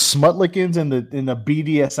Smutlikins and the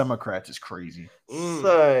BDSMocrats is crazy.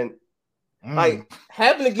 Son, like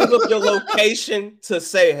having to give up your location to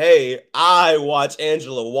say, "Hey, I watch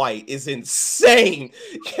Angela White" is insane.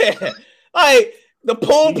 Yeah, like the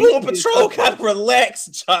Poom Poom Patrol gotta relax,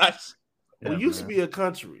 Josh. We used to be a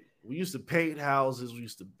country. We used to paint houses. We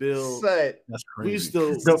used to build. Son, that's We crazy.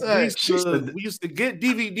 we used to get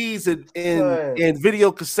DVDs and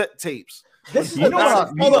video cassette tapes. You know what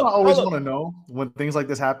I always want to know when things like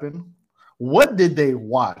this happen? What did they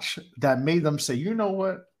watch that made them say, you know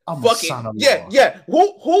what? I'm a son of law. Yeah.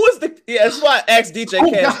 Who is the? Yeah, that's why I asked DJ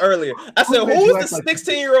Cash earlier. I said, who is the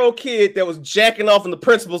 16-year-old kid that was jacking off in the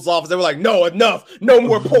principal's office? They were like, no, enough, no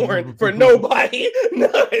more porn for nobody. No,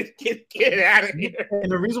 get out of here.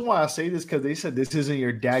 And the reason why I say this because they said this isn't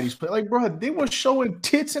your daddy's play. Like, bro, they were showing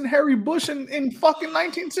tits and Harry Bush in fucking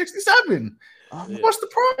 1967. What's the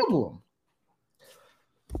problem?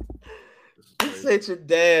 This ain't your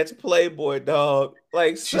dad's Playboy, dog.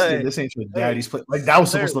 Like, She said, this ain't your daddy's play. Like, that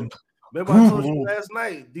was supposed to. Remember I told you last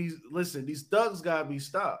night. These thugs gotta be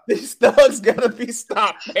stopped. These thugs gotta be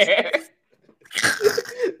stopped, man.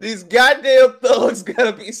 These goddamn thugs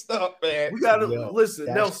gotta be stopped, man. We gotta listen,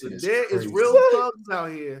 Nelson. There is real thugs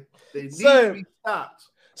out here. They need to be stopped.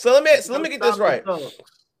 So let me get this right.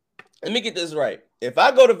 Let me get this right. If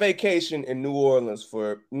I go to vacation in New Orleans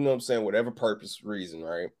for, whatever purpose, reason,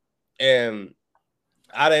 right? And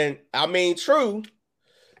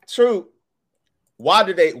true. Why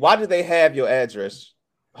do they have your address?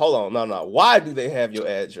 Hold on, no. Why do they have your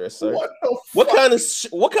address, sir? What kind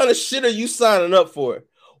of shit are you signing up for?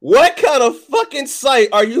 What kind of fucking site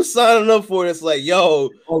are you signing up for? It's like, yo,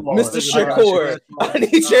 Mr. Shakur, I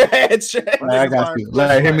need your headshot. I got you.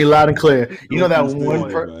 Like, hear me loud and clear. You know that one.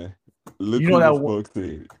 You know that one.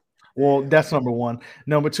 Well, that's number one.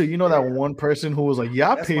 Number two, you know that one person who was like,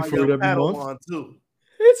 "Yeah, I pay for it every month." Too.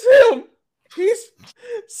 It's him. He's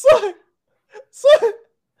son.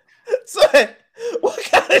 What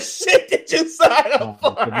kind of shit did you sign up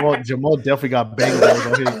for? Jamal definitely got banged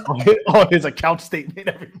on his account statement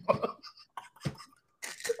every month.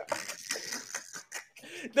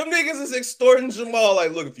 Them niggas is extorting Jamal.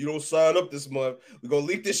 Like, look, if you don't sign up this month, we're gonna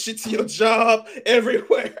leak this shit to your job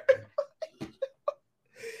everywhere.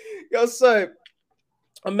 Yo, son,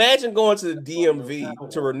 imagine going to the DMV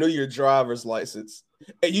to renew your driver's license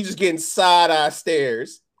and you just getting side-eye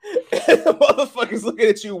stares. And the motherfuckers looking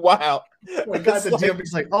at you wild. The guy at the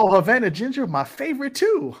DMV's like, "Oh, Havana Ginger, my favorite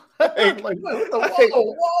too." Like, what the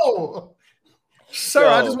whoa. Sir,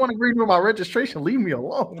 I just want to renew my registration. Leave me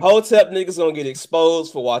alone. Hotep niggas gonna get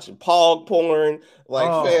exposed for watching pog porn. Like,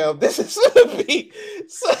 fam, this is gonna be.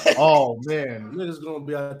 Oh man, niggas gonna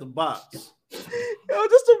be at the box. Yo,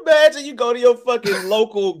 just imagine you go to your fucking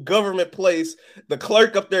local government place, the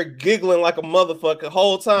clerk up there giggling like a motherfucker.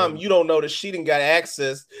 Whole time you don't know that she didn't got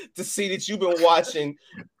access to see that you've been watching.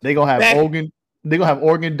 They gonna have organ. They gonna have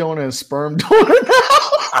organ donor and sperm donor.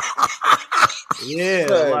 Yeah,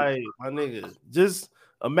 like my nigga, just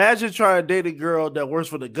imagine trying to date a girl that works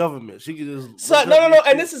for the government. She could just no,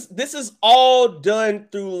 and this is all done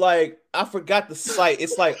through like I forgot the site.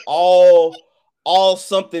 It's like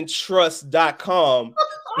allsomethingtrust.com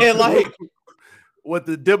and like with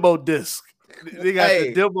the demo disc. They got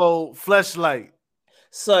the demo fleshlight.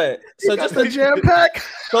 Son, so just the jam pack.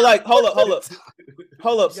 So like hold up.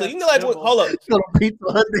 So you know like hold up.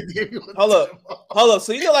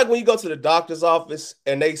 So you know like when you go to the doctor's office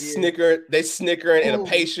and they snickering at a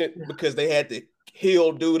patient because they had to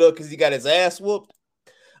heal dude up because he got his ass whooped.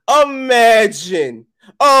 Imagine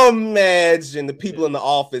the people in the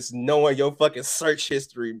office knowing your fucking search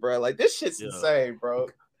history, bro. Like this shit's insane, bro.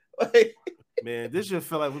 Like, man, this shit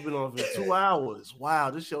feel like we've been on for 2 hours. Wow,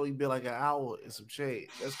 this shit only been like an hour and some change.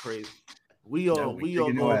 That's crazy. We all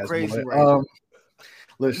going crazy right now.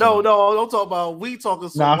 Listen, no, don't talk about we talking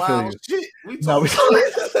some wild shit. We talking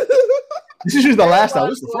this is the last shot.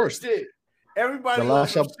 This is the first. Shit. Everybody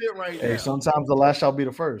loves some shit right now. Hey, sometimes the last shall be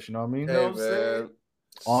the first. You know what I mean? You know what I'm saying?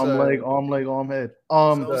 Arm, leg, arm, head.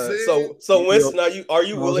 So Winston, are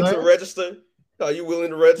you willing to register? Are you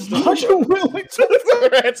willing to register? Are you willing to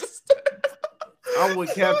register? I'm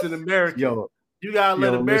with Captain America. Yo, you gotta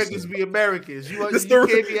let Americans be Americans. This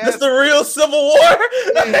the real Civil War.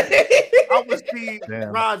 I'm with Steve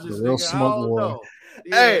Rogers. The real smug war.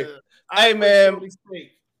 Yeah, hey man.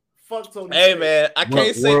 Fuck Tony. Hey man, I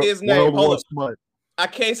can't say his name. Hold up. I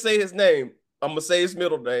can't say his name. I'm gonna say his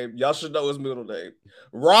middle name. Y'all should know his middle name.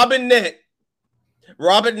 Robinette.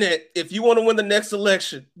 If you want to win the next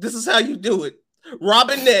election, this is how you do it.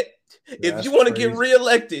 Robinette. If you want to get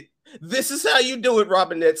reelected, this is how you do it,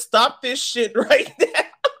 Robinette. Stop this shit right now.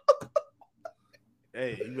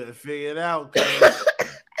 Hey, you better figure it out.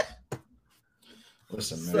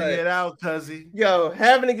 Listen, man. Figure it out, cuzzy. Yo,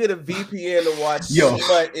 having to get a VPN to watch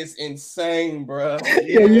but is insane, bro.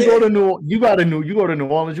 Yeah, you go to New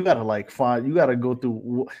Orleans, you gotta like find, you gotta go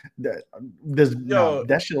through that.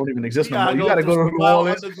 That shit don't even exist no more. You gotta go to New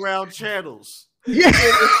Orleans underground channels. Yeah,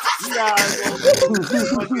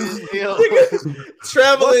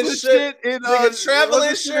 travel insurance, nigga, travel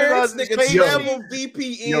insurance, nigga, travel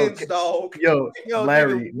VPNs, dog. Yo,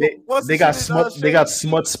 Larry, they got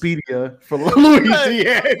Smutspedia for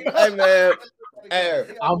Louisiana. Hey man,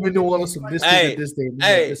 I'm in New Orleans from this day to this day.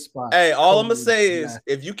 This spot. Hey, all I'm gonna say is,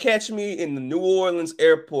 if you catch me in the New Orleans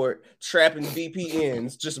airport trapping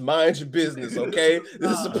VPNs, just mind your business, okay?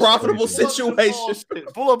 This is a profitable situation.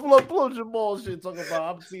 Pull up Jamal shit. Talking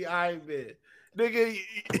about I'm see Iron Man. Nigga,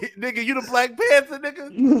 you the Black Panther,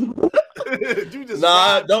 nigga. You just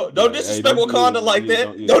don't disrespect Wakanda like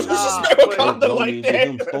that. Don't disrespect Wakanda like that.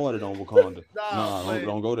 Them started on Wakanda.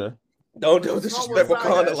 Don't go there. Don't disrespect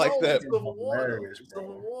Wakanda like that. Civil War,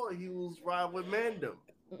 he was riding with Mandem.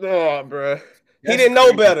 Nah, bro. He didn't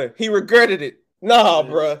know better. He regretted it. Nah,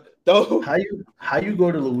 bro. Don't. How you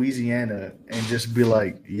go to Louisiana and just be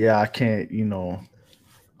like, yeah, I can't, you know.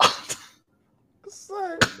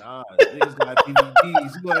 Nah, niggas got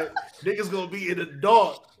DVDs. Niggas gonna be in the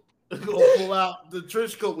dark. Gonna pull out the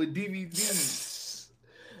trench coat with DVDs.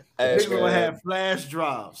 Hey, niggas gonna have flash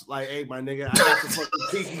drives. Like, hey, my nigga, I got the fucking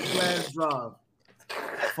pinky flash drive.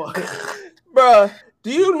 Bruh,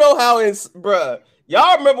 do you know how it's bruh?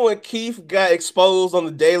 Y'all remember when Keith got exposed on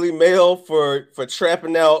the Daily Mail for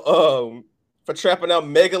trapping out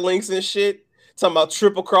mega links and shit? Talking about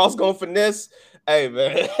Triple Cross going finesse. Hey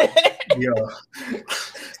man. Yo.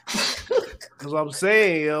 That's what I'm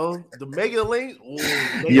saying, yo. The mega link.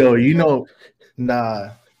 Yo, you know,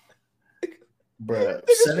 nah. Bruh.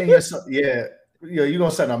 Sending yourself, yeah. Yo, you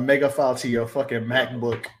gonna send a mega file to your fucking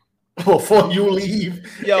MacBook before you leave.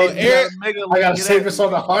 Yo, I gotta save this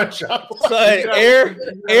on the hard drive. Son,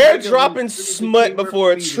 air dropping smut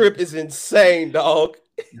before a trip is insane, dog.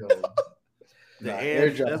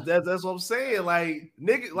 The that's what I'm saying. Like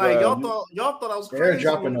nigga, like Bro, y'all thought I was crazy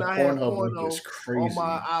dropping when the I had Pornhub porno link is crazy. on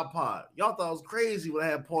my iPod. Y'all thought I was crazy when I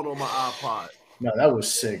had porno on my iPod. No, that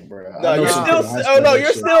was sick, bro. No, you're still sick. Oh no,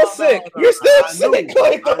 you're still sick. You're still sick.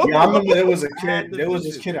 Yeah, I remember there was a kid. There was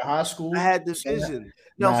this kid in high school. I had this vision.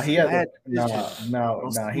 He had the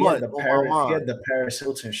Paris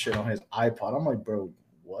Hilton shit on his iPod. I'm like, bro,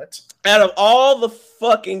 what? Out of all the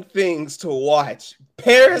fucking things to watch,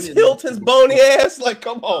 Paris Hilton's bony ass, like,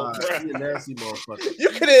 come on, bro. He a nasty motherfucker. You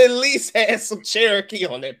could at least have some Cherokee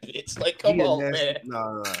on that bitch. Like, come on, nasty, man.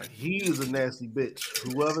 Nah, he is a nasty bitch.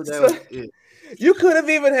 Whoever that is. You could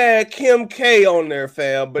have even had Kim K on there,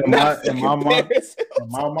 fam, but my mom was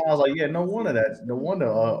like, yeah, no wonder that. No wonder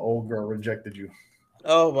old girl rejected you.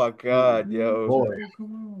 Oh my god, yo. Boy.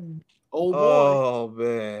 Old boy. Oh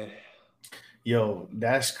man. Yo,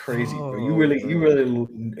 that's crazy, bro. You really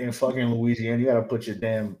in fucking Louisiana, you gotta put your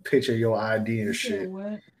damn picture, your ID and shit.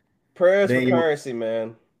 Prayers Then for you- currency,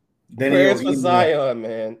 man. Then Prayers you'll for eat Zion,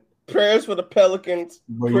 man. Prayers for the Pelicans.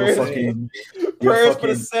 Bro, Prayers, you're fucking, prayers for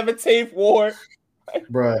the 17th ward.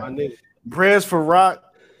 bro. Prayers for Rock.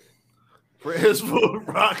 Prayers for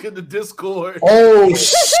Rock in the Discord. Oh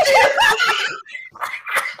shit!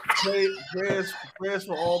 Prayers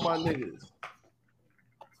for all my niggas.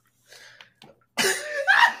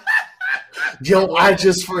 Yo, I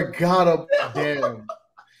just forgot about damn.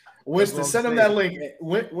 Winston, send him that link.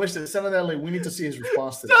 Winston, send him that link. We need to see his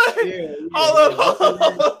response to this. Hold on.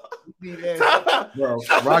 Bro,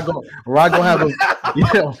 Rod gonna have a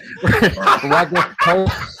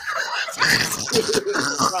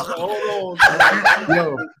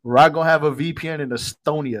Rod gonna have a VPN in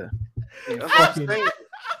Estonia.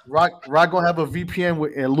 Rod gonna have a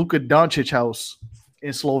VPN in Luka Doncic house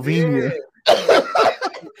in Slovenia.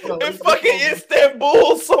 In fucking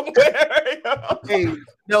Istanbul somewhere. Hey,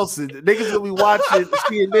 Nelson, niggas gonna be watching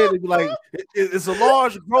CNN and be like, it's a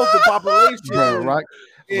large growth in population. Bro,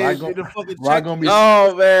 Rod gonna be.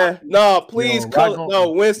 Oh man, no, please,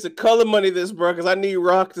 Winston, color money this, bro, because I need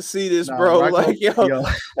Rock to see this, bro. Like,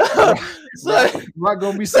 Rod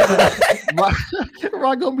gonna be sending.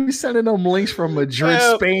 Rod gonna be sending them links from Madrid,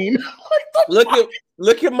 Spain.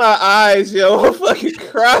 Look at my eyes, yo. I'm fucking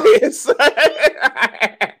crying.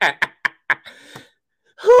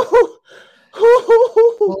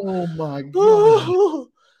 Oh my god.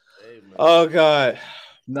 Oh god.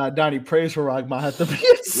 Nah, Donnie, praise for Rock might have to be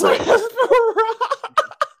praise for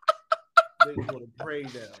Rock. Niggas gonna pray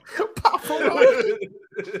now.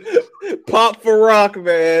 Pop for Rock,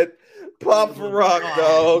 man. Pop for Rock,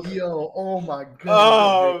 dog. Yo, oh my god.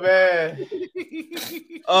 Oh man.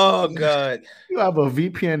 Oh god. You have a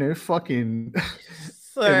VPN in fucking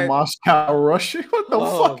in Moscow, Russia. What the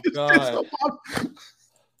fuck is this?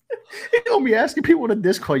 He gonna be asking people in the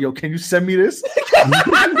Discord, yo, can you send me this?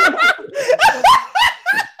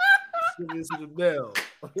 Niggas in the mail.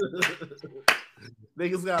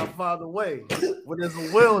 Niggas gotta find a way. When there's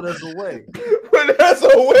a will, there's a way. When there's a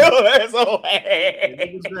will, there's a way.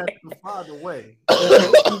 Niggas have to find a way.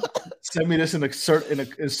 Send me this in a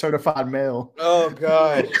certified mail. Oh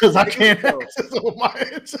god, because I can't access my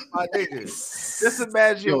niggas. Just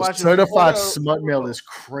imagine watching certified smut mail is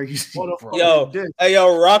crazy, bro. Yo,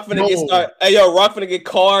 Rock finna get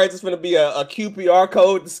cards. It's gonna be a QPR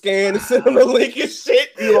code to scan and send them the link and shit.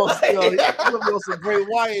 You know some great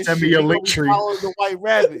wire. Send me your link tree. The White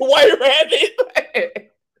Rabbit. White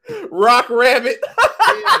Rabbit. Rock Rabbit.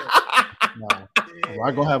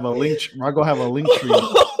 Rock gonna have a link. Rock gonna have a link tree.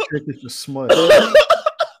 Trick to smut.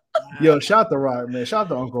 Yo, shout out to Rock, man. Shout out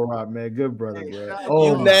to Uncle Rock, man. Good brother, bro.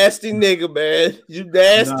 Oh, you nasty nigga, man. You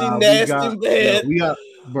nasty man. We got,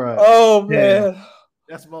 bro. Oh man.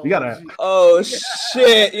 We gotta. Oh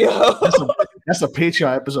shit, yo. That's a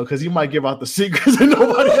Patreon episode because you might give out the secrets and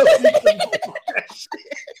nobody else needs to know that shit.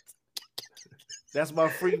 That's my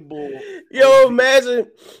free bull. Yo, imagine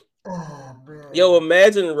Yo,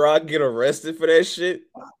 imagine Rock get arrested for that shit.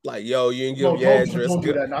 Like, yo, you didn't give your address. Don't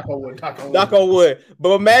do that. Knock on wood. Knock on wood. Knock on wood.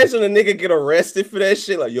 But imagine a nigga get arrested for that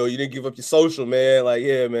shit. Like, yo, you didn't give up your social, man. Like,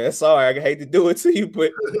 yeah, man. Sorry, I hate to do it to you,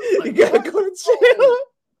 but you gotta go to jail.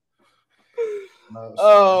 No,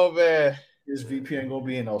 Oh man. This VPN gonna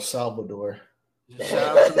be in El Salvador.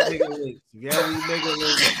 Shout out to the nigga links. If you have any nigga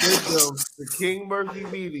links, click them to King Murphy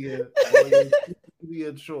Media or your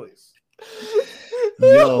media choice.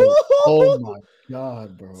 Yo, oh my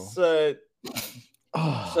god, bro. Son,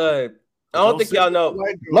 I don't think y'all know.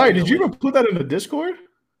 Larry, did you even put that in the Discord?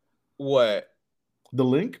 What? The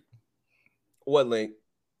link? What link?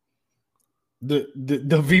 The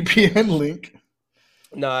VPN link.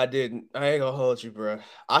 No, I didn't. I ain't gonna hold you, bro.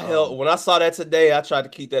 When I saw that today, I tried to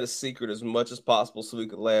keep that a secret as much as possible so we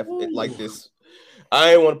could laugh at like this.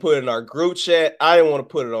 I didn't want to put it in our group chat. I didn't want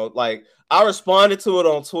to put it on like I responded to it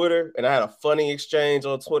on Twitter, and I had a funny exchange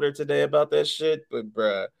on Twitter today about that shit. But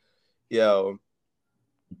bruh, yo,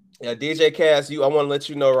 yeah, DJ Cass, I want to let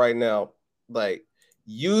you know right now, like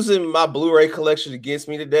using my Blu-ray collection against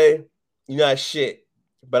me today, you're not shit.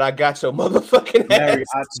 But I got your motherfucking Larry, ass.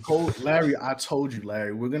 I told you,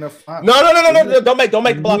 Larry, we're gonna find. No. Don't make the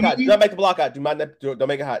block hot. Don't make the block hot. Don't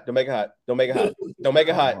make it hot. Don't make it hot. Don't make it hot. Don't make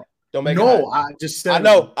it hot. Don't make it hot. No, I just said.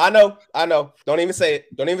 I know. Don't even say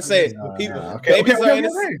it. Don't even say it. People, babies are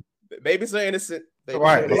innocent. Babies are innocent. All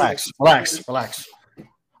right, relax. I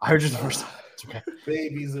heard you the first time. It's okay.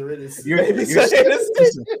 Babies are innocent. Your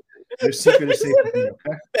secret is safe with me,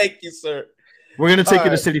 okay? Thank you, sir. We're gonna take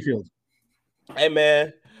you to City Field. Hey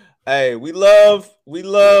man, hey, we love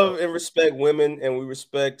and respect women, and we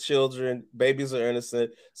respect children. Babies are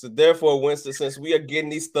innocent, so therefore, Winston, since we are getting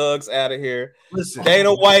these thugs out of here, listen,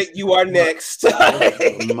 Dana White, you are next.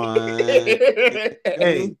 Hey, we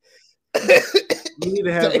need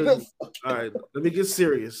to have all right. Let me get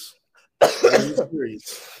serious.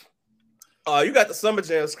 Oh, you got the Summer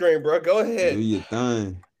Jam screen, bro. Go ahead. Do your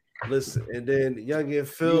thing. Listen, and then Youngin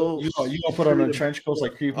Phil, you gonna put on a trench coat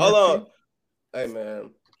like Creep? Hold on. Hey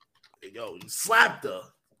man, yo, he slapped her.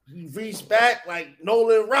 He reached back like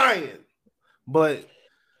Nolan Ryan. But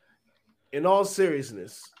in all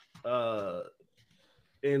seriousness, and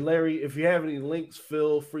Larry, if you have any links,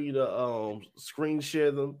 feel free to screen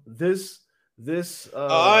share them. This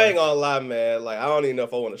I ain't gonna lie, man. Like I don't even know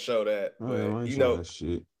if I want to show that, but you know, that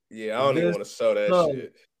shit. Yeah, I don't even want to show that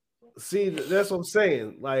shit. See, that's what I'm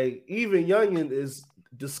saying. Like even Youngin is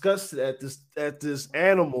disgusted at this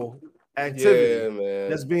animal activity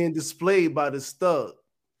that's being displayed by this thug.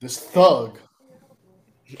 This thug.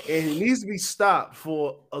 And he needs to be stopped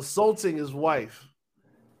for assaulting his wife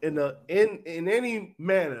in any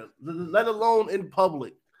manner, let alone in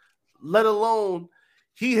public, let alone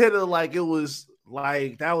he hit her like it was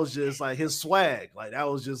like that was just like his swag. Like that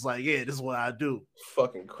was just like, yeah, this is what I do.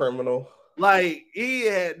 Fucking criminal. Like he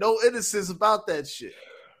had no innocence about that shit.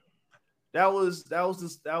 That was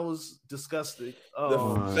disgusting.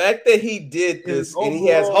 The fact that he did this and he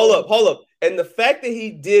has hold up. And the fact that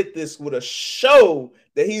he did this with a show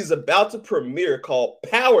that he's about to premiere called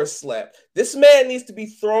Power Slap. This man needs to be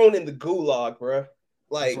thrown in the gulag, bro.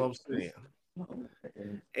 Like that's what I'm saying.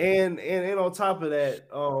 And on top of that,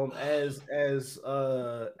 as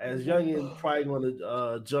Youngin probably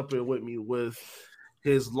gonna jump in with me with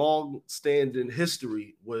his long-standing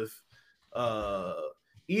history with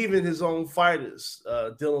even his own fighters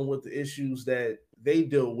dealing with the issues that they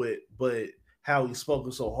deal with, but how he's spoken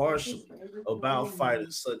so harshly about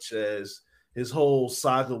fighters, such as his whole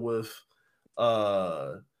saga with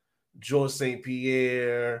George St.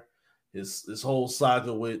 Pierre, his whole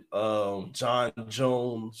saga with John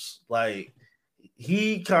Jones. Like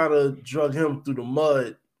he kind of drug him through the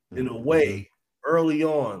mud in a way early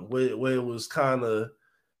on, where it was kind of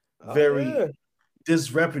very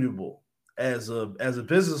disreputable as a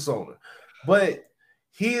business owner. But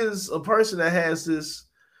he is a person that has this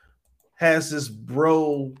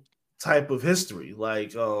bro type of history,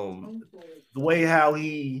 like the way how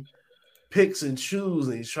he picks and chooses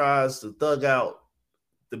and he tries to thug out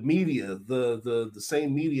the media, the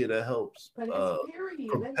same media that helps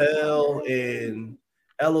propel and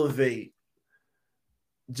elevate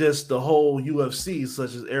just the whole UFC,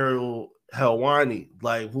 such as Ariel Helwani,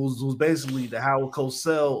 like who's basically the Howard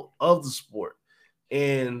Cosell of the sport,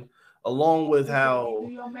 and along with how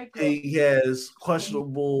he has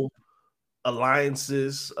questionable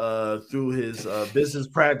alliances through his business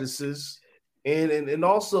practices, and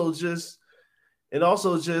also just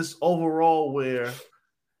overall where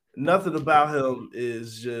nothing about him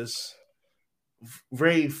is just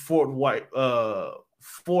very forthright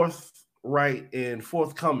right and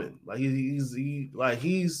forthcoming. Like he's an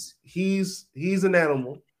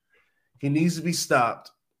animal. He needs to be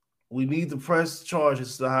stopped. We need to press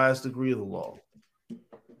charges to the highest degree of the law.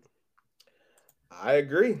 I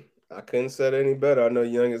agree. I couldn't say it any better. I know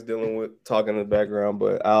Young is dealing with talking in the background,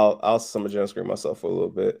 but I'll sum it screen myself for a little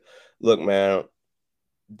bit. Look, man,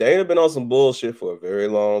 Dana been on some bullshit for a very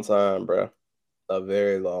long time, bro. A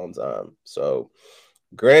very long time. So,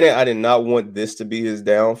 granted, I did not want this to be his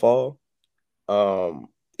downfall.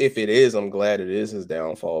 If it is, I'm glad it is his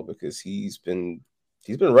downfall because he's been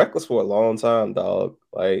reckless for a long time, dog.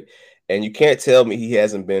 Like, and you can't tell me he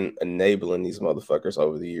hasn't been enabling these motherfuckers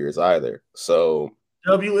over the years either. So,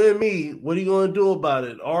 WME, what are you gonna do about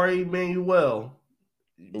it? Ari Manuel,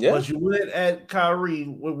 yeah. But you went at Kyrie.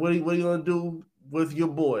 What are you gonna do with your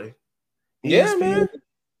boy? Yeah, ESPN, man.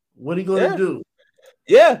 What are you gonna do?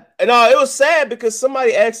 Yeah, and it was sad because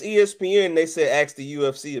somebody asked ESPN and they said ask the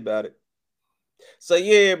UFC about it. So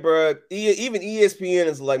yeah, bro. Even ESPN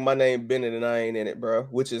is like my name Bennett and I ain't in it, bro.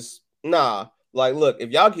 Which is nah. Like, look,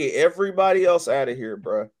 if y'all get everybody else out of here,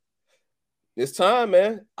 bro, it's time,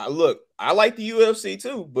 man. I like the UFC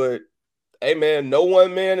too, but hey, man, no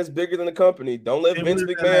one man is bigger than the company. Don't let Vince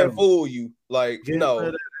McMahon fool you. Like,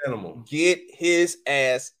 no, get his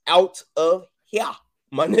ass out of here,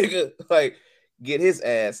 my nigga. Like, get his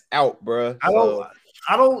ass out, bro.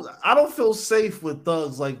 I don't feel safe with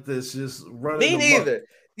thugs like this just running. Me neither.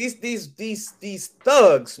 These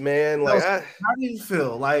thugs, man. Like, how do you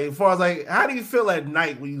feel? Like, as far as like, how do you feel at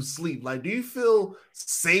night when you sleep? Like, do you feel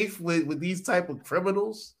safe with these type of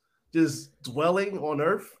criminals just dwelling on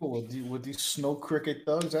Earth? With these snow cricket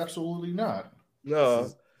thugs, absolutely not.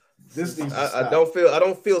 No, this needs to I stop.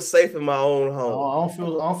 don't feel safe in my own home. I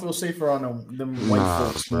don't feel safer on them white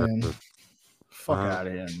folks, man. Fuck out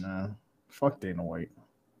of here, man. Fuck Dana White.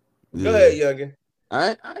 Go ahead, youngin.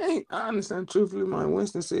 I understand truthfully, man.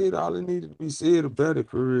 Winston said all it needed to be said about it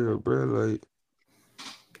for real, bro. Like,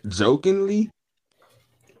 jokingly,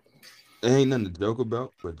 there ain't nothing to joke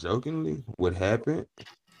about, but jokingly, what happened?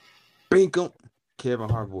 Binkum, Kevin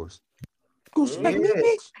Hart voice. Go smack me,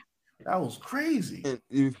 bitch. That was crazy. And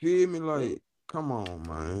you feel me? Like, come on,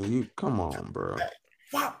 man. Come on, bro.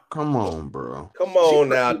 Come on, bro. Come on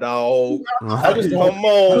now, dog. Come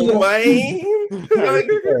on, man.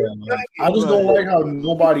 I just don't like how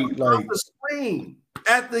nobody like the screen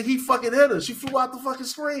after he fucking hit her. She flew out the fucking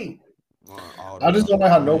screen. I just don't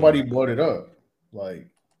like how nobody brought it up. Like,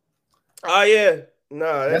 oh yeah,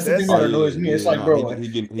 no, that's the thing that annoys me. It's like, bro, he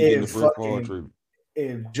getting the Brett Favre treatment.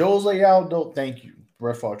 If Jose Aldo, thank you,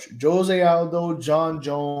 Brett Favre, Jose Aldo, John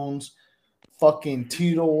Jones, fucking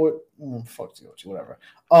Tito, fuck Tito, whatever.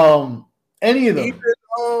 Any of them.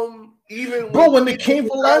 Even bro, when the Cain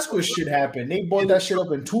Velasquez shit happened, they brought that shit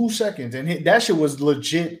up in 2 seconds, and that shit was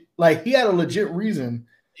legit. Like, he had a legit reason,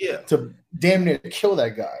 to damn near kill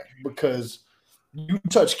that guy because you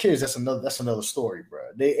touch kids. That's another story, bro.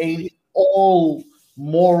 They ate all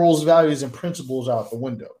morals, values, and principles out the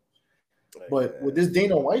window. But with this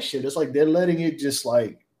Dana White shit, it's like they're letting it just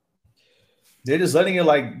like they're just letting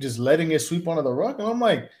it sweep under the rug, and I'm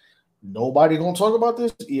like, nobody gonna talk about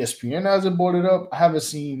this. ESPN hasn't brought it up. I haven't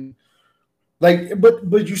seen. Like,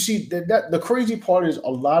 but you see that the crazy part is a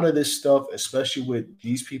lot of this stuff, especially with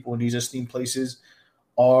these people in these esteemed places,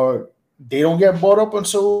 they don't get brought up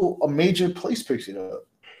until a major place picks it up.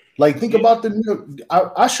 Like, think about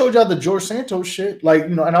I showed y'all the George Santos shit. Like,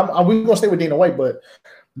 you know, and we're gonna stay with Dana White, but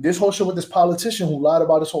this whole shit with this politician who lied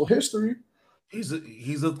about his whole history. He's a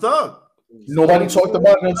thug. Nobody talked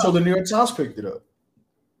about it until the New York Times picked it up.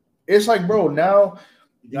 It's like, bro, now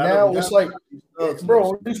it's like,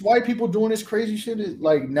 bro, these white people doing this crazy shit is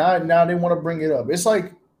like now they want to bring it up. It's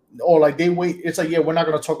like, or like they wait. It's like, yeah, we're not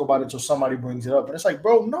gonna talk about it until somebody brings it up. And it's like,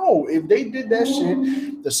 bro, no, if they did that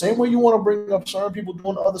shit the same way you want to bring up certain people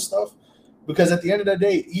doing other stuff, because at the end of the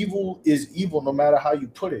day, evil is evil no matter how you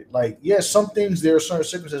put it. Like, yeah, some things there are certain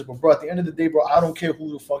circumstances, but bro, at the end of the day, bro, I don't care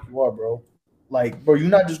who the fuck you are, bro. Like, bro, you're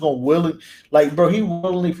not just gonna he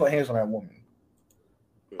willingly put hands on that woman.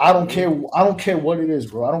 I don't care what it is,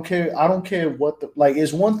 bro. I don't care what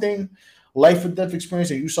it's one thing, life or death experience,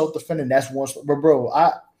 and you self-defending, that's one story. But bro,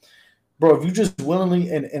 if you just willingly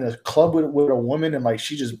in a club with a woman and like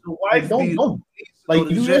she just don't like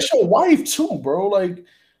you, that's your wife too, bro. Like,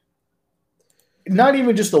 not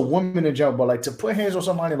even just a woman in general, but like to put hands on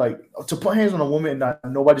somebody, like to put hands on a woman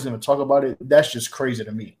and nobody's gonna talk about it, that's just crazy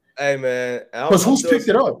to me. Hey man, because who's picked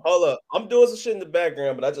it up? Hold up, I'm doing some shit in the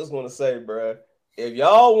background, but I just want to say, bro, if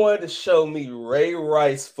y'all wanted to show me Ray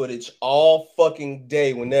Rice footage all fucking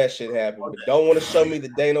day when that shit happened, but don't want to show me the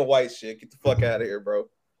Dana White shit, get the fuck out of here, bro.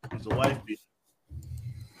 He's a wife beater.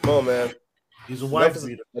 Come on, man. He's a wife Enough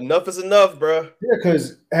beater. Enough is enough, bro. Yeah,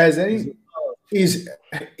 because is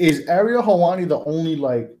Ariel Hawani the only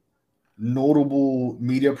like notable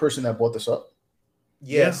media person that brought this up?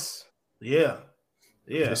 Yes. Yeah.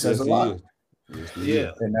 Yeah. It says a lot.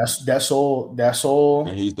 Yeah. And that's all.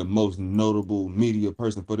 And he's the most notable media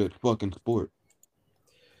person for that fucking sport.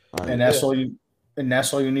 And that's all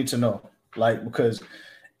you need to know. Like, because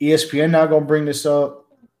ESPN not gonna bring this up.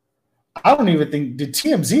 I don't even think did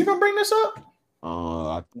TMZ even bring this up?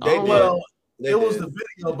 It was the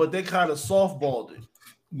video, but they kind of softballed it.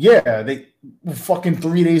 Yeah, they fucking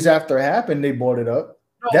 3 days after it happened, they brought it up.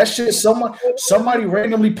 That shit, somebody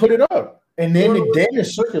randomly put it up, and then it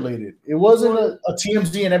circulated. It wasn't a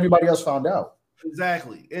TMZ, and everybody else found out.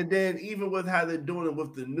 Exactly, and then even with how they're doing it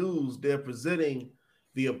with the news, they're presenting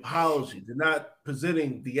the apology. They're not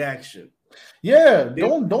presenting the action. Yeah,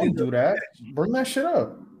 don't do that. Bring that shit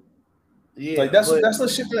up. Yeah, like that's the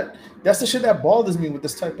shit that bothers me with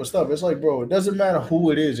this type of stuff. It's like, bro, it doesn't matter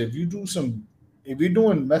who it is. If you're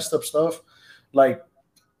doing messed up stuff, like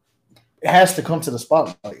it has to come to the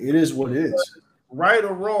spotlight. It is what it is. Right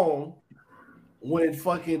or wrong, when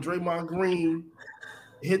fucking Draymond Green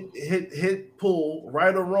hit pull,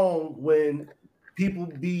 right or wrong, when people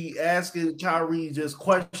be asking Kyrie just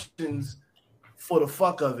questions for the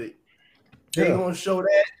fuck of it, they gonna show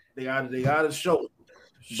that. They gotta show it.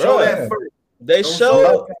 Show that first. They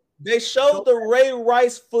showed the Ray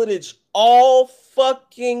Rice footage all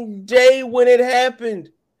fucking day when it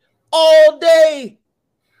happened. All day.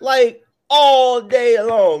 Like all day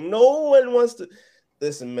long. No one wants to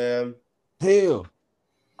listen, man. Hell.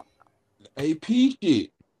 AP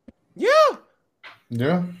shit. Yeah.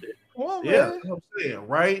 Yeah. Well, yeah, I'm saying,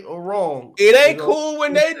 right or wrong. It ain't cool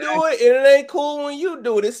when they do it, and it ain't cool when you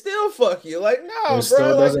do it. It still fuck you. Like, no, it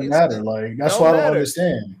still doesn't matter. Like, that's why I don't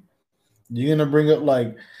understand. You're gonna bring up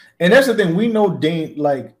like, and that's the thing. We know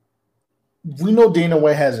Dana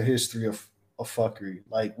White has a history of fuckery.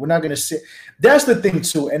 Like, we're not gonna sit. That's the thing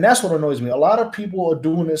too, and that's what annoys me. A lot of people are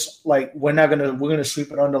doing this. Like, we're gonna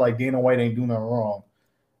sweep it under like Dana White ain't doing nothing wrong.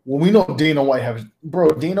 When we know Dana White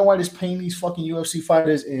Dana White is paying these fucking UFC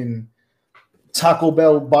fighters in Taco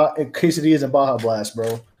Bell quesadillas and Baja Blast,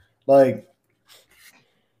 bro. Like,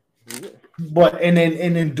 but and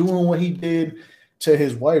then doing what he did to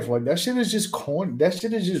his wife, like that shit is just corny. That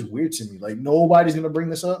shit is just weird to me. Like, nobody's gonna bring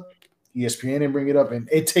this up. ESPN didn't bring it up, and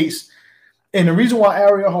it takes. And the reason why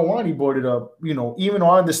Ariel Hawani brought it up, even though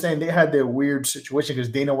I understand they had their weird situation because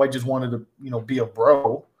Dana White just wanted to, be a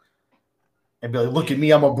bro. And be like, look at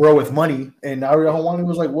me, I'm a bro with money. And Ariel Hawani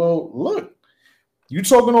was like, well, look, you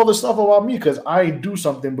talking all this stuff about me because I do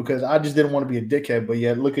something because I just didn't want to be a dickhead. But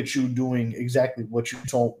yet, look at you doing exactly what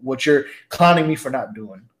you're clowning me for not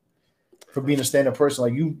doing, for being a stand-up person.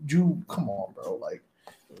 Like, you come on, bro. Like,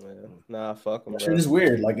 nah, fuck them. Shit is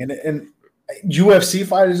weird. Like, and UFC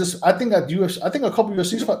fighters, I think a couple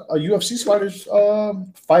UFC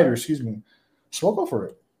fighters, spoke up for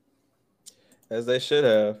it. As they should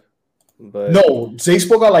have. But no, they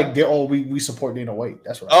spoke out like, we support Dana White.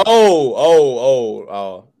 That's right.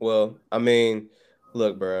 Oh. Well, I mean,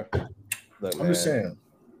 look, bro. I'm just saying.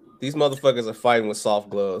 These motherfuckers are fighting with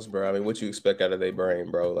soft gloves, bro. I mean, what you expect out of their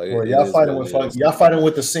brain, bro? Like, bro, y'all fighting with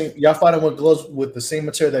gloves with the same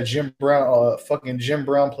material that Jim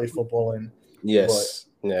Brown played football in. Yes.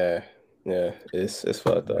 But, yeah. It's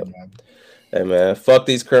fucked up. Hey, man, fuck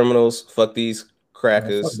these criminals. Fuck these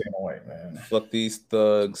crackers. Fuck Dana White, man. Fuck these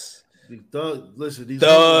thugs. These thugs, listen, these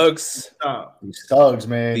thugs. These thugs,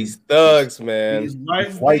 man. These thugs, man. These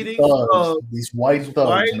white thugs. These white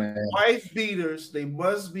thugs, man. Wife beaters, they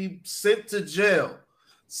must be sent to jail.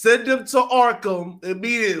 Send them to Arkham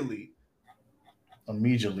immediately.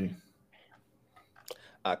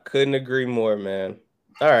 I couldn't agree more, man.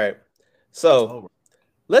 All right. So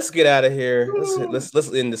let's get out of here.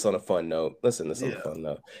 Let's end this on a fun note. Let's end this on a fun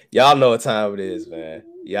note. Y'all know what time it is, man.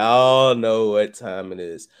 Y'all know what time it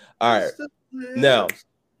is. All right. Now,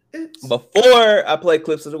 before I play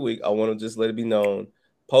clips of the week, I want to just let it be known,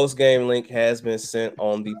 post-game link has been sent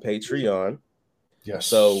on the Patreon. Yes.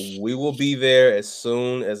 So we will be there as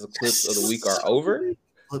soon as the clips of the week are over.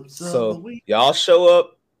 So y'all show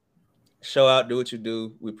up, show out, do what you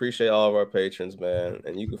do. We appreciate all of our patrons, man.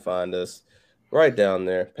 And you can find us right down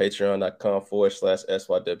there,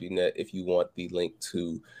 patreon.com/SYWnet if you want the link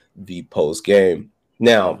to the post game.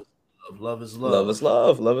 Now, love is love. Love is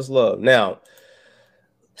love. Love is love. Now,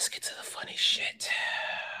 let's get to the funny shit.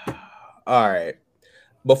 All right.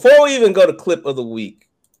 Before we even go to clip of the week,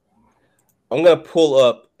 I'm going to pull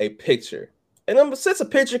up a picture. And since a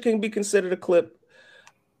picture can be considered a clip,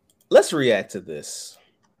 let's react to this.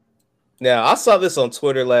 Now, I saw this on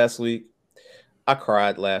Twitter last week. I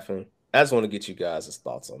cried laughing. I just want to get you guys'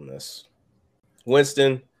 thoughts on this.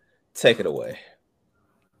 Winston, take it away.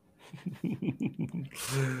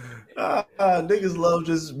 Niggas love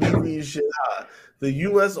just beating shit high. The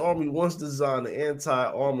U.S. Army once designed an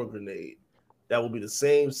anti-armor grenade that would be the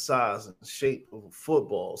same size and shape of a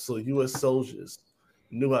football, so U.S. soldiers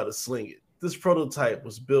knew how to sling it. This prototype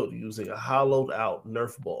was built using a hollowed-out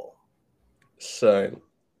Nerf ball. Son.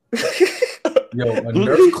 Yo, a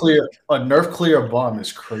Nerf clear bomb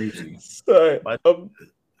is crazy. Son.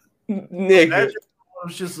 Nigga. Imagine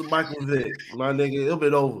it's just a Michael Vick, my nigga. It'll be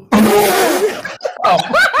over.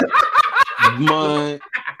 Man,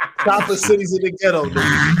 Stop the cities in the ghetto,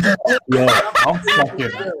 nigga. Yo,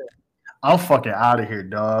 I'm fucking out of here,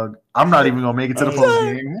 dog. I'm not even gonna make it to the post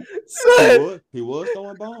game. He was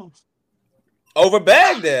throwing bombs over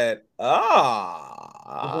Baghdad. That's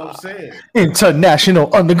what I'm saying.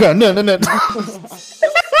 International underground. No.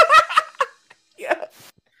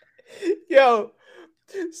 Yo,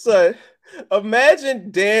 son,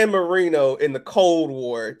 imagine Dan Marino in the Cold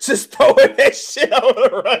War just throwing that shit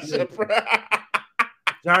over Russia, bro.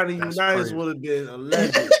 Johnny Unitas would have been a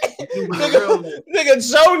legend. Nigga,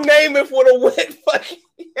 Joe Namath would have went fucking.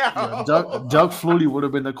 Yeah, Doug Flutie would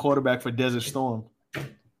have been the quarterback for Desert Storm.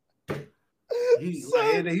 He's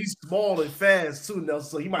small and fast too, now,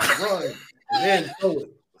 so he might run and then throw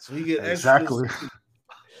it. So he get exactly.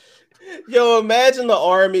 Yo, imagine the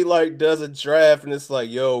Army like does a draft and it's like,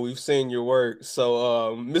 yo, we've seen your work.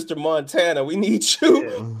 So Mr. Montana, we need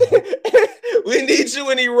you. Yeah. We need you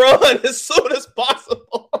when he run as soon as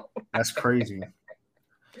possible. That's crazy.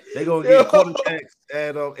 They're gonna get quarterbacks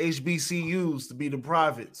at HBCUs to be the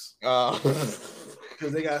privates.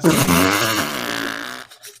 Because they got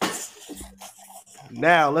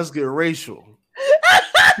now let's get racial.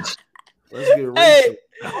 Let's get racial. Hey,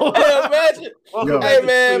 imagine. Hey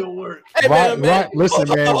man. Hey man. Listen,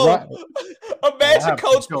 man. Imagine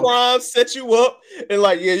Coach Prime set you up and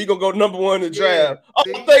like, yeah, you're gonna go number one in the draft. Oh,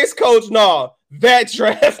 thanks, Coach. Nah, that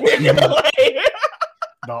draft, nigga.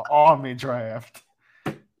 The Army draft.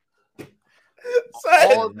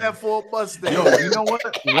 All of that for a Mustang. Yo, you know what?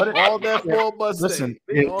 All that for a Mustang. Listen,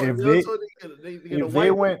 if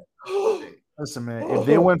they went, listen, man. If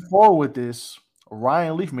they went forward with this,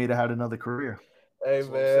 Ryan Leaf may have had another career. Hey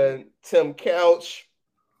man, Tim Couch.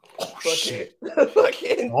 Shit.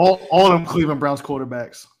 all them Cleveland Browns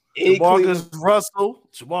quarterbacks. Jamarcus Russell.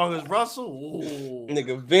 Ooh.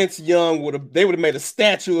 Nigga, Vince Young would have made a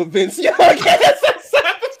statue of Vince Young. That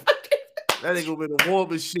nigga been a war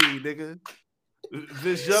machine, nigga.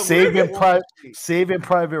 Vince Young Saving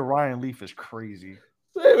Private Ryan Leaf is crazy.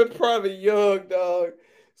 Saving Private Young, dog.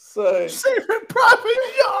 Son. Saving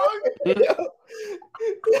Private Young.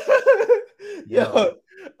 Yo,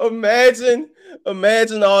 imagine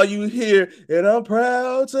all you hear, and I'm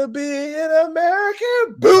proud to be an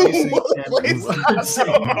American. Boom! And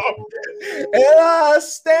I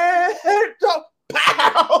stand up,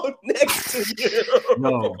 pow, next to you.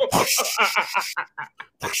 No.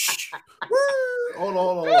 Hold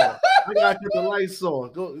on. I gotta get the lights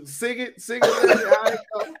on. Go sing it.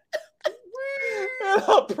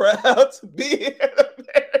 I'm proud to be an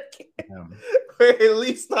American. At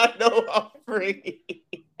least I know I'm free.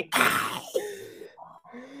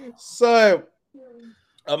 So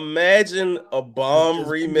imagine a bomb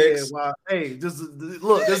remix. Yeah, wow. Hey, this is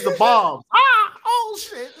the bomb. Oh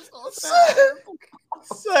shit!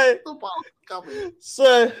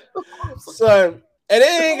 Son, and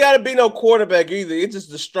it ain't gotta be no quarterback either. It's just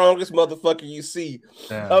the strongest motherfucker you see.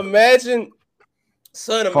 Damn. Imagine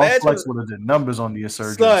Flex would have did numbers on the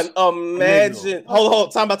insurgents. Son, imagine.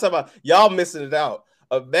 Hold. Time about. Y'all missing it out.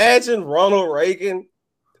 Imagine Ronald Reagan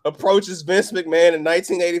approaches Vince McMahon in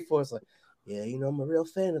 1984. It's like, yeah, I'm a real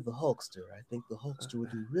fan of the Hulkster. I think the Hulkster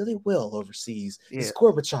would do really well overseas. Yeah. This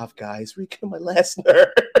Gorbachev guy is reaching my last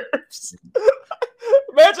nerves.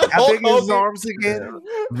 Imagine Hulk his arms again.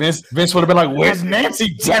 Vince would have been like, "Where's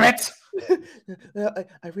Nancy? Damn it!"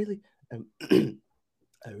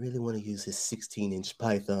 I really want to use his 16-inch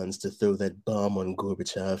pythons to throw that bomb on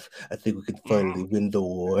Gorbachev. I think we can finally win the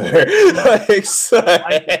war. This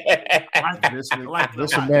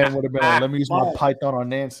man would have been like, let me use my python on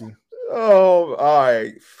Nancy. Oh, all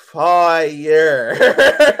right. Fire.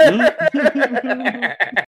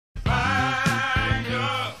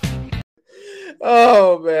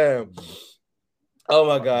 Oh, man. Oh,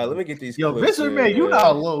 my God. Let me get these. Yo, Vince McMahon, you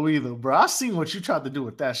not low either, bro. I seen what you tried to do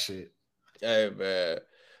with that shit. Hey, man.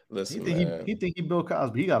 Listen, he think he Bill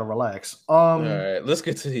Cosby. He gotta relax. All right, let's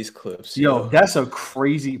get to these clips. Yo, that's a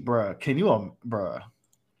crazy, bruh. Can you, bruh?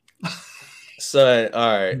 Son,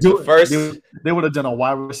 all right. They would have done a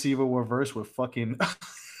wide receiver reverse with fucking.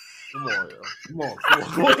 Come on, yo. Come on.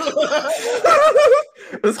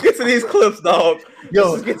 Let's get to these clips, dog.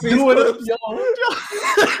 Yo, let's get to these clips.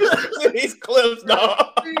 Let's get to these clips,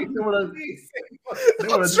 dog.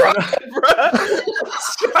 Let's try it, bro.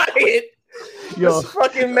 Let's try it. Yo, this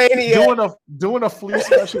fucking maniac. Doing a flea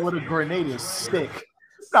special with a grenade is sick.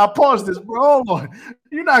 Now pause this, bro. Hold on.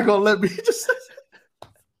 You're not gonna let me just.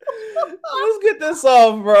 Let's get this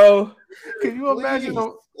off, bro. Can you imagine? They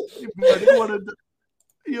would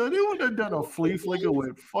have done a flea flicker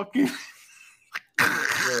with fucking.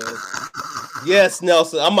 Yes,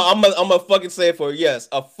 Nelson. I'm a fucking say it for you. Yes,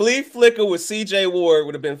 a flea flicker with CJ Ward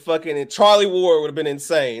would have been fucking, and Charlie Ward would have been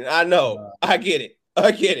insane. I know. I get it. All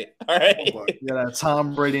right. Yeah, that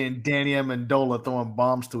Tom Brady and Danny Amendola throwing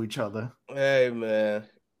bombs to each other. Hey man,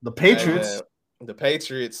 the Patriots. Hey, man. The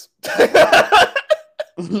Patriots.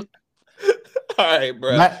 All right,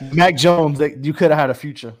 bro. Mac Jones, you could have had a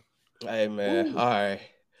future. Hey man. Ooh. All right.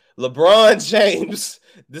 LeBron James.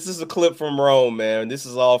 This is a clip from Rome, man. This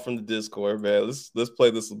is all from the Discord, man. Let's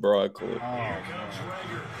play this LeBron clip.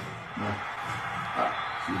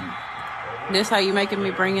 This how you making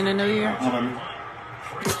me bring in the new year?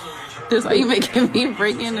 This how you making me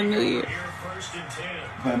bring in the new year?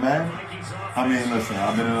 Hey man, I mean, listen,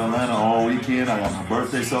 I've been in Atlanta all weekend. I got my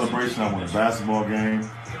birthday celebration. I went to a basketball game.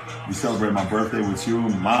 We celebrated my birthday with you.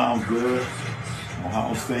 Mom's good.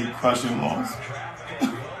 Ohio State crushing loss.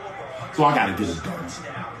 So I gotta get it done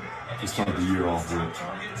to start the year off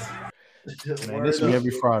with. Man, this be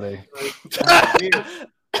every Friday. That's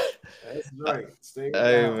right.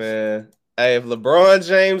 Hey man. Hey, if LeBron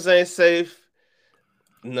James ain't safe,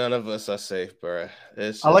 none of us are safe, bro.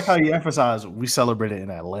 I like how you emphasize we celebrated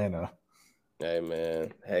in Atlanta. Hey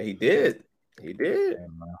man. Hey, he did. He did,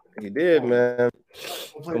 man.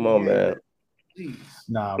 Come on, man.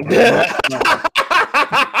 Nah, bro.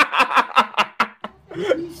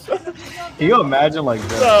 Can you imagine like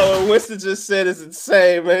that? No, what Winston just said is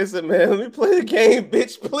insane, man. He said, man, let me play the game,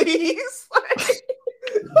 bitch, please.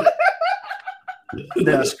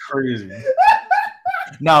 That's crazy.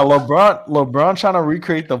 Now LeBron trying to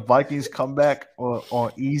recreate the Vikings comeback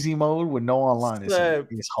on easy mode with no online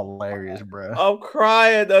is hilarious, bro. I'm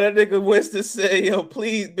crying though. That nigga Winston said, yo,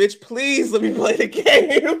 please, bitch, please let me play the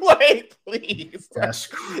game. Like, please. That's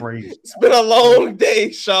crazy. It's been a long day,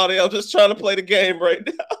 Shawty. I'm just trying to play the game right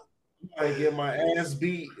now. I get my ass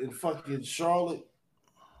beat in fucking Charlotte.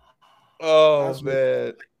 Oh,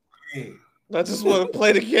 man. I just want to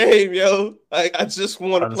play the game, yo. I just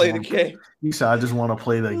want to play the game. You said I just want to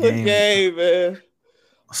play the game. Game, man.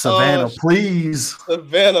 Savannah, please.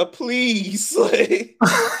 Savannah, please. Like,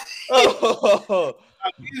 I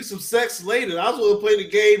need some sex later. I just want to play the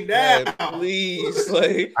game now. Man, please,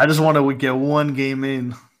 like. I just want to get one game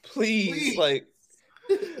in. Please. Like.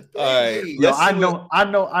 All right. Yo, I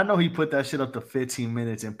know he put that shit up to 15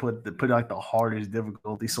 minutes and put like the hardest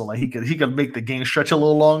difficulty so like he could make the game stretch a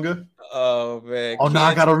little longer. Oh man. Oh, now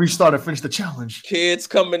I gotta restart and finish the challenge. Kids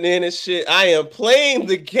coming in and shit. I am playing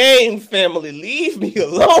the game, family. Leave me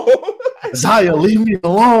alone. Zaya, leave me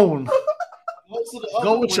alone.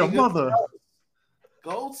 Go with your mother.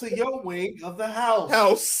 Go to your wing of the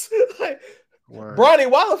house. Bronny,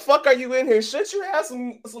 why the fuck are you in here? Shouldn't you have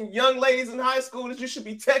some young ladies in high school that you should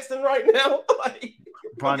be texting right now? Like,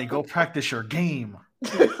 Bronny, go practice your game.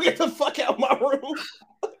 Get the fuck out of my room.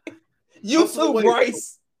 You too,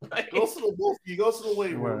 Bryce. Go to the wolf. You go to the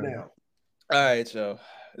weight room now. All right, yo.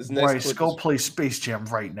 This next Bryce, clip go play Space Jam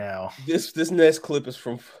right now. This next clip is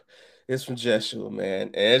from Jeshua,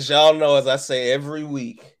 man. And as y'all know, as I say every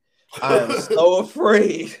week, I am so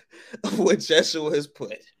afraid of what Jeshua has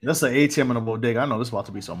put. That's an ATM in a bodega. I know this is about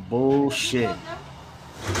to be some bullshit.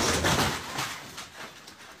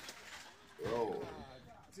 Bro.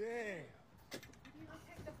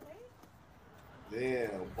 Damn,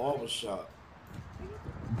 barbershop.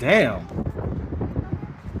 Damn.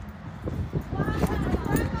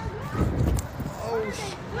 Oh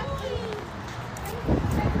shit.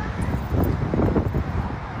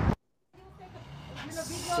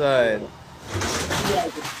 Son.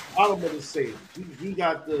 Bottom of the safe. He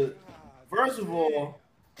got the first of all,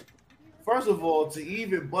 to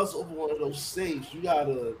even bust open one of those safes, you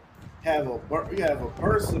gotta have a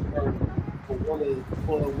person for one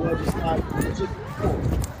of the side.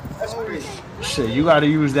 That's crazy. Shit, you gotta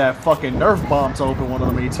use that fucking Nerf bomb to open one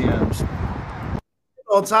of them ATMs.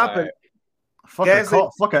 On top of fuck a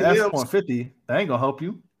F-150, that ain't gonna help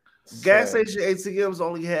you. Gas station ATMs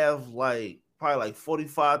only have probably like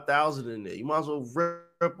 45,000 in there. You might as well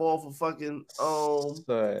rip off a fucking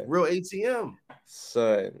real ATM.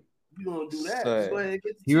 Son. you gonna do that? Son. Just go ahead and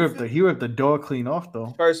get the He ripped the door clean off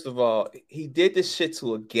though. First of all, he did this shit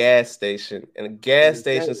to a gas station, and gas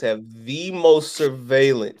stations have the most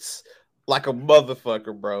surveillance, like a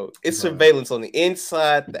motherfucker, bro. It's surveillance on the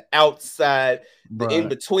inside, the outside, the in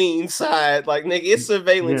between side. Like, nigga, it's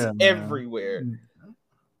surveillance everywhere.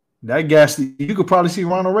 That gas, you could probably see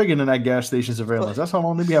Ronald Reagan in that gas station surveillance. That's how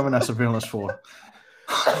long they be having that surveillance for.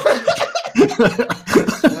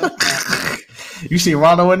 You see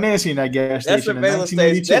Ronald and Nancy in that gas station in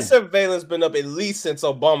 1982. That surveillance been up at least since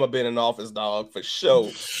Obama been in office, dog, for sure.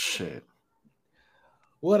 Shit.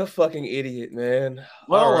 What a fucking idiot, man.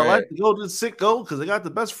 Well, All I right. like to go to the Sitco because they got the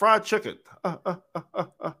best fried chicken. All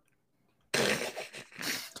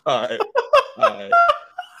right.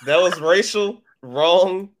 That was racial,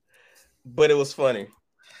 wrong, but it was funny.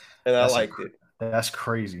 And I liked it. That's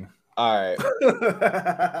crazy. All right.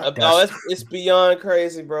 It's beyond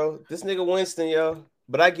crazy, bro. This nigga Winston, yo.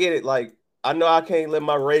 But I get it. Like, I know I can't let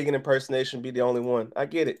my Reagan impersonation be the only one. I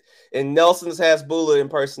get it. And Nelson's Hasbulla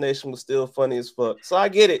impersonation was still funny as fuck. So I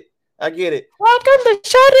get it. Welcome to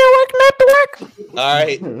Shawty, welcome back to work.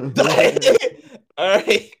 All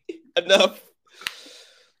right. Enough.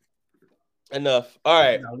 All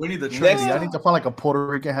right. We need the Trinity. I need to find like a Puerto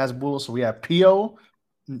Rican Hasbulla. So we have P.O.,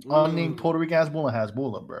 unnamed Puerto Rican Hasbulla, and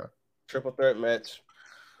Hasbulla, bro. Triple threat match.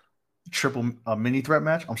 Triple mini threat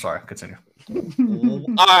match. I'm sorry. Continue.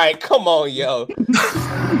 All right, come on, yo.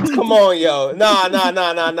 Nah.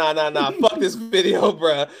 Fuck this video,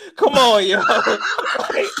 bro. Come on, yo.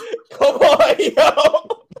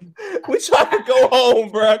 We trying to go home,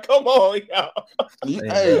 bro. Come on, yo.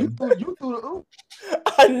 Hey, you threw the oop.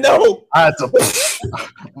 I know. I had to.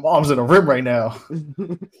 My arms in a rim right now.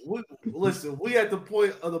 Listen, we at the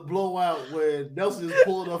point of the blowout where Nelson is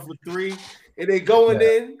pulling up for 3 and they going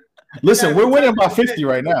in. Listen, we're winning by 50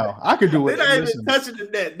 right now. I could do it. They're not even touching the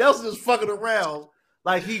net. Nelson is fucking around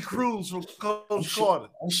like he cruised from Coach Carter.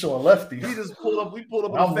 I'm showing lefty. He just pulled up. We pulled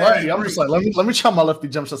up. I'm ready. I'm just like, let me try my lefty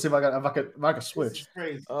jump shot. See if I can switch.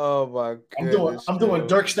 Crazy. Oh my god. I'm doing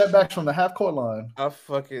Dirk step backs from the half court line. I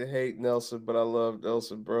fucking hate Nelson, but I love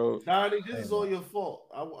Nelson, bro. Donnie, this is all your fault.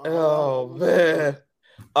 Oh man.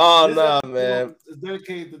 Oh no, man. It's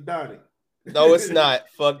dedicated to Donnie. No, it's not.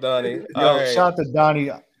 Fuck Donnie. Yo, shout out to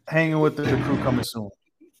Donnie. Hanging with the crew coming soon.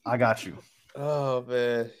 I got you. Oh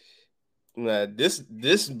man. Nah, this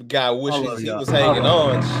guy wishes he y'all. was hanging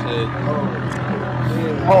on. Shit.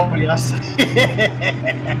 Oh yes.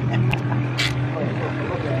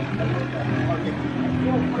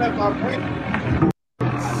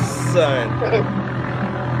 Son.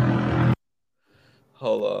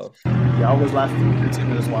 Hold on. Yeah, I was laughing for 15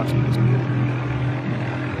 minutes watching this.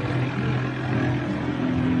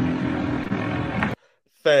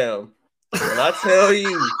 Fam, when I tell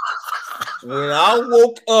you, when I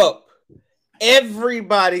woke up,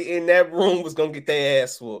 everybody in that room was gonna get their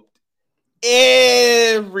ass whooped.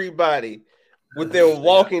 Everybody within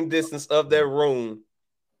walking distance of that room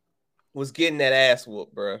was getting that ass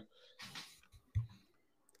whooped, bro.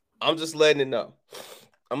 I'm just letting it know.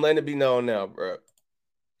 I'm letting it be known now, bro.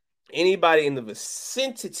 Anybody in the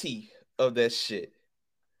vicinity of that shit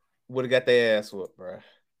would have got their ass whooped, bro.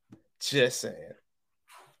 Just saying.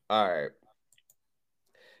 All right.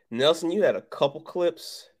 Nelson, you had a couple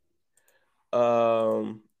clips. Let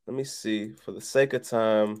me see. For the sake of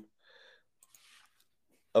time.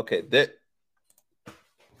 Okay,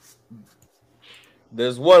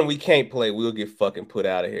 there's one we can't play. We'll get fucking put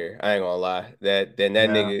out of here. I ain't gonna lie. That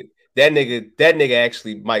nigga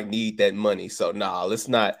actually might need that money. So nah, let's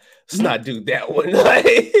not do that one.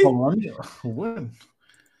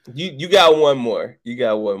 You got one more. You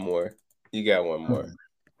got one more.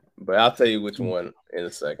 But I'll tell you which one in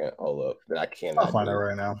a second. Hold up, that I cannot. I'll find it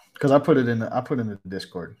right now because I put it in the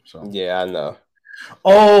Discord. So yeah, I know.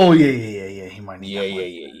 Oh yeah. He might need.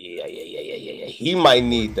 Yeah. He might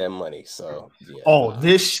need that money. So yeah. Oh,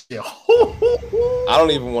 this shit. I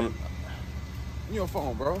don't even want. Your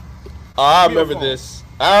phone, bro. Oh, I remember this.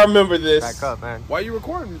 Back up, man. Why you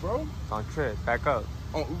recording me, bro? It's on trip. Back up.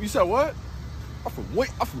 Oh, you said what? I'm from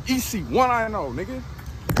EC1. I know, nigga.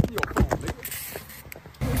 Your phone, nigga.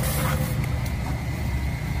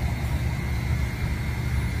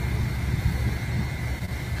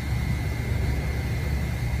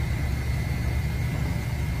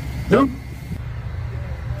 Nope.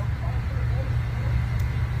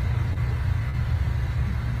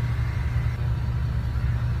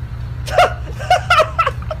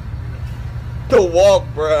 The walk,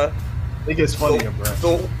 bruh. It gets funnier,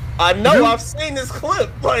 bruh. I know. I've seen this clip.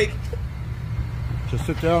 Like, just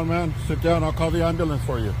sit down, man. Sit down. I'll call the ambulance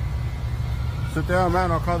for you. Sit down,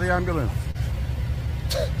 man. I'll call the ambulance.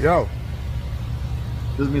 Yo.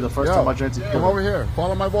 This is me the first time I drank tequila. Come over here.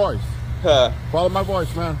 Follow my voice. Follow my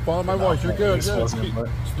voice, man. Follow my voice. You're good. Slow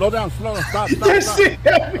down. Stop.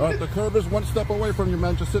 The curb is one step away from you,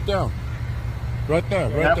 man. Just sit down. Right there.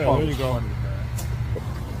 There you go.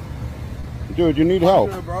 Dude, you need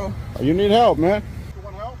help. Good, bro. You need help, man. You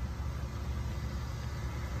want help?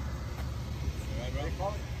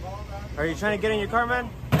 Are you trying to get in your car, man?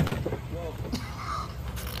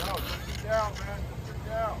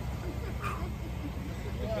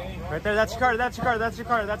 Right there, that's your car right there. That's your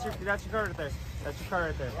car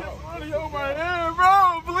right there. Money on my head,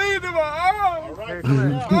 bro. Bleeding in my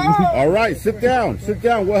eyes. All right, sit down.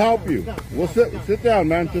 We'll help you. We'll sit down,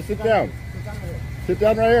 man. Just sit down. Sit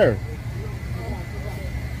down right here.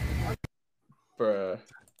 Bruh.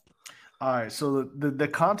 All right, so the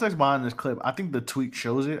context behind this clip, I think the tweet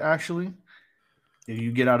shows it actually. If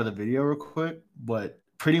you get out of the video real quick, but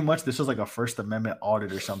pretty much this is like a First Amendment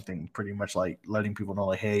audit or something. Pretty much like letting people know,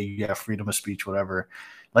 like, hey, you have freedom of speech, whatever.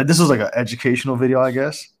 Like this was like an educational video, I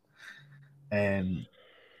guess. And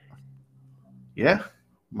yeah,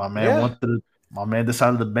 my man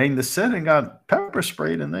decided to bang the set and got pepper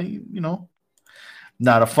sprayed, and then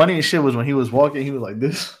the funniest shit was when he was walking, he was like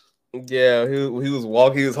this. Yeah, he was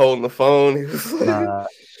walking. He was holding the phone.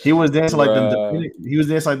 He was dancing like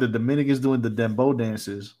the Dominicans doing the dembow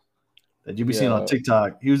dances that you be seeing on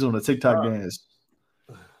TikTok. He was doing a TikTok dance.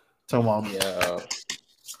 Talking about,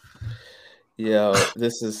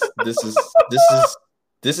 this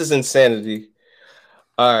is insanity.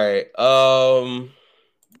 All right.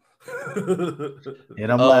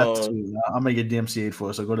 And I'm last two. I'm gonna get DMCA'd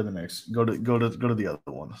for it. So go to the next. Go to the other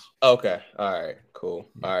ones. Okay. All right. Cool.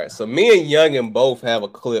 All right. So me and Youngin both have a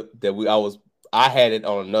clip that I had it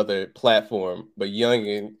on another platform, but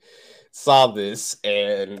Youngin saw this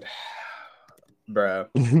and, bruh,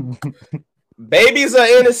 babies are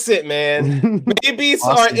innocent, man. Babies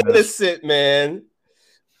are innocent, man.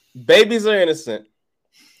 Babies are innocent.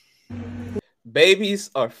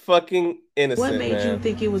 Babies are fucking innocent. What made you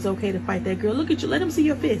think it was okay to fight that girl? Look at you. Let them see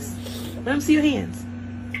your fists. Let them see your hands.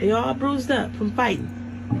 They all bruised up from fighting.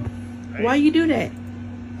 Why you do that?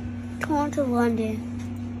 Going to London.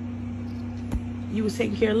 You was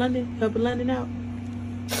taking care of London, helping London out.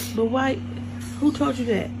 But why? Who told you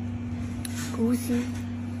that? Boosie.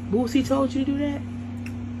 Boosie told you to do that?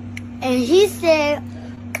 And he said,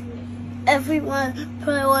 everyone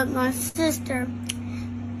play with my sister,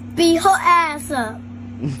 beat her ass up.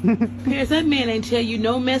 Pierce, that man ain't tell you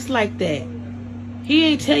no mess like that. He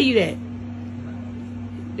ain't tell you that.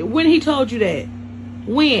 When he told you that?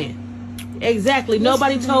 When? Exactly.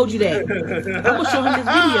 Nobody told you that. I'm gonna show him this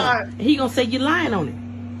video. And he gonna say you're lying on it.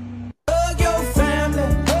 Hug your family.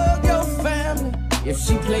 If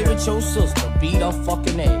she play with your sister, beat her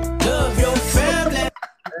fucking ass. Love your family.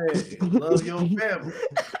 Hey, love your family.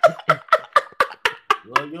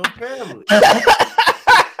 Love your family.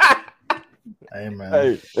 Hey man.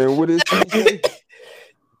 Hey, and what is he?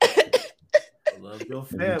 Love your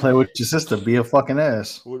If you family. play with your sister, be a fucking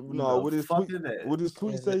ass. What is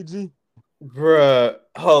tweet say, G? Bruh,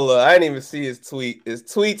 hold up. I didn't even see his tweet. His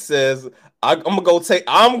tweet says, I'm gonna go take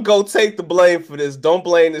the blame for this. Don't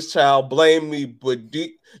blame this child, blame me. But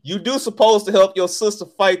you do supposed to help your sister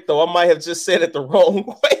fight, though. I might have just said it the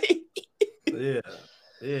wrong way. Yeah.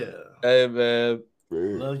 Hey man.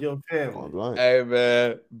 Love your family. Hey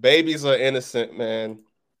man. Babies are innocent, man.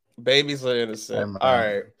 Babies are innocent.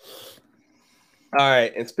 All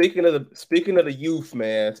right. And speaking of the youth,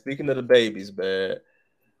 man, speaking of the babies, man,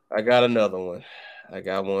 I got another one. I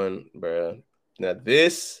got one, bro. Now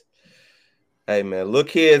this, hey man, little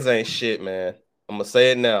kids ain't shit, man. I'm gonna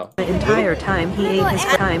say it now. The entire time he ate his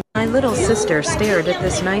time, my little sister stared at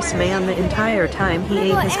this nice man the entire time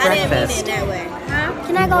he ate his breakfast.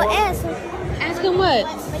 Can I go ask him? Ask him what?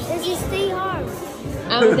 Is he Steve Harvey?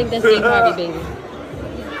 I don't think that's Steve Harvey, baby.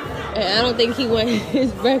 And I don't think he wanted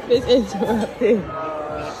his breakfast interrupted.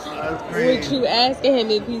 With you asking him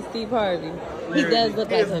if he's Steve Harvey. He does look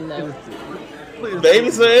like him though.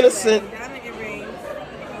 Babies are innocent.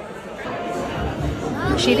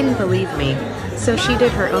 She didn't believe me, so she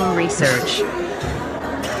did her own research.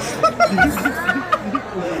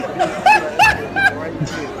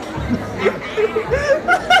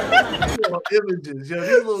 Images, yo,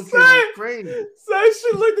 these little kids are crazy. Say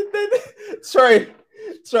she looked at that.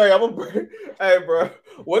 Trey, I'm a hey, bro.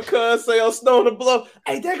 What cuz say on Stone to Blow?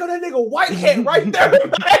 Hey, there go that nigga white hat right there, man.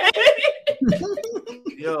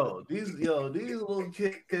 Yo, these little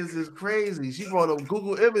kids is crazy. She brought up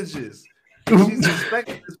Google Images. She's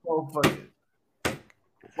suspecting this motherfucker.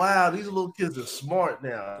 wow, these little kids are smart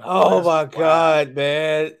now. Oh my god,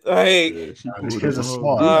 man! Like, These kids are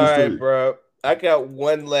smart. all right, bro. I got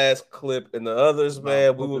one last clip, and the others,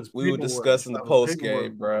 man, we were discussing the post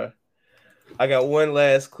game, bro. I got one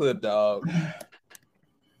last clip, dog.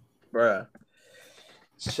 Bruh.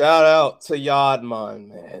 Shout out to Yadman,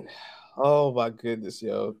 man. Oh my goodness,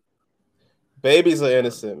 yo. Babies are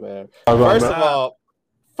innocent, man.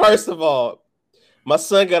 First of all, my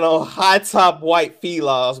son got on high top white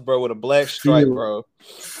Filas, bro, with a black stripe, bro.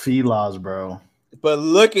 Filas, bro. But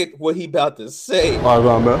look at what he about to say. All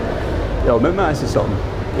right, bro. Yo, let me ask you something.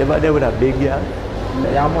 You ever there with a big girl?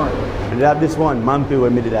 Yeah, man. They have this one, Mampy,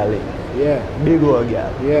 with me did that link. Yeah. Big old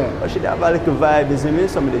girl. Yeah. But she have a little vibe, you me?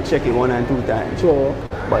 Somebody check it 1 and 2 times. Sure.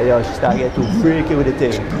 But yo, she start getting too freaky with the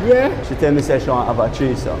thing. Yeah. She tell me say she want have a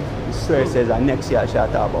threesome. I swear says next year she talk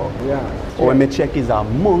about. Yeah. Or when me check is a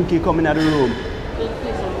monkey coming out the room.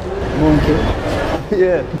 Monkey?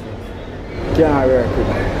 Yeah. Can't work with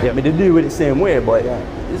that. Yeah, me they deal with it the same way, but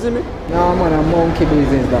you see me? No man, a monkey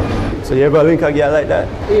business that. So you ever link a girl like that?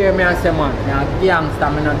 Yeah, me I say man, me a gangster,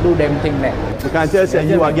 me not do them thing there. You can tell say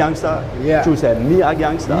you a gangster? Yeah. True say me a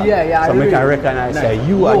gangster? Yeah, so really. me can recognize say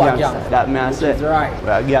you a gangster. That me I say. Right. We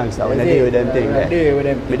a gangster, we don't deal with them thing there. Deal with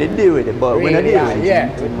them. We don't deal with it, but we don't deal with it.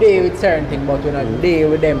 Yeah, we deal with certain things, but we don't deal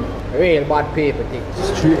with them real bad people things.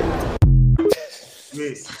 Street.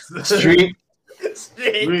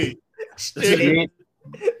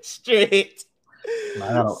 Street.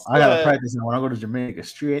 I gotta practice it when I go to Jamaica.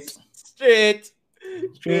 Street.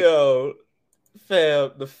 Yo,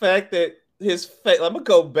 fam, the fact that his face, I'm gonna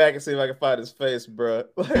go back and see if I can find his face, bro.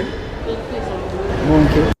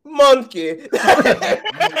 Monkey.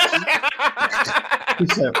 He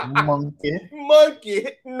said monkey. Monkey.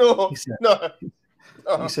 No. He said, no.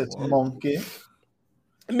 He said monkey.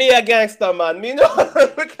 Me a gangster, man. Me no.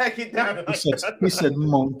 We can't get down. He said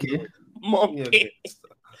monkey. Monkey.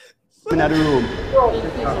 In the room.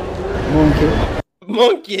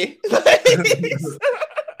 Monkey.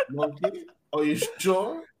 Monkey? Are you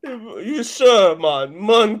sure? You sure, man?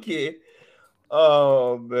 Monkey.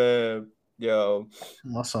 Oh man, yo.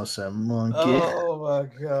 My son said monkey. Oh my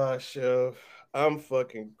gosh, yo. I'm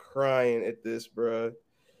fucking crying at this, bro.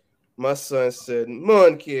 My son said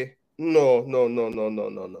monkey. No. No,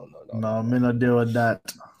 me not deal with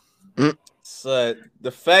that. So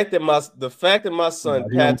the fact that my son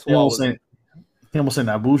patois was, he almost said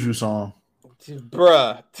that Buju song.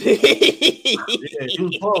 Bruh. Yeah, he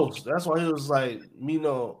was close. That's why he was like, me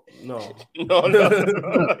no.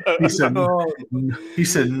 He said no. He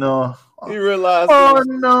said no. He realized. Oh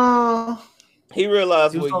no. He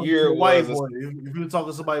realized what year it was. If you were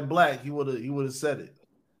talking to somebody black, he would have said it.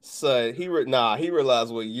 So he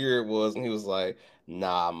realized what year it was, and he was like,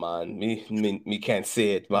 "Nah, man, me can't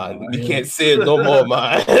say it, man. We can't say it no more,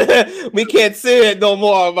 man. We can't say it no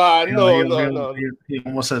more, man. No. He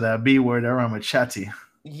almost said that B word around with chatty.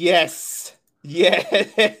 Yes.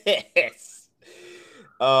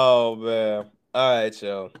 Oh man. All right,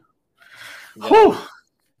 yo.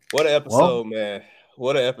 What an episode, man.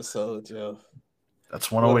 What an episode, yo. That's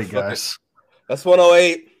 108, guys. That's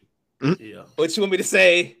 108. Yeah. What you want me to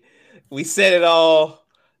say? We said it all.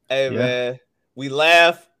 Hey, man. We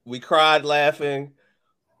laughed. We cried laughing.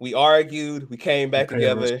 We argued. We came back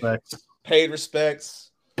together. Paid respects.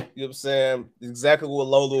 You know what I'm saying? Exactly what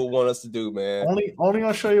Lola would want us to do, man. Only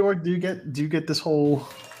on Show Your Work do you get this whole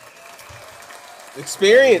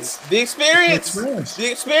experience. The experience,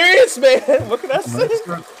 man. What can I say?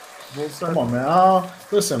 Come on, man.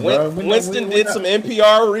 Listen, bro. Winston did some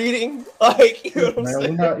NPR reading. Like, you know what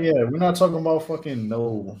I'm saying? We're not talking about fucking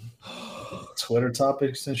no Twitter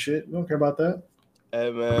topics and shit. We don't care about that.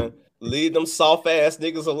 Hey, man. Leave them soft ass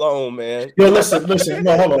niggas alone, man. Yo, listen.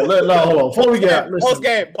 No, hold on. Before we get post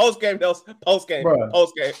game.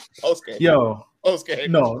 Yo, post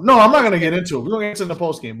game. No, I'm not gonna get into it. We're gonna get into the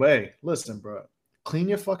post game. But hey, listen, bro. Clean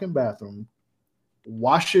your fucking bathroom,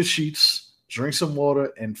 wash your sheets, drink some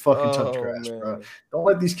water, and fucking touch grass, bro. Don't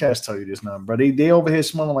let these cats tell you this, man, bro. They over here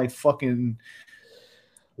smelling like fucking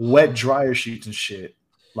wet dryer sheets and shit.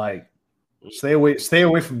 Like, stay away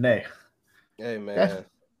from that. Hey, man.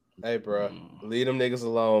 Hey, bro, leave them niggas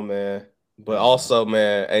alone, man. But also,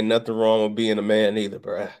 man, ain't nothing wrong with being a man either,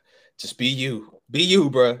 bro. Just be you. Be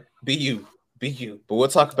you, bro. Be you. But we'll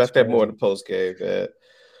talk about that more in the post game, man.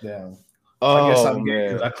 Yeah. Oh, I guess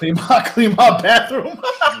man. I clean my bathroom.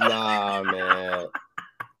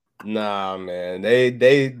 Nah, man.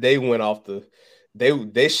 They went off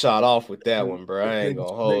they shot off with that one, bro. I ain't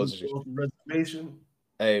gonna hold you. Reservation.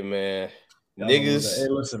 Hey, man. Hey, Niggas. Hey,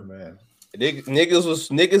 listen, man.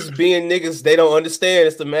 Niggas being niggas. They don't understand.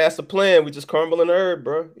 It's the master plan. We just crumbling the herb,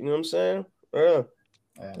 bro. You know what I'm saying?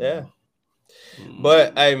 Yeah.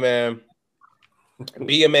 But hey, man,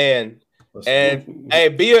 be a man, and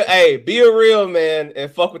be a real man,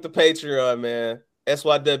 and fuck with the Patreon, man.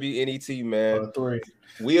 SYWNET, man.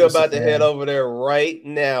 We are about to head over there right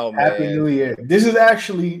now, man. Happy New Year. This is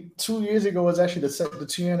actually 2 years ago. Was actually the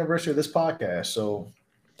 2-year anniversary of this podcast. So,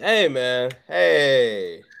 hey, man.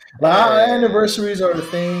 Hey. Our anniversaries are a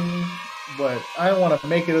thing, but I don't want to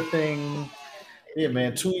make it a thing. Yeah,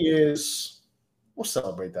 man. 2 years. We'll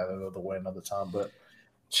celebrate that another way, another time. But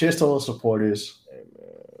cheers to all the supporters. Hey,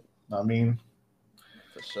 man. I mean,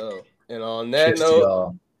 for sure. And on that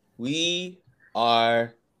note, we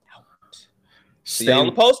are out. See y'all on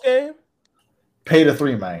the post game. Pay the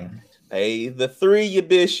 3, man. Pay the 3, you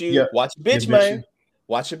bitch. You watch a bitch, man.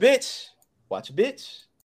 Watch a bitch. Watch a bitch.